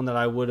not someone that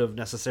I would have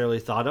necessarily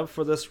thought of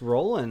for this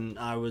role, and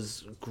I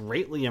was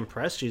greatly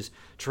impressed. She's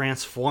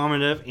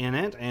transformative in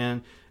it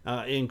and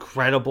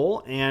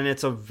incredible, and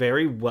it's a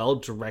very well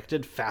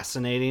directed,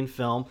 fascinating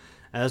film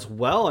as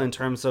well in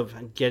terms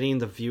of getting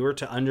the viewer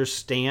to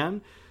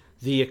understand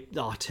the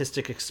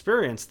autistic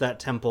experience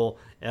that Temple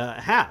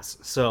has.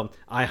 So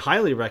I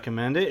highly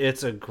recommend it.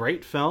 It's a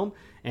great film,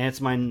 and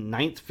it's my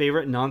 9th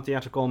favorite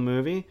non-theatrical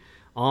movie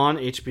on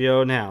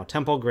HBO Now,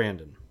 Temple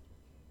Grandin.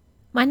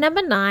 My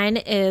number 9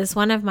 is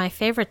one of my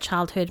favorite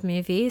childhood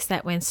movies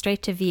that went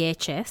straight to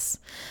VHS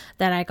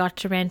that I got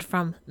to rent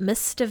from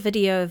Mr.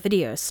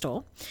 Video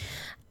Store.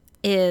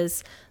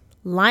 Is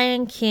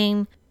Lion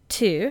King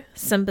 2,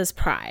 Simba's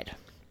Pride.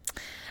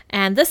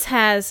 And this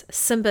has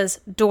Simba's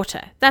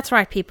daughter. That's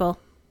right, people.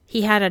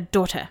 He had a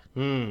daughter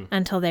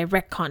until they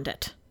retconned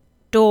it.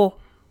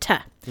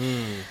 Daughter.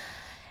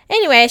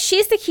 Anyway,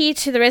 she's the key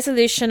to the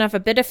resolution of a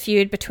bitter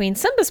feud between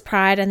Simba's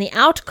Pride and the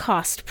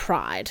Outcast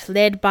Pride,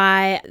 led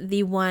by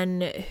the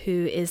one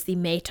who is the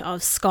mate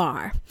of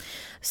Scar.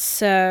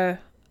 So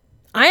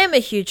I am a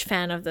huge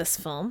fan of this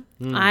film.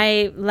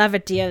 I love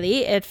it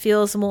dearly. It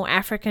feels more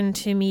African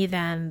to me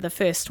than the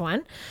first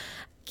one.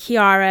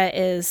 Kiara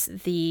is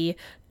the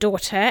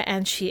daughter,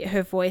 and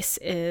her voice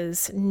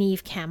is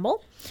Neve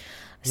Campbell.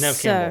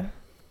 Campbell.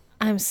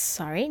 I'm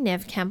sorry,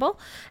 Neve Campbell.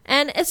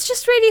 And it's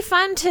just really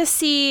fun to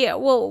see,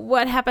 well,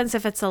 what happens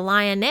if it's a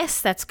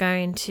lioness that's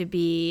going to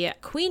be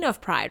Queen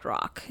of Pride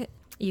Rock,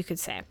 you could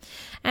say.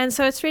 And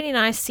so it's really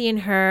nice seeing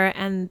her,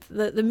 and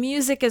the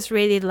music is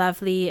really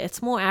lovely.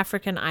 It's more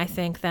African, I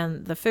think,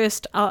 than the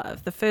first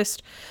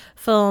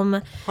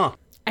film.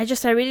 I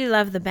really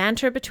love the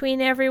banter between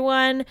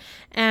everyone,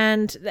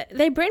 and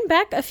they bring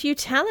back a few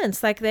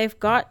talents. Like, they've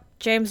got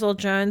James Earl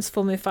Jones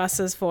for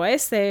Mufasa's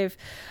voice. They've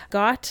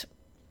got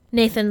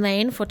Nathan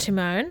Lane for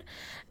Timon.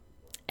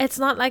 It's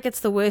not like it's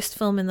the worst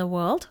film in the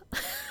world.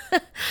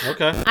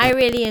 Okay. I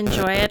really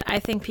enjoy it. I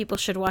think people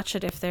should watch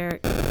it if they're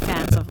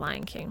fans of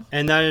Lion King.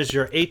 And that is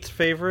your 8th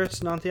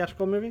favorite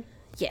non-theatrical movie?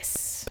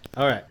 Yes.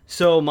 All right.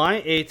 So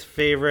my 8th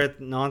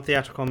favorite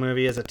non-theatrical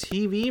movie is a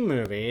TV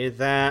movie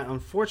that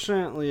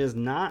unfortunately is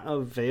not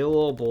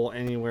available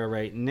anywhere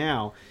right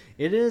now.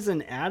 It is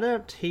an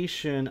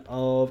adaptation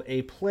of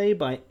a play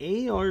by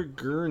A.R.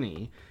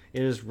 Gurney.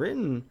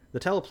 The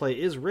teleplay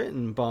is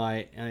written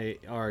by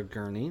A.R.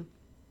 Gurney.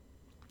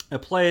 A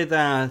play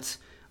that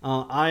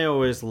I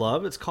always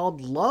love. It's called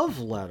Love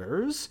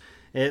Letters.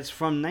 It's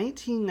from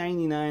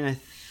 1999. I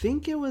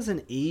think it was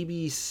an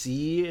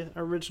ABC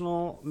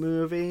original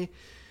movie.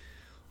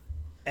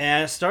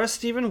 And it stars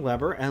Steven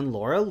Weber and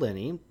Laura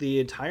Linney. The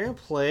entire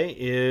play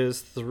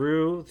is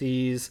through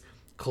these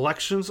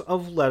collections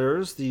of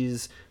letters,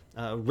 these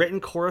written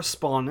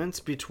correspondence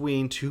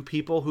between two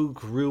people who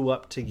grew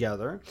up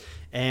together,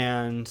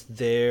 and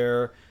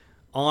their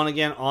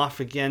on-again,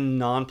 off-again,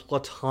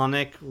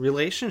 non-platonic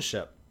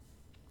relationship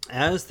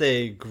as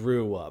they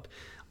grew up.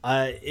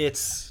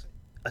 It's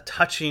a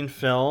touching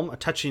film, a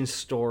touching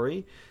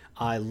story.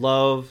 I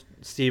love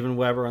Steven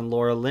Weber and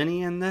Laura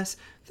Linney in this.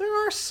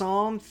 There are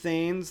some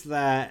things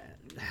that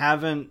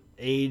haven't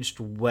aged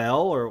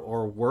well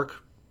or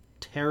work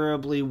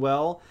terribly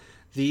well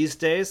these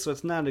days, so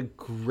it's not a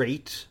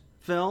great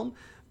film,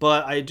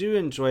 but I do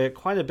enjoy it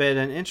quite a bit.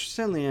 And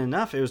interestingly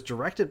enough, it was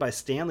directed by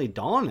Stanley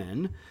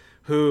Donen,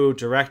 who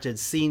directed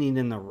Singing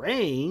in the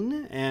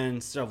Rain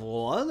and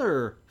several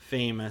other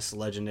famous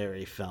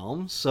legendary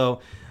films. So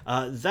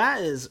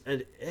that is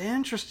an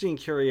interesting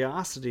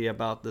curiosity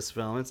about this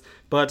film.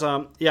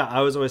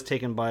 I was always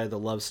taken by the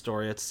love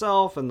story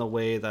itself and the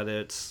way that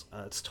it's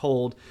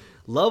told.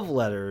 Love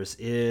Letters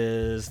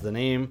is the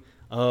name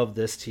of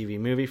this TV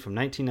movie from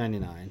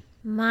 1999.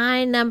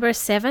 My number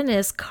 7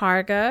 is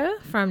Cargo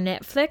from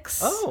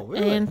Netflix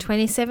in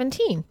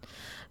 2017.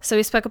 So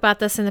we spoke about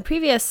this in the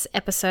previous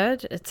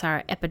episode. It's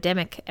our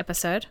epidemic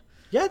episode.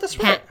 Yeah, that's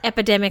right.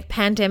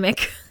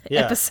 Pandemic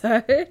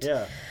episode.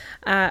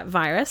 Yeah.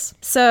 Virus.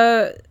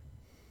 So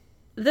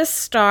this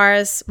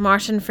stars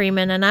Martin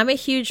Freeman, and I'm a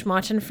huge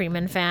Martin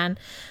Freeman fan.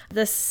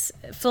 This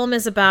film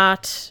is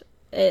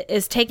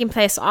taking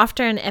place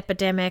after an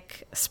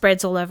epidemic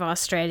spreads all over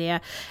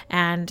Australia,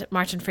 and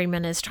Martin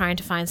Freeman is trying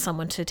to find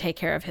someone to take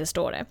care of his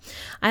daughter.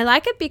 I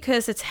like it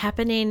because it's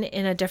happening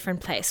in a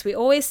different place. We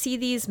always see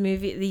these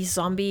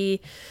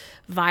zombie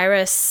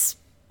virus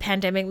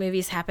pandemic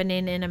movies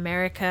happening in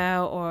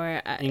America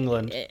or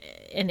England.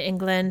 In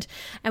England,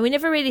 and we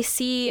never really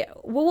see,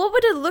 well, what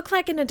would it look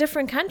like in a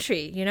different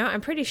country?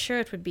 I'm pretty sure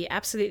it would be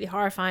absolutely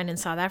horrifying in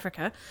South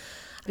Africa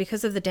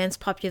because of the dense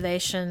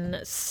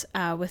populations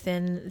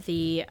within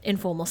the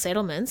informal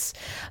settlements.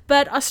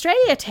 But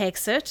Australia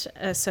takes it,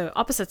 so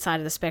opposite side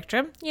of the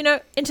spectrum,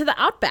 into the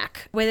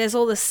outback where there's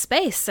all this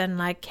space and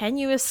can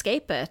you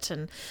escape it?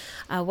 And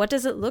what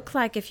does it look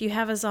like if you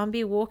have a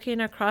zombie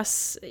walking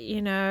across,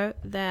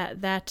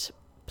 that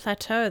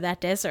plateau, that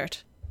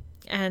desert?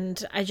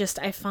 And I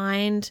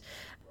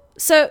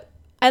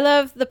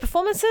love the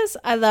performances.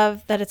 I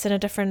love that it's in a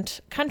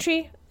different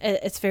country.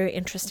 It's very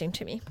interesting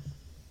to me.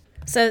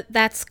 So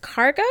that's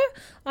Cargo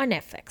on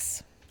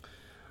Netflix.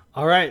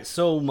 All right,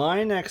 so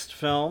my next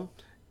film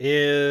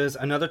is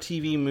another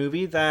TV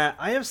movie that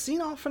I have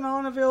seen off and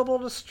on available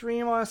to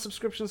stream on a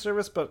subscription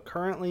service, but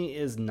currently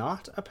is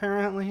not,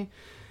 apparently.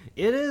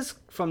 It is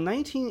from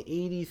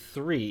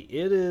 1983.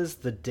 It is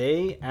The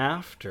Day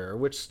After,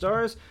 which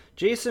stars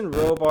Jason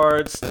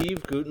Robards,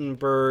 Steve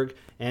Guttenberg,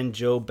 and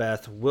Jo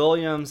Beth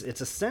Williams. It's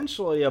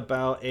essentially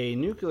about a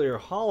nuclear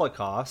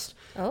holocaust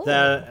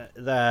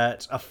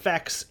that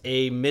affects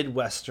a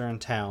Midwestern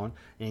town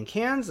in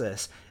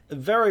Kansas.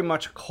 Very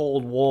much a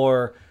Cold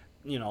War,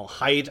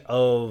 height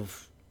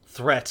of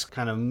threat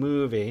kind of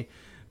movie.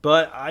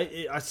 But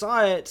I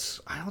saw it,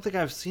 I don't think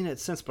I've seen it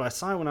since, but I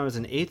saw it when I was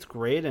in 8th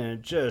grade, and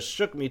it just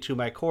shook me to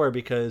my core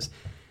because,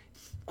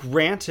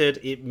 granted,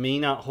 it may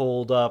not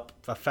hold up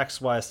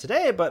effects-wise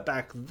today, but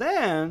back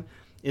then,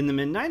 in the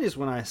mid-90s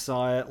when I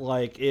saw it,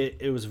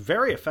 it was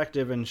very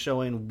effective in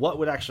showing what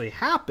would actually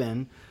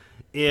happen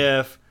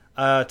if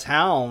a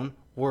town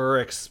were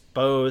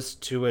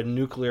exposed to a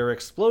nuclear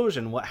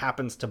explosion, what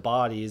happens to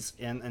bodies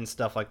and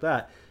stuff like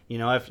that,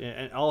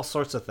 and all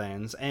sorts of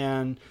things.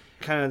 And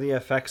kind of the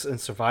effects and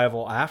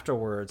survival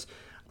afterwards.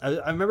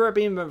 I remember it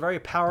being a very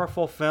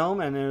powerful film,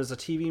 and it was a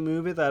TV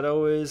movie that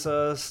always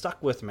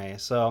stuck with me.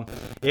 So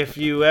if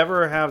you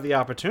ever have the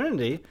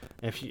opportunity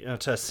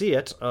to see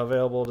it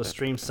available to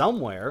stream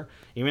somewhere,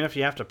 even if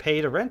you have to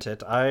pay to rent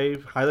it, I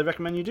highly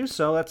recommend you do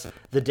so. That's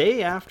The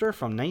Day After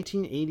from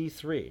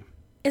 1983.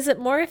 Is it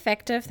more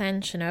effective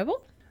than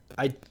Chernobyl?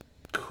 I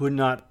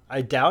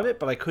doubt it,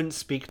 but I couldn't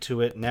speak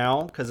to it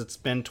now because it's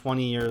been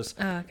 20 years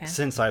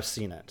since I've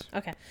seen it.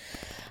 Okay.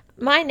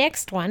 My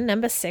next one,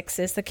 number 6,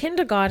 is The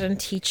Kindergarten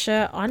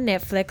Teacher on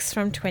Netflix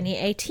from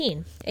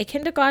 2018. A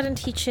kindergarten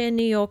teacher in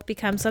New York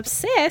becomes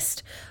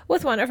obsessed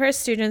with one of her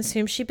students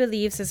whom she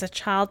believes is a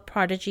child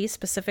prodigy,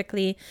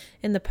 specifically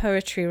in the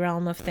poetry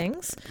realm of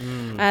things.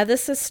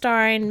 This is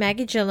starring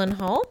Maggie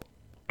Gyllenhaal,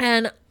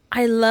 and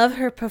I love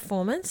her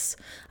performance.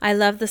 I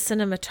love the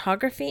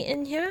cinematography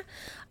in here.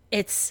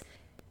 It's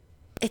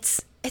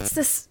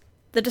this...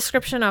 The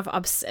description of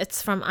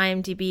it's from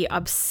IMDb,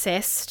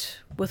 obsessed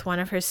with one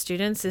of her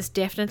students, is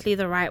definitely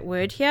the right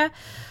word here.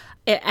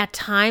 At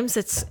times,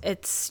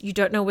 it's you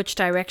don't know which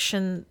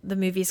direction the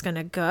movie's going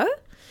to go,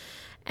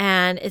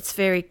 and it's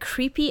very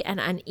creepy and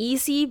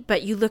uneasy.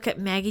 But you look at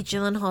Maggie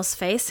Gyllenhaal's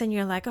face, and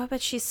you're like, oh,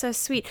 but she's so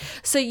sweet.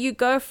 So you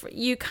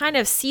kind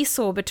of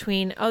seesaw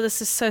between, oh,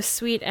 this is so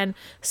sweet and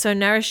so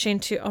nourishing,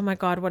 to, oh my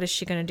God, what is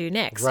she going to do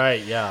next?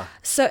 Right, yeah.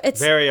 So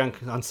it's very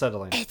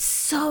unsettling. It's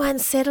so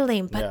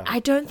unsettling, but I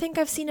don't think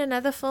I've seen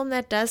another film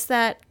that does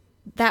that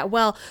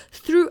well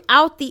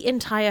throughout the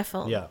entire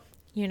film.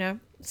 Yeah.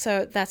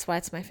 So that's why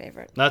it's my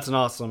favorite. That's an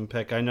awesome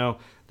pick. I know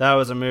that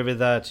was a movie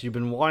that you've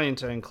been wanting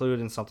to include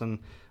in something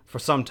for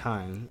some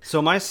time.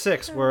 So my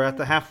 6, we're at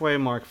the halfway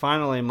mark.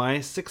 Finally, my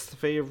 6th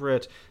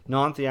favorite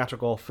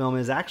non-theatrical film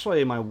is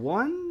actually my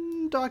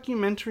one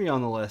documentary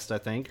on the list, I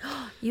think.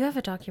 You have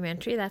a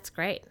documentary? That's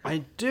great. I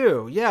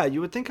do. Yeah,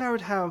 you would think I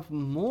would have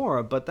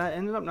more, but that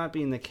ended up not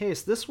being the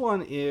case. This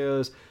one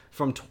is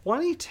from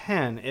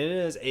 2010. It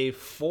is a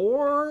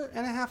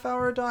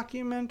 4.5-hour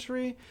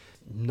documentary.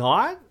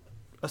 Not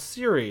a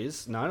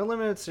series, not a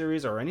limited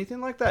series or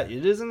anything like that.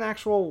 It is an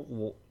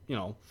actual,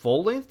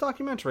 full-length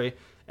documentary,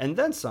 and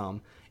then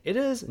some. It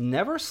is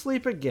Never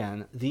Sleep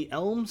Again, The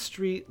Elm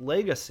Street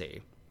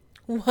Legacy.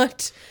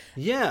 What?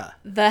 Yeah.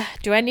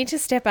 Do I need to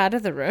step out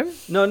of the room?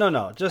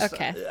 No. Just,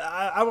 okay.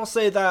 I will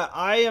say that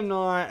I am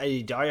not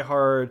a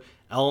diehard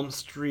Elm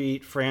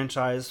Street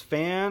franchise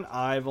fan.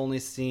 I've only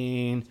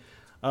seen,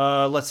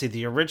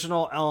 the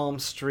original Elm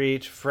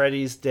Street,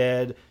 Freddy's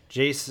Dead,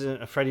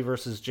 Freddy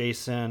vs.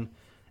 Jason,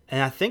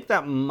 and I think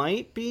that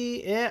might be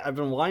it. I've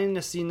been wanting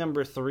to see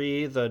number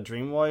 3, The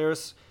Dream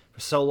Warriors, for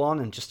so long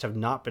and just have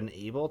not been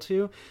able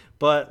to.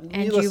 But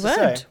and you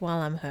won't while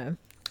I'm home.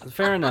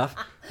 Fair enough.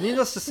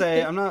 Needless to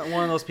say, I'm not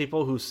one of those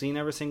people who's seen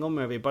every single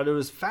movie, but it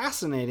was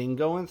fascinating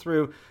going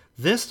through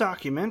this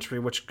documentary,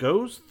 which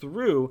goes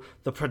through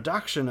the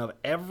production of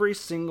every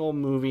single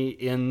movie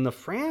in the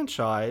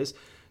franchise,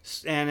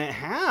 and it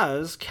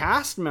has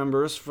cast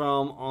members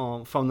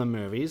from the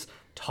movies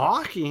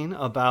talking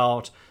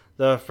about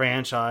the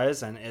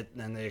franchise and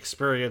the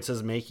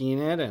experiences making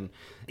it, and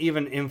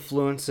even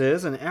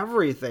influences and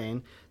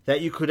everything that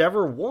you could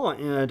ever want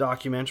in a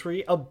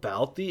documentary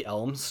about the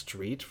Elm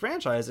Street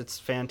franchise. It's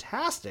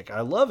fantastic. I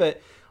love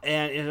it.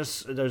 And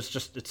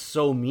it's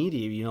so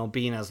meaty,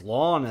 being as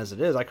long as it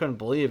is. I couldn't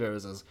believe it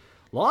was as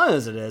long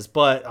as it is.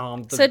 But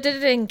so did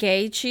it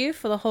engage you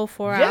for the whole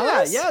 4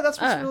 hours? Yeah, that's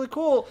what's really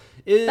cool.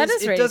 That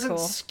is really it doesn't cool.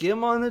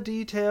 skim on the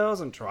details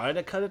and try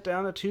to cut it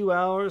down to 2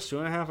 hours,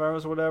 2.5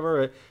 hours,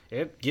 whatever.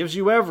 It gives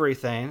you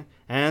everything,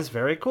 and it's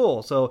very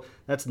cool. So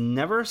that's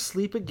Never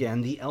Sleep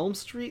Again, The Elm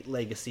Street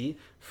Legacy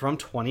from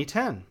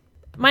 2010.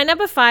 My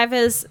number 5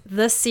 is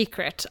The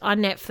Secret on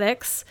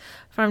Netflix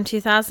from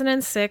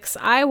 2006.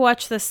 I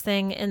watch this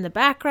thing in the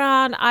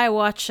background. I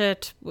watch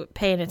it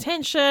paying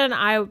attention.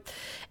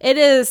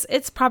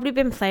 It's probably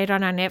been played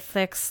on our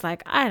Netflix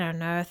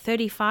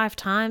 35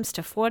 times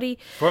to 40.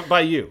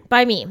 By you.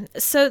 By me.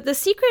 So The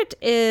Secret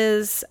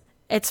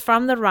it's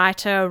from the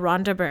writer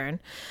Rhonda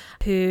Byrne,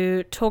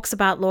 who writes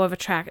about law of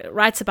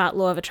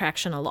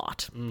attraction a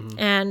lot. Mm-hmm.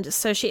 And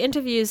so she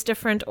interviews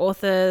different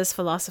authors,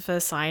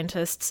 philosophers,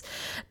 scientists,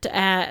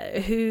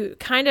 who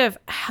kind of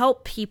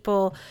help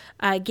people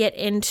get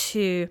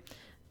into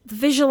the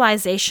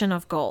visualization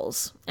of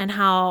goals and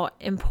how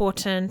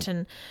important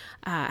and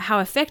how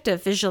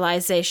effective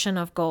visualization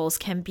of goals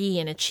can be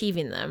in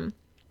achieving them.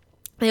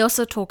 They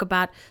also talk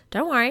about,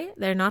 don't worry,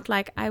 they're not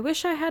like, I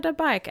wish I had a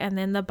bike, and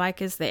then the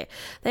bike is there.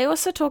 They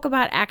also talk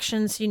about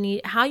actions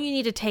how you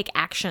need to take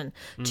action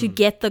to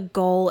get the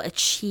goal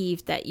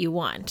achieved that you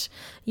want.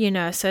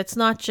 So it's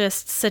not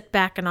just sit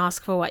back and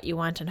ask for what you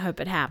want and hope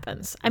it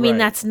happens. I mean,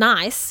 that's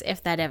nice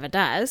if that ever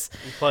does.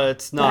 But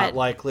it's not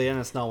likely, and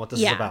it's not what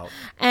this is about.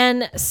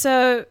 And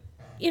so,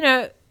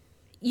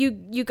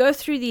 you go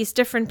through these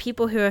different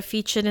people who are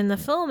featured in the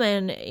film,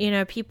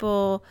 and,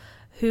 people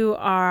who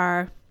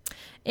are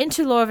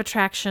into law of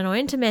attraction or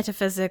into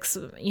metaphysics,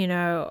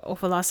 or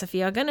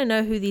philosophy are going to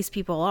know who these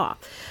people are.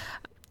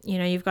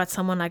 You've got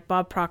someone like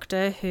Bob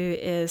Proctor, who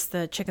is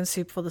the Chicken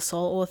Soup for the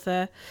Soul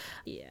author,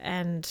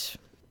 and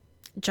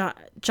John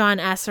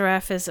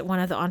Assaraf is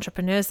one of the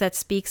entrepreneurs that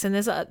speaks, and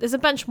there's a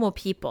bunch more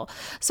people.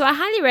 So I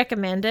highly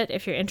recommend it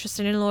if you're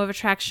interested in law of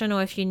attraction,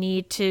 or if you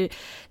need to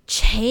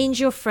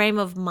change your frame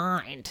of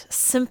mind.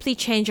 Simply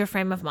change your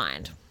frame of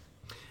mind.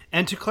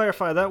 And to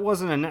clarify, that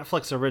wasn't a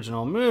Netflix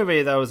original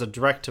movie. That was a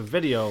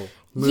direct-to-video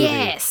movie.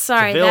 Yes,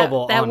 sorry. That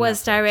was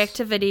Netflix.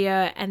 Direct-to-video,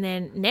 and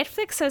then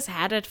Netflix has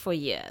had it for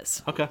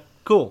years. Okay,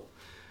 cool.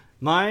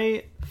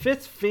 My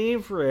 5th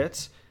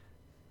favorite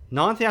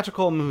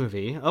non-theatrical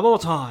movie of all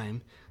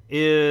time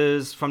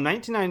is from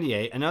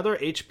 1998, another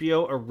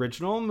HBO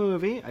original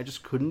movie. I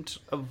just couldn't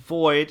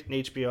avoid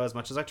HBO as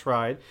much as I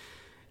tried.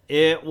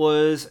 It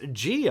was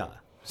Gia,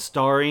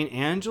 starring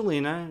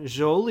Angelina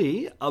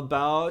Jolie,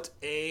 about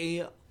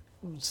a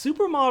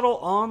supermodel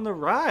on the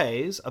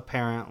rise,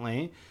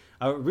 apparently,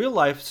 a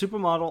real-life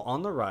supermodel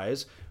on the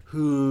rise,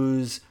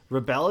 whose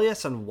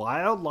rebellious and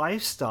wild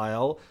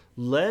lifestyle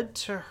led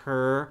to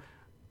her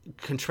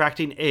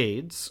contracting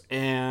AIDS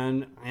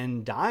and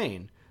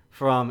dying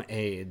from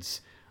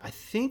AIDS. I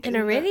think in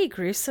a really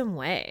gruesome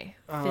way,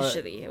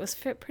 visually. It was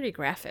pretty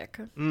graphic.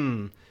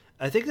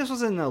 I think this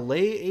was in the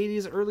late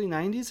 80s, early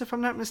 90s, if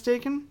I'm not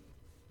mistaken.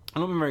 I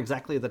don't remember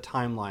exactly the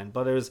timeline,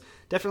 but it was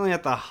definitely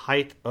at the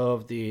height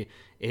of the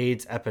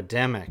AIDS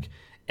epidemic.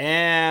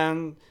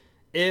 And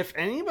if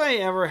anybody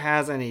ever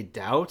has any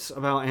doubts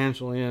about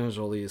Angelina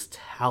Jolie's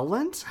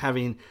talent,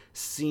 having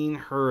seen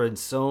her in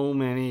so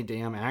many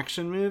damn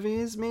action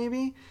movies,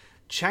 maybe,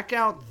 check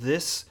out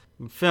this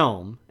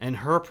film and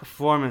her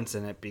performance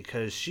in it,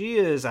 because she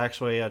is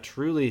actually a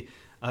truly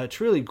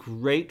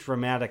great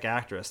dramatic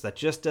actress that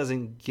just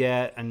doesn't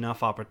get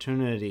enough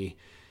opportunity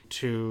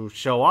to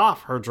show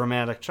off her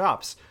dramatic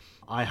chops.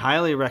 I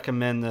highly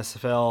recommend this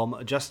film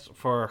just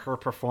for her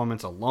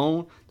performance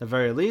alone, at the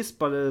very least,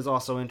 but it is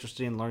also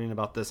interesting in learning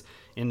about this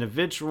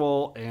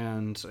individual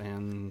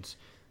and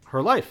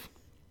her life.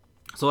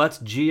 So that's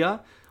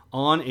Gia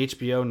on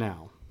HBO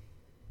now.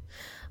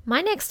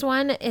 My next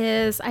one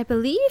is, I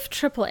believe,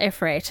 triple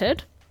F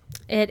rated.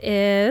 It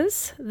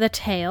is The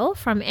Tale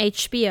from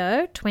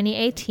HBO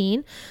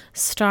 2018,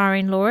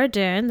 starring Laura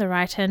Dern. The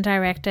writer and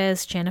director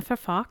is Jennifer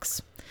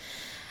Fox.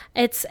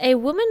 It's a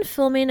woman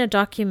filming a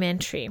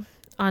documentary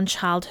on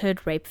childhood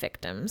rape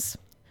victims.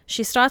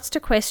 She starts to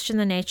question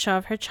the nature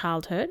of her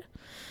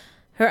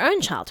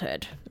own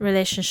childhood,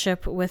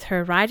 relationship with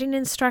her riding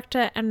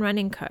instructor and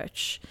running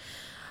coach.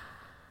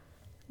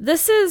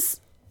 This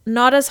is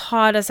not as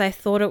hard as I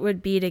thought it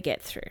would be to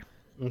get through.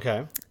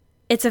 Okay.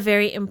 It's a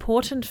very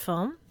important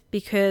film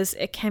because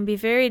it can be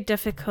very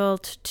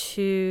difficult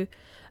to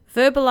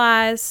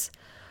verbalize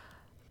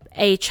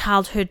a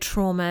childhood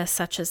trauma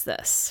such as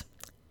this,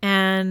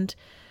 and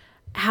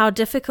how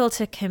difficult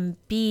it can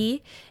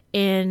be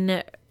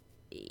in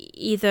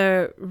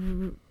either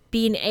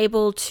being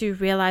able to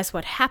realize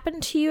what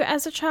happened to you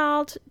as a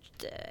child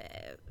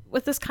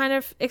with this kind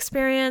of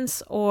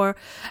experience, or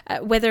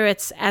whether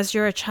it's as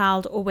you're a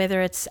child or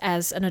whether it's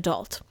as an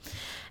adult.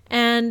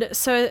 And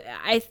so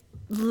I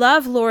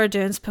love Laura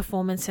Dern's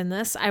performance in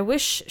this. I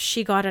wish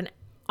she got an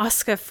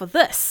Oscar for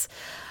this.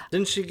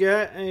 Didn't she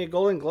get a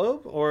Golden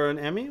Globe or an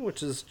Emmy,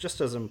 which is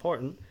just as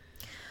important?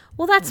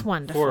 Well, that's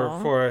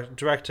wonderful. For a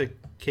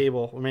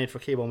direct-to-cable,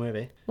 made-for-cable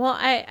movie. Well,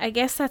 I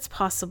guess that's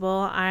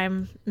possible.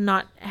 I'm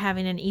not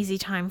having an easy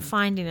time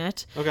finding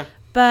it. Okay.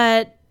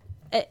 But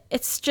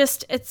it's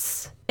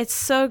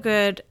so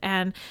good.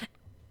 And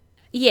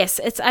yes,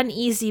 it's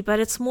uneasy, but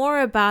it's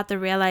more about the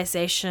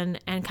realization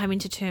and coming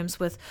to terms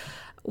with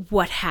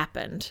what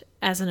happened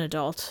as an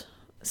adult.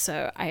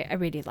 So I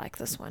really like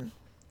this one.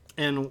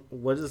 And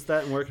what is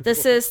that? And where can This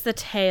people... is The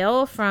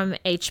Tale from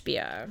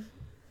HBO.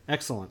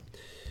 Excellent.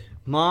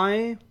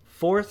 My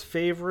fourth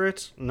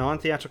favorite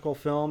non-theatrical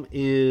film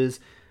is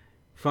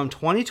from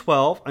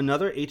 2012,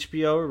 another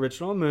HBO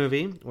original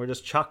movie. We're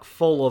just chock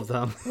full of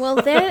them. Well,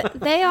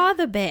 they are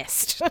the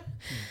best.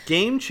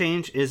 Game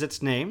Change is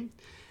its name,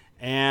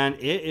 and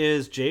it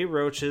is Jay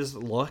Roach's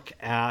look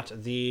at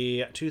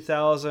the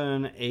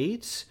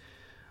 2008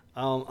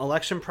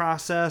 election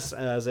process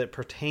as it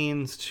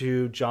pertains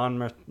to John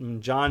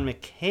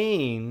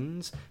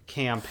McCain's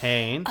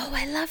campaign. Oh,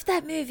 I love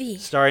that movie.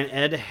 Starring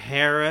Ed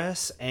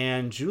Harris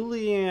and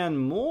Julianne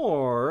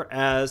Moore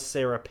as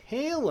Sarah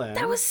Palin.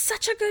 That was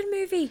such a good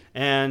movie.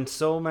 And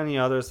so many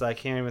others that I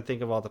can't even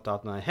think of off the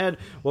top of my head.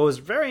 What was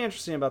very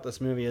interesting about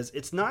this movie is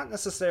it's not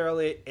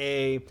necessarily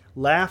a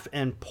laugh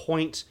and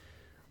point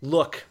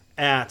look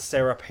at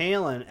Sarah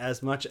Palin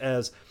as much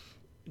as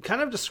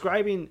kind of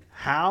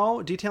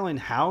detailing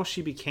how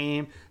she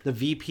became the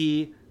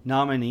VP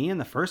nominee in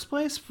the first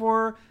place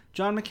for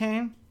John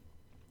McCain,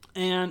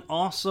 and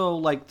also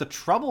like the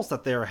troubles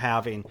that they were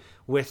having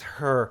with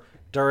her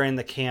during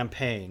the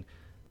campaign.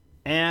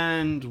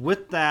 And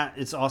with that,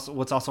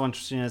 what's also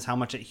interesting is how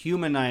much it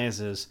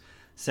humanizes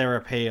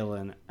Sarah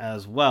Palin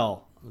as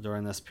well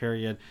during this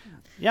period.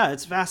 Yeah,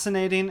 it's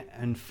fascinating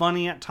and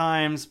funny at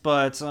times,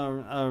 but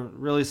a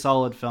really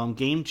solid film.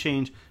 Game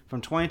Change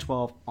from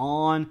 2012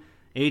 on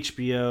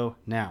HBO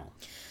now.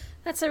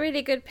 That's a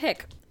really good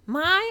pick.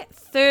 My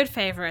third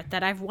favorite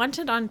that I've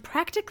wanted on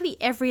practically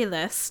every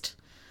list,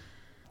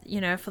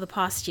 for the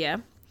past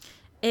year,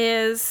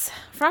 is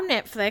from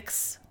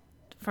Netflix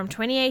from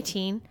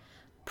 2018,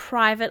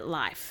 Private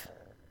Life.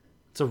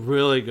 It's a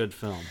really good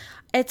film.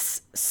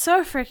 It's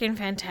so freaking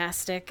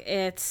fantastic.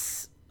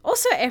 It's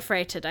also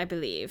F-rated, I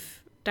believe.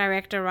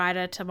 Director,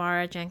 writer,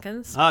 Tamara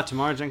Jenkins.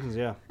 Tamara Jenkins,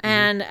 yeah.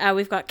 And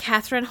we've got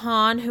Catherine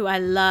Hahn, who I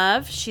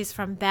love. She's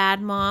from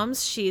Bad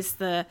Moms. She's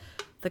the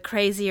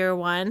crazier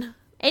one.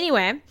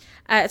 Anyway,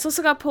 it's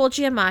also got Paul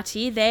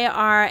Giamatti. They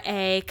are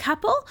a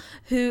couple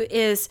who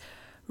is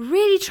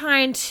really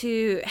trying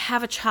to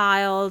have a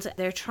child.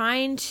 They're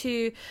trying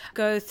to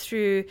go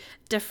through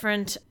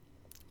different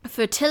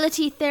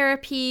fertility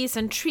therapies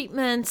and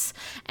treatments,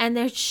 and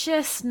it's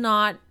just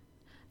not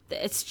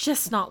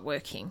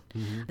working.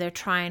 Mm-hmm. They're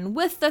trying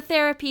with the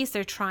therapies,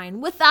 they're trying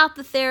without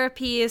the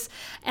therapies.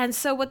 And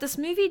so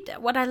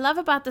what I love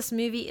about this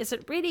movie is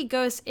it really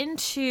goes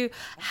into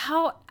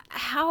how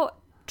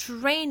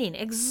draining,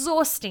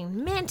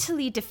 exhausting,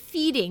 mentally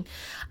defeating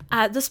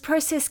this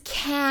process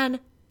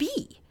can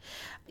be,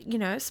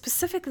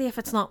 specifically if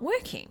it's not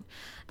working.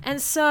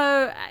 And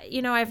so,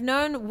 I've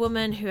known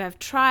women who have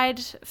tried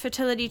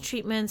fertility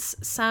treatments.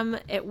 Some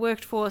it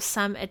worked for,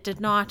 some it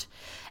did not.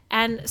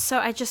 And so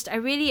I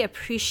really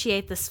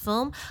appreciate this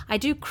film. I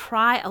do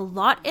cry a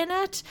lot in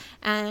it.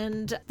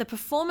 And the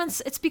performance,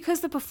 it's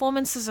because the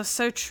performances are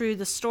so true.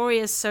 The story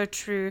is so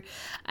true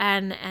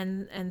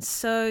and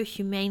so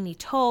humanely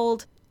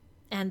told.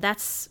 And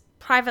that's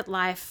Private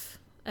Life,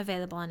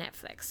 available on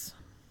Netflix.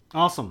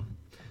 Awesome.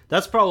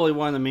 That's probably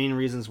one of the main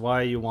reasons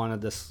why you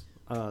wanted this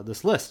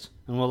list.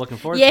 And we're looking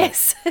forward to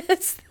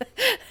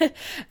it.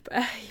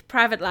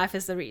 Private Life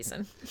is the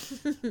reason.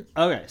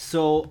 Okay,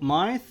 so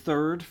my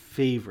third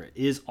favorite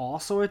is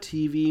also a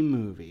TV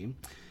movie.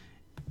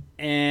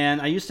 And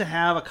I used to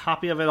have a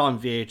copy of it on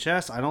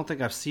VHS. I don't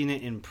think I've seen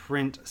it in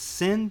print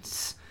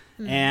since.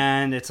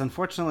 And it's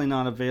unfortunately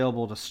not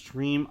available to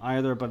stream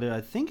either, but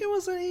I think it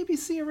was an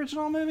ABC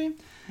original movie.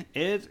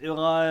 It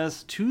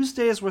was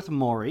Tuesdays with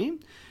Morrie,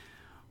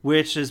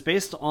 which is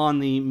based on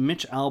the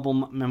Mitch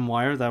Albom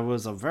memoir that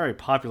was a very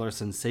popular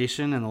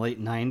sensation in the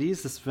late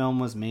 90s. This film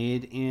was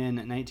made in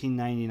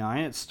 1999.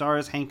 It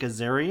stars Hank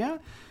Azaria,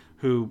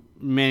 who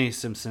many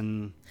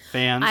Simpson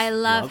fans I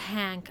love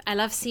Hank. I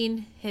love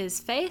seeing his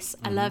face.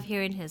 I love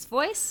hearing his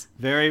voice.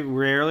 Very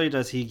rarely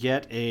does he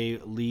get a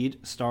lead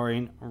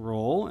starring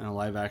role in a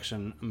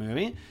live-action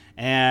movie.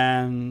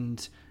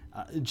 And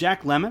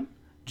Jack Lemmon,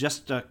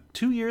 just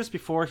 2 years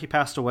before he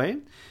passed away,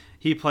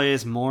 he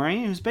plays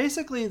Morrie, who's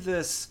basically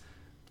this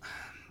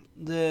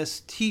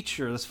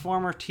teacher, this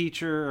former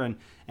teacher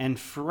and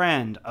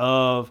friend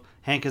of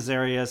Hank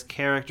Azaria's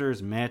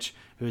character's Mitch,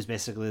 who's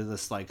basically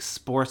this like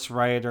sports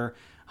writer,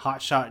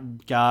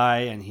 hotshot guy,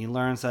 and he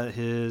learns that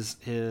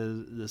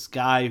this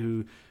guy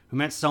who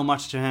meant so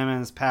much to him in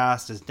his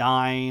past is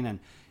dying, and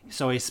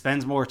so he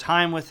spends more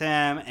time with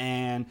him,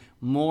 and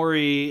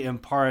Morrie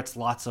imparts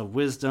lots of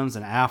wisdoms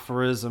and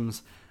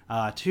aphorisms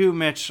to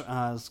Mitch,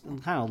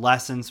 kind of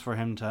lessons for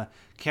him to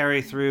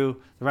carry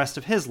through the rest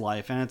of his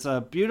life. And it's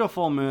a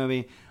beautiful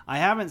movie. I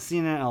haven't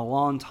seen it in a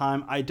long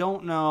time. I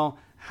don't know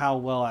how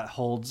well it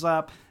holds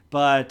up,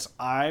 but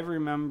I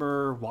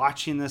remember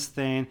watching this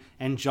thing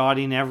and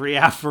jotting every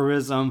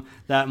aphorism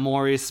that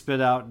Morrie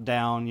spit out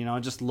down,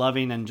 just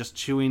loving and just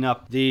chewing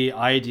up the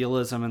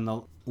idealism and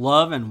the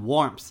love and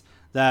warmth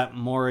that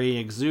Morrie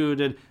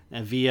exuded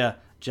via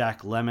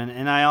Jack Lemmon.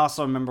 And I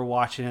also remember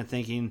watching it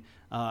thinking,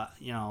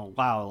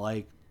 wow,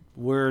 like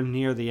we're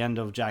near the end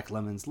of Jack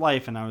Lemmon's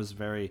life, and I was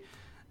very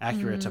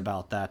accurate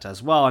about that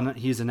as well. And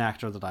he's an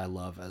actor that I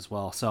love as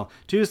well. So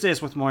Tuesdays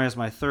with Morrie is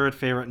my third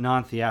favorite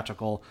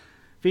non-theatrical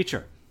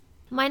feature.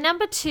 My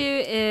number 2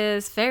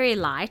 is very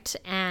light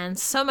and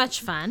so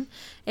much fun.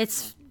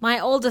 It's my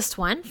oldest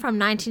one from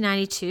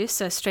 1992,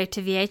 so straight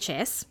to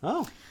VHS.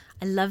 Oh.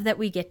 I love that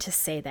we get to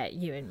say that,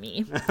 you and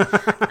me.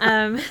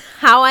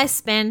 How I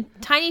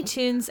Spent Tiny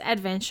Toons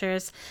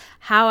Adventures,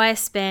 How I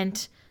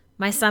Spent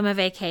My Summer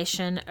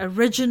Vacation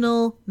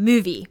original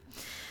movie.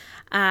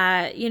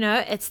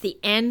 It's the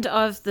end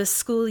of the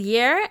school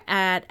year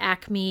at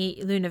Acme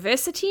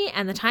University,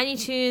 and the Tiny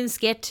Toons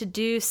get to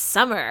do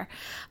summer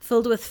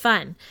filled with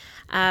fun.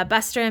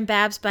 Buster and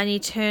Babs Bunny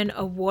turn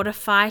a water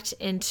fight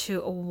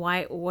into a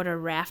whitewater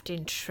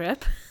rafting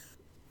trip.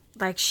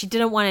 Like, she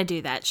didn't want to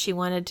do that. She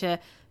wanted to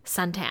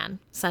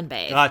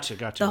sunbathe. Gotcha.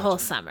 The whole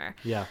summer.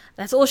 Yeah.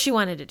 That's all she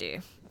wanted to do.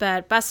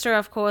 But Buster,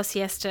 of course, he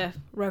has to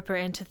rope her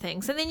into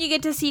things. And then you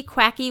get to see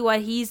Quacky,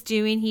 what he's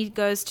doing. He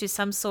goes to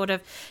some sort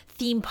of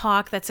theme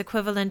park that's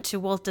equivalent to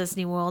Walt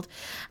Disney World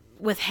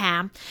with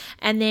Ham.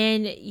 And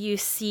then you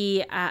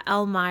see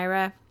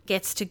Elmira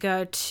gets to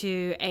go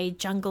to a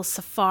jungle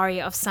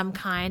safari of some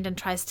kind and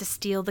tries to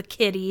steal the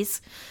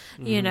kitties,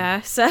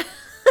 So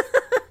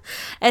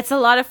it's a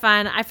lot of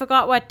fun. I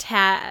forgot what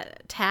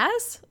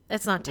Taz?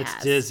 It's not Taz.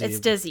 It's Dizzy. It's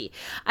Dizzy.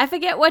 I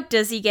forget what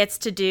Dizzy gets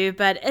to do,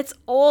 but it's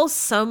all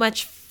so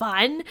much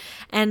fun,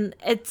 and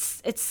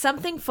it's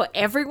something for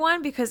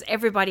everyone because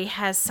everybody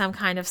has some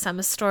kind of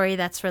summer story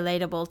that's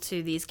relatable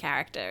to these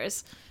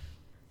characters.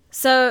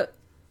 So,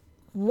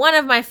 one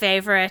of my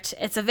favorite,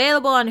 it's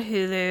available on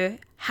Hulu,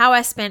 How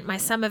I Spent My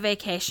Summer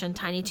Vacation,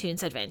 Tiny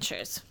Toons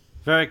Adventures.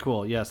 Very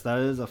cool. Yes, that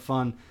is a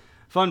fun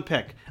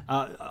pick.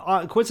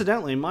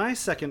 Coincidentally, my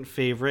second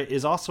favorite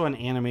is also an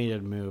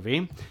animated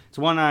movie. It's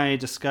one I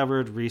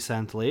discovered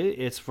recently.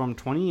 It's from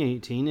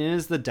 2018. It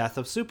is The Death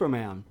of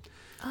Superman.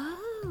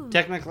 Oh.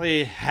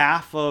 Technically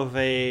half of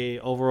a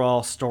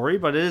overall story,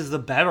 but it is the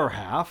better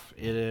half.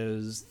 It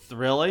is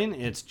thrilling.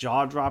 It's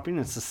jaw-dropping.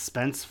 It's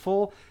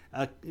suspenseful.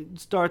 It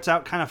starts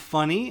out kind of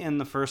funny in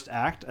the first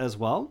act as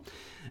well.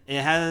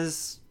 It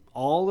has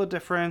all the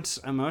different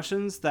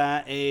emotions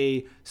that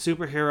a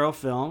superhero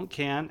film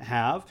can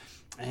have.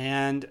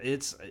 And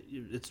it's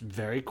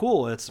very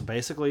cool. It's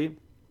basically,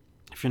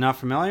 if you're not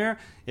familiar,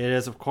 it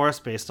is, of course,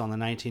 based on the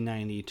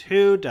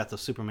 1992 Death of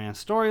Superman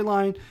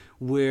storyline,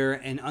 where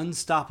an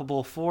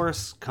unstoppable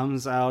force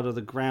comes out of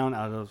the ground,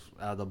 out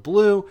of the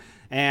blue,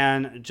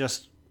 and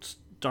just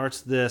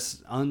starts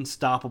this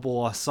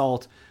unstoppable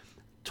assault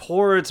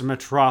towards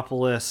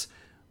Metropolis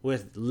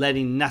with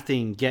letting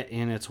nothing get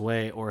in its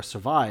way or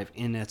survive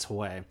in its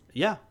way.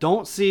 Yeah,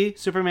 don't see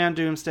Superman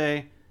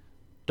Doomsday.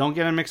 Don't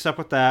get it mixed up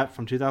with that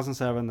from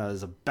 2007. That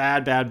is a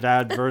bad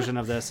version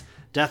of this.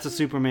 Death of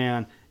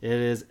Superman. It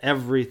is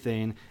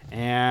everything.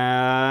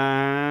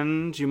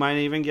 And you might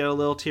even get a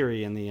little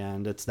teary in the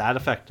end. It's that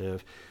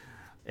effective.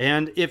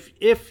 And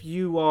if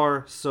you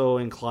are so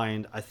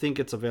inclined, I think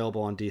it's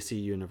available on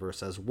DC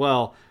Universe as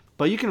well.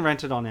 But you can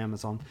rent it on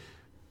Amazon.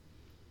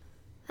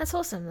 That's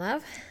awesome,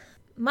 love.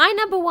 My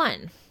number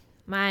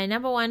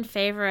one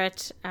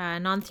favorite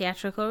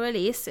non-theatrical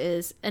release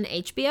is an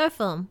HBO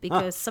film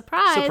because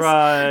surprise!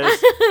 Surprise!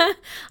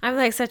 I'm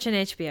like such an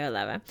HBO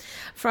lover.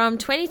 From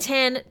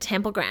 2010,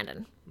 Temple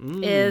Grandin.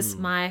 is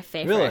my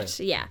favorite.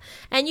 Really? Yeah.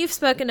 And you've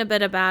spoken a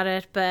bit about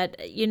it, but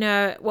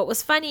what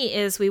was funny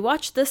is we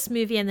watched this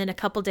movie and then a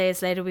couple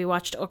days later we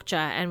watched Okja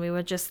and we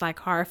were just like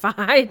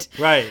horrified.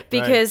 Right.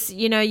 Because,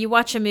 you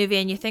watch a movie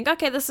and you think,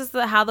 okay, this is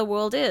how the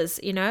world is.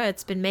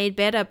 It's been made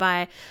better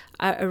by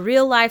a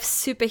real life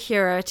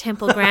superhero,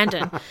 Temple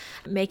Grandin,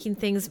 making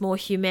things more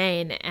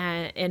humane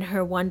in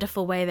her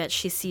wonderful way that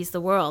she sees the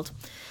world.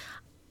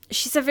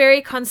 She's a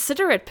very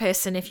considerate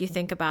person if you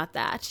think about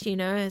that.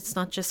 It's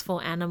not just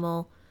for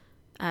animal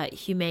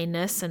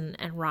humaneness and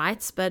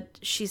rights, but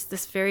she's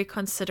this very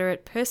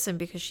considerate person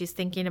because she's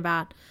thinking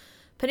about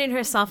putting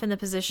herself in the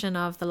position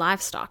of the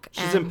livestock.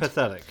 She's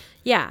empathetic.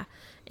 Yeah,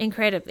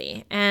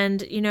 incredibly.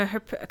 And,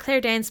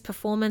 Claire Danes'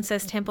 performance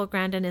as Temple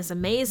Grandin is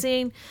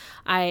amazing.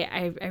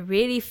 I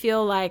really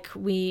feel like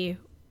we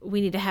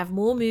need to have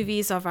more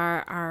movies of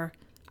our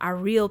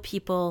real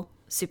people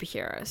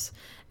superheroes.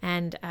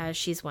 And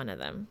she's one of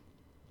them.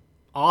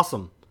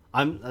 Awesome.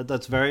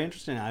 That's very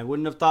interesting. I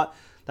wouldn't have thought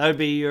that would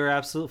be your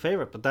absolute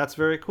favorite, but that's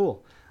very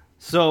cool.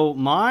 So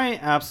my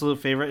absolute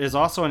favorite is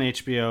also an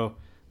HBO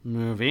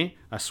movie.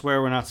 I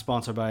swear we're not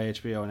sponsored by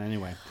HBO in any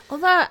way.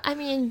 Although,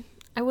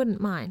 I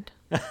wouldn't mind.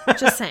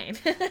 Just saying.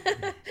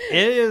 It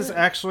is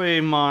actually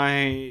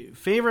my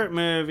favorite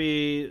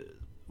movie.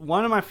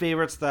 One of my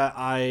favorites that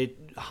I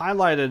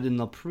highlighted in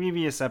the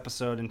previous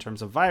episode in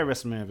terms of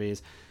virus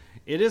movies.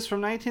 It is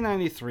from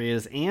 1993. It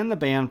is And the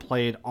Band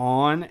played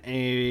on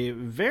a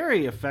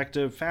very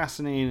effective,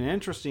 fascinating, and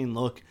interesting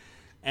look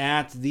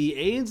at the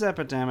AIDS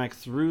epidemic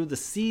through the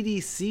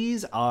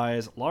CDC's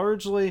eyes,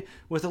 largely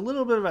with a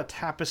little bit of a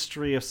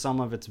tapestry of some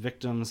of its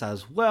victims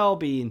as well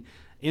being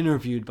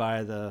interviewed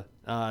by the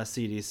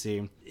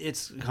CDC.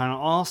 It's kind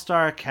of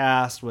all-star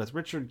cast with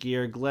Richard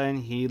Gere, Glenn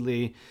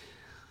Healy,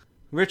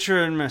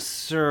 Richard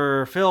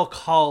Masur, Phil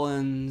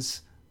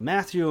Collins,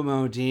 Matthew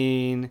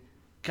Modine.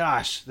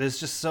 Gosh, there's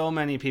just so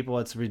many people.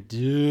 It's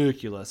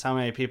ridiculous how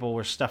many people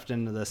were stuffed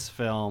into this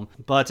film.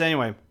 But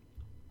anyway,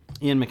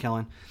 Ian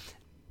McKellen.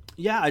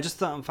 Yeah, I just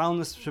found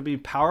this to be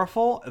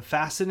powerful,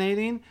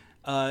 fascinating,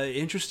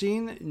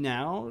 interesting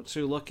now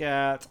to look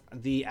at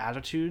the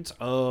attitudes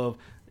of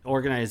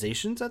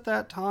organizations at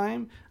that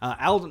time.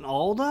 Alden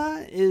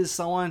Alda is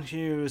someone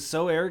who's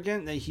so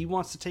arrogant that he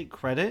wants to take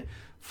credit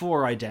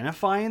for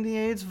identifying the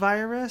AIDS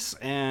virus,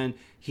 and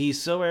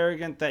he's so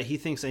arrogant that he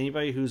thinks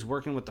anybody who's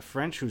working with the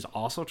French who's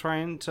also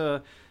trying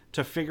to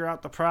figure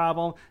out the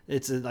problem,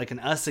 it's like an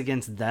us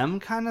against them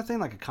kind of thing,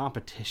 like a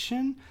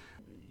competition.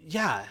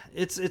 Yeah,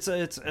 it's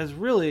a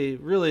really,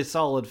 really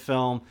solid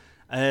film.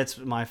 It's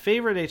my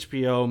favorite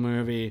HBO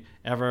movie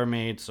ever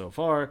made so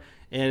far.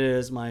 It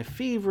is my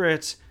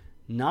favorite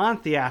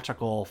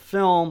non-theatrical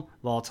film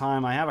of all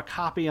time. I have a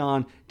copy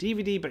on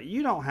DVD, but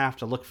you don't have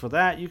to look for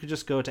that. You could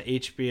just go to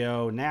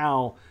HBO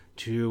now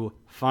to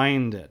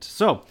find it.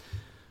 So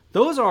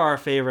those are our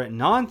favorite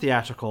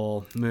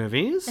non-theatrical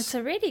movies. It's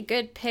a really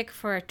good pick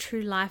for a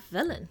true life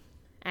villain,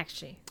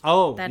 actually.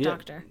 Oh, that yeah.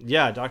 doctor.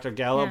 Yeah, Dr.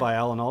 Gallo by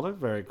Alan Alda.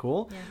 Very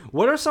cool. Yeah.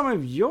 What are some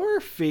of your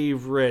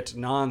favorite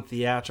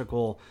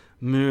non-theatrical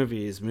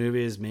movies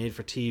made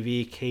for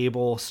TV,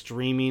 cable,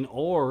 streaming,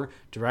 or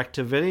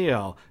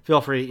direct-to-video?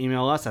 Feel free to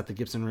email us at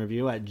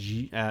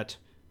thegibsonreview at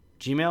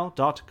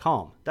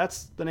gmail.com.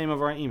 That's the name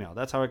of our email.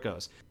 That's how it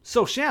goes.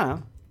 So,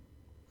 Shanna,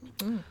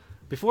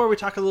 before we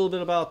talk a little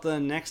bit about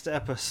the next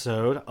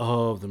episode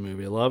of The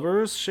Movie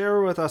Lovers,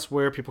 share with us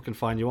where people can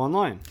find you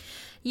online.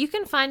 You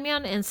can find me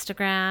on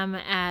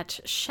Instagram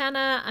at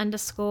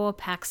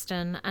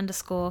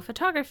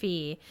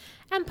Shanna_Paxton_photography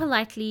and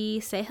politely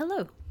say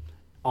hello.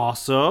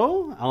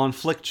 Also, on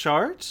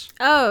Flickchart.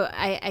 Oh,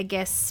 I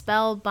guess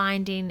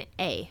spellbinding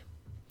A.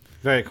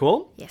 Very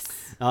cool.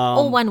 Yes.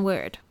 All one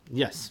word.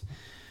 Yes.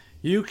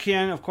 You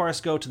can, of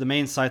course, go to the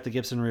main site,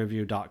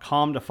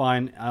 thegibsonreview.com, to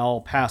find all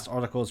past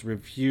articles,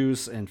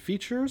 reviews, and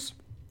features,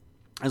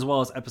 as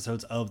well as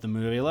episodes of The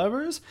Movie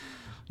Lovers.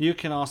 You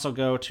can also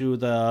go to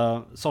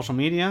the social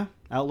media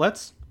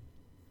outlets,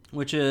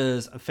 which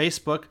is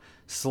Facebook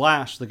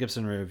 /The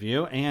Gibson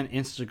Review and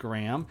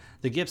Instagram,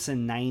 The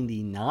Gibson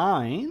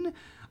 99.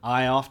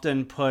 I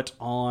often put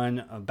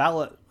on a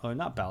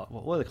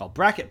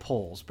bracket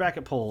polls.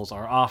 Bracket polls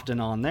are often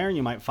on there.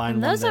 You might find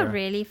and those one are there.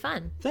 really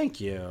fun. Thank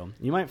you.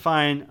 You might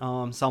find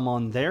some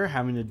on there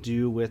having to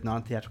do with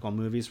non-theatrical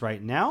movies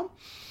right now.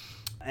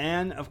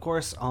 And, of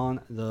course,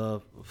 on the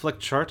Flick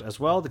chart as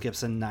well, The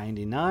Gibson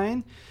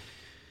 99.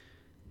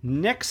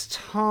 Next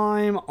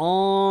time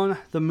on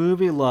The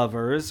Movie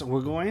Lovers,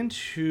 we're going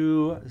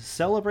to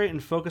celebrate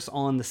and focus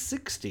on the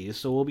 60s.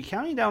 So we'll be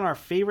counting down our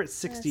favorite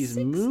 60s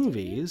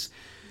movies.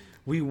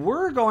 We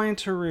were going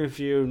to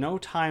review No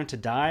Time to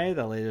Die,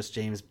 the latest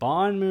James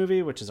Bond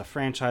movie, which is a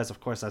franchise,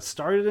 of course, that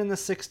started in the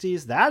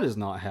 60s. That is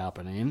not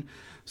happening.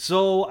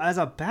 So as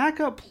a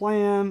backup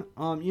plan,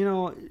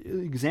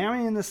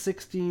 examining the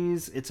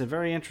 60s, it's a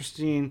very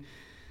interesting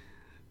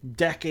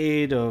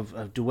decade of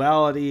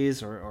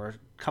dualities or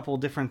couple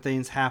different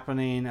things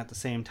happening at the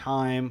same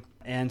time.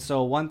 And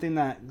so one thing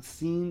that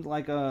seemed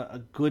like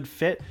a good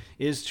fit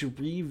is to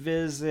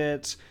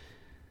revisit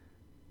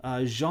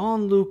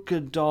Jean-Luc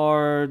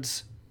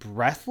Godard's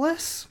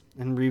Breathless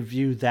and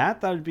review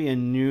that. That would be a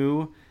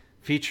new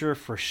feature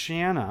for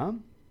Shanna.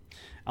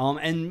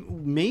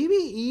 And maybe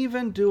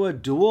even do a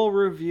dual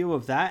review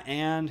of that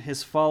and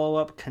his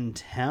follow-up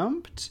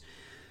Contempt.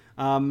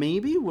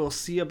 Maybe we'll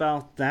see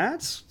about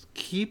that.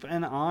 Keep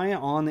an eye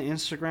on the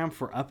Instagram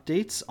for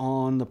updates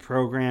on the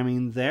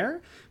programming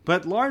there.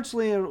 But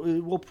largely it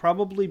will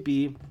probably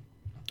be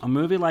a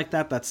movie like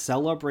that that's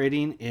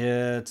celebrating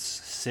its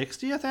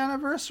 60th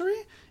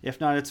anniversary, if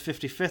not its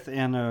 55th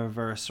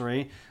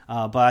anniversary.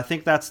 But I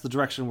think that's the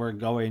direction we're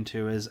going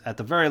to, is at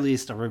the very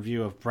least a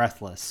review of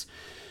Breathless.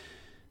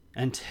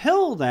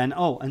 Until then,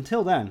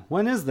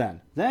 when is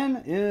then?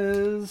 Then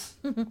is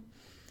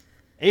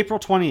April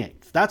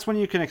 28th. That's when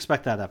you can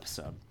expect that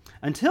episode.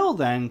 Until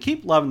then,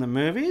 keep loving the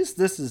movies.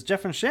 This is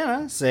Jeff and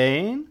Shanna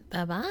saying...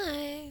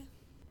 Bye-bye.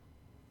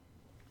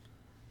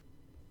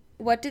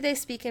 What do they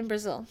speak in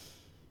Brazil?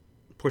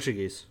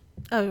 Portuguese.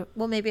 Oh,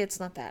 well, maybe it's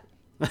not that.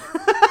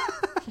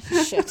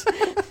 Shit.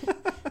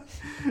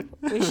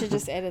 We should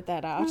just edit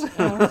that out.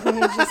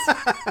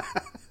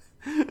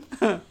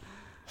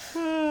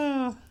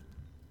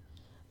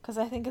 Because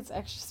I think it's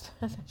actually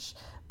Spanish.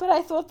 But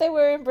I thought they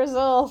were in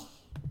Brazil.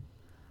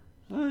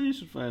 Oh, you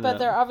should find out. But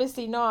they're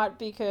obviously not,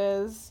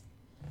 because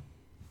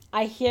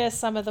I hear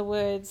some of the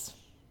words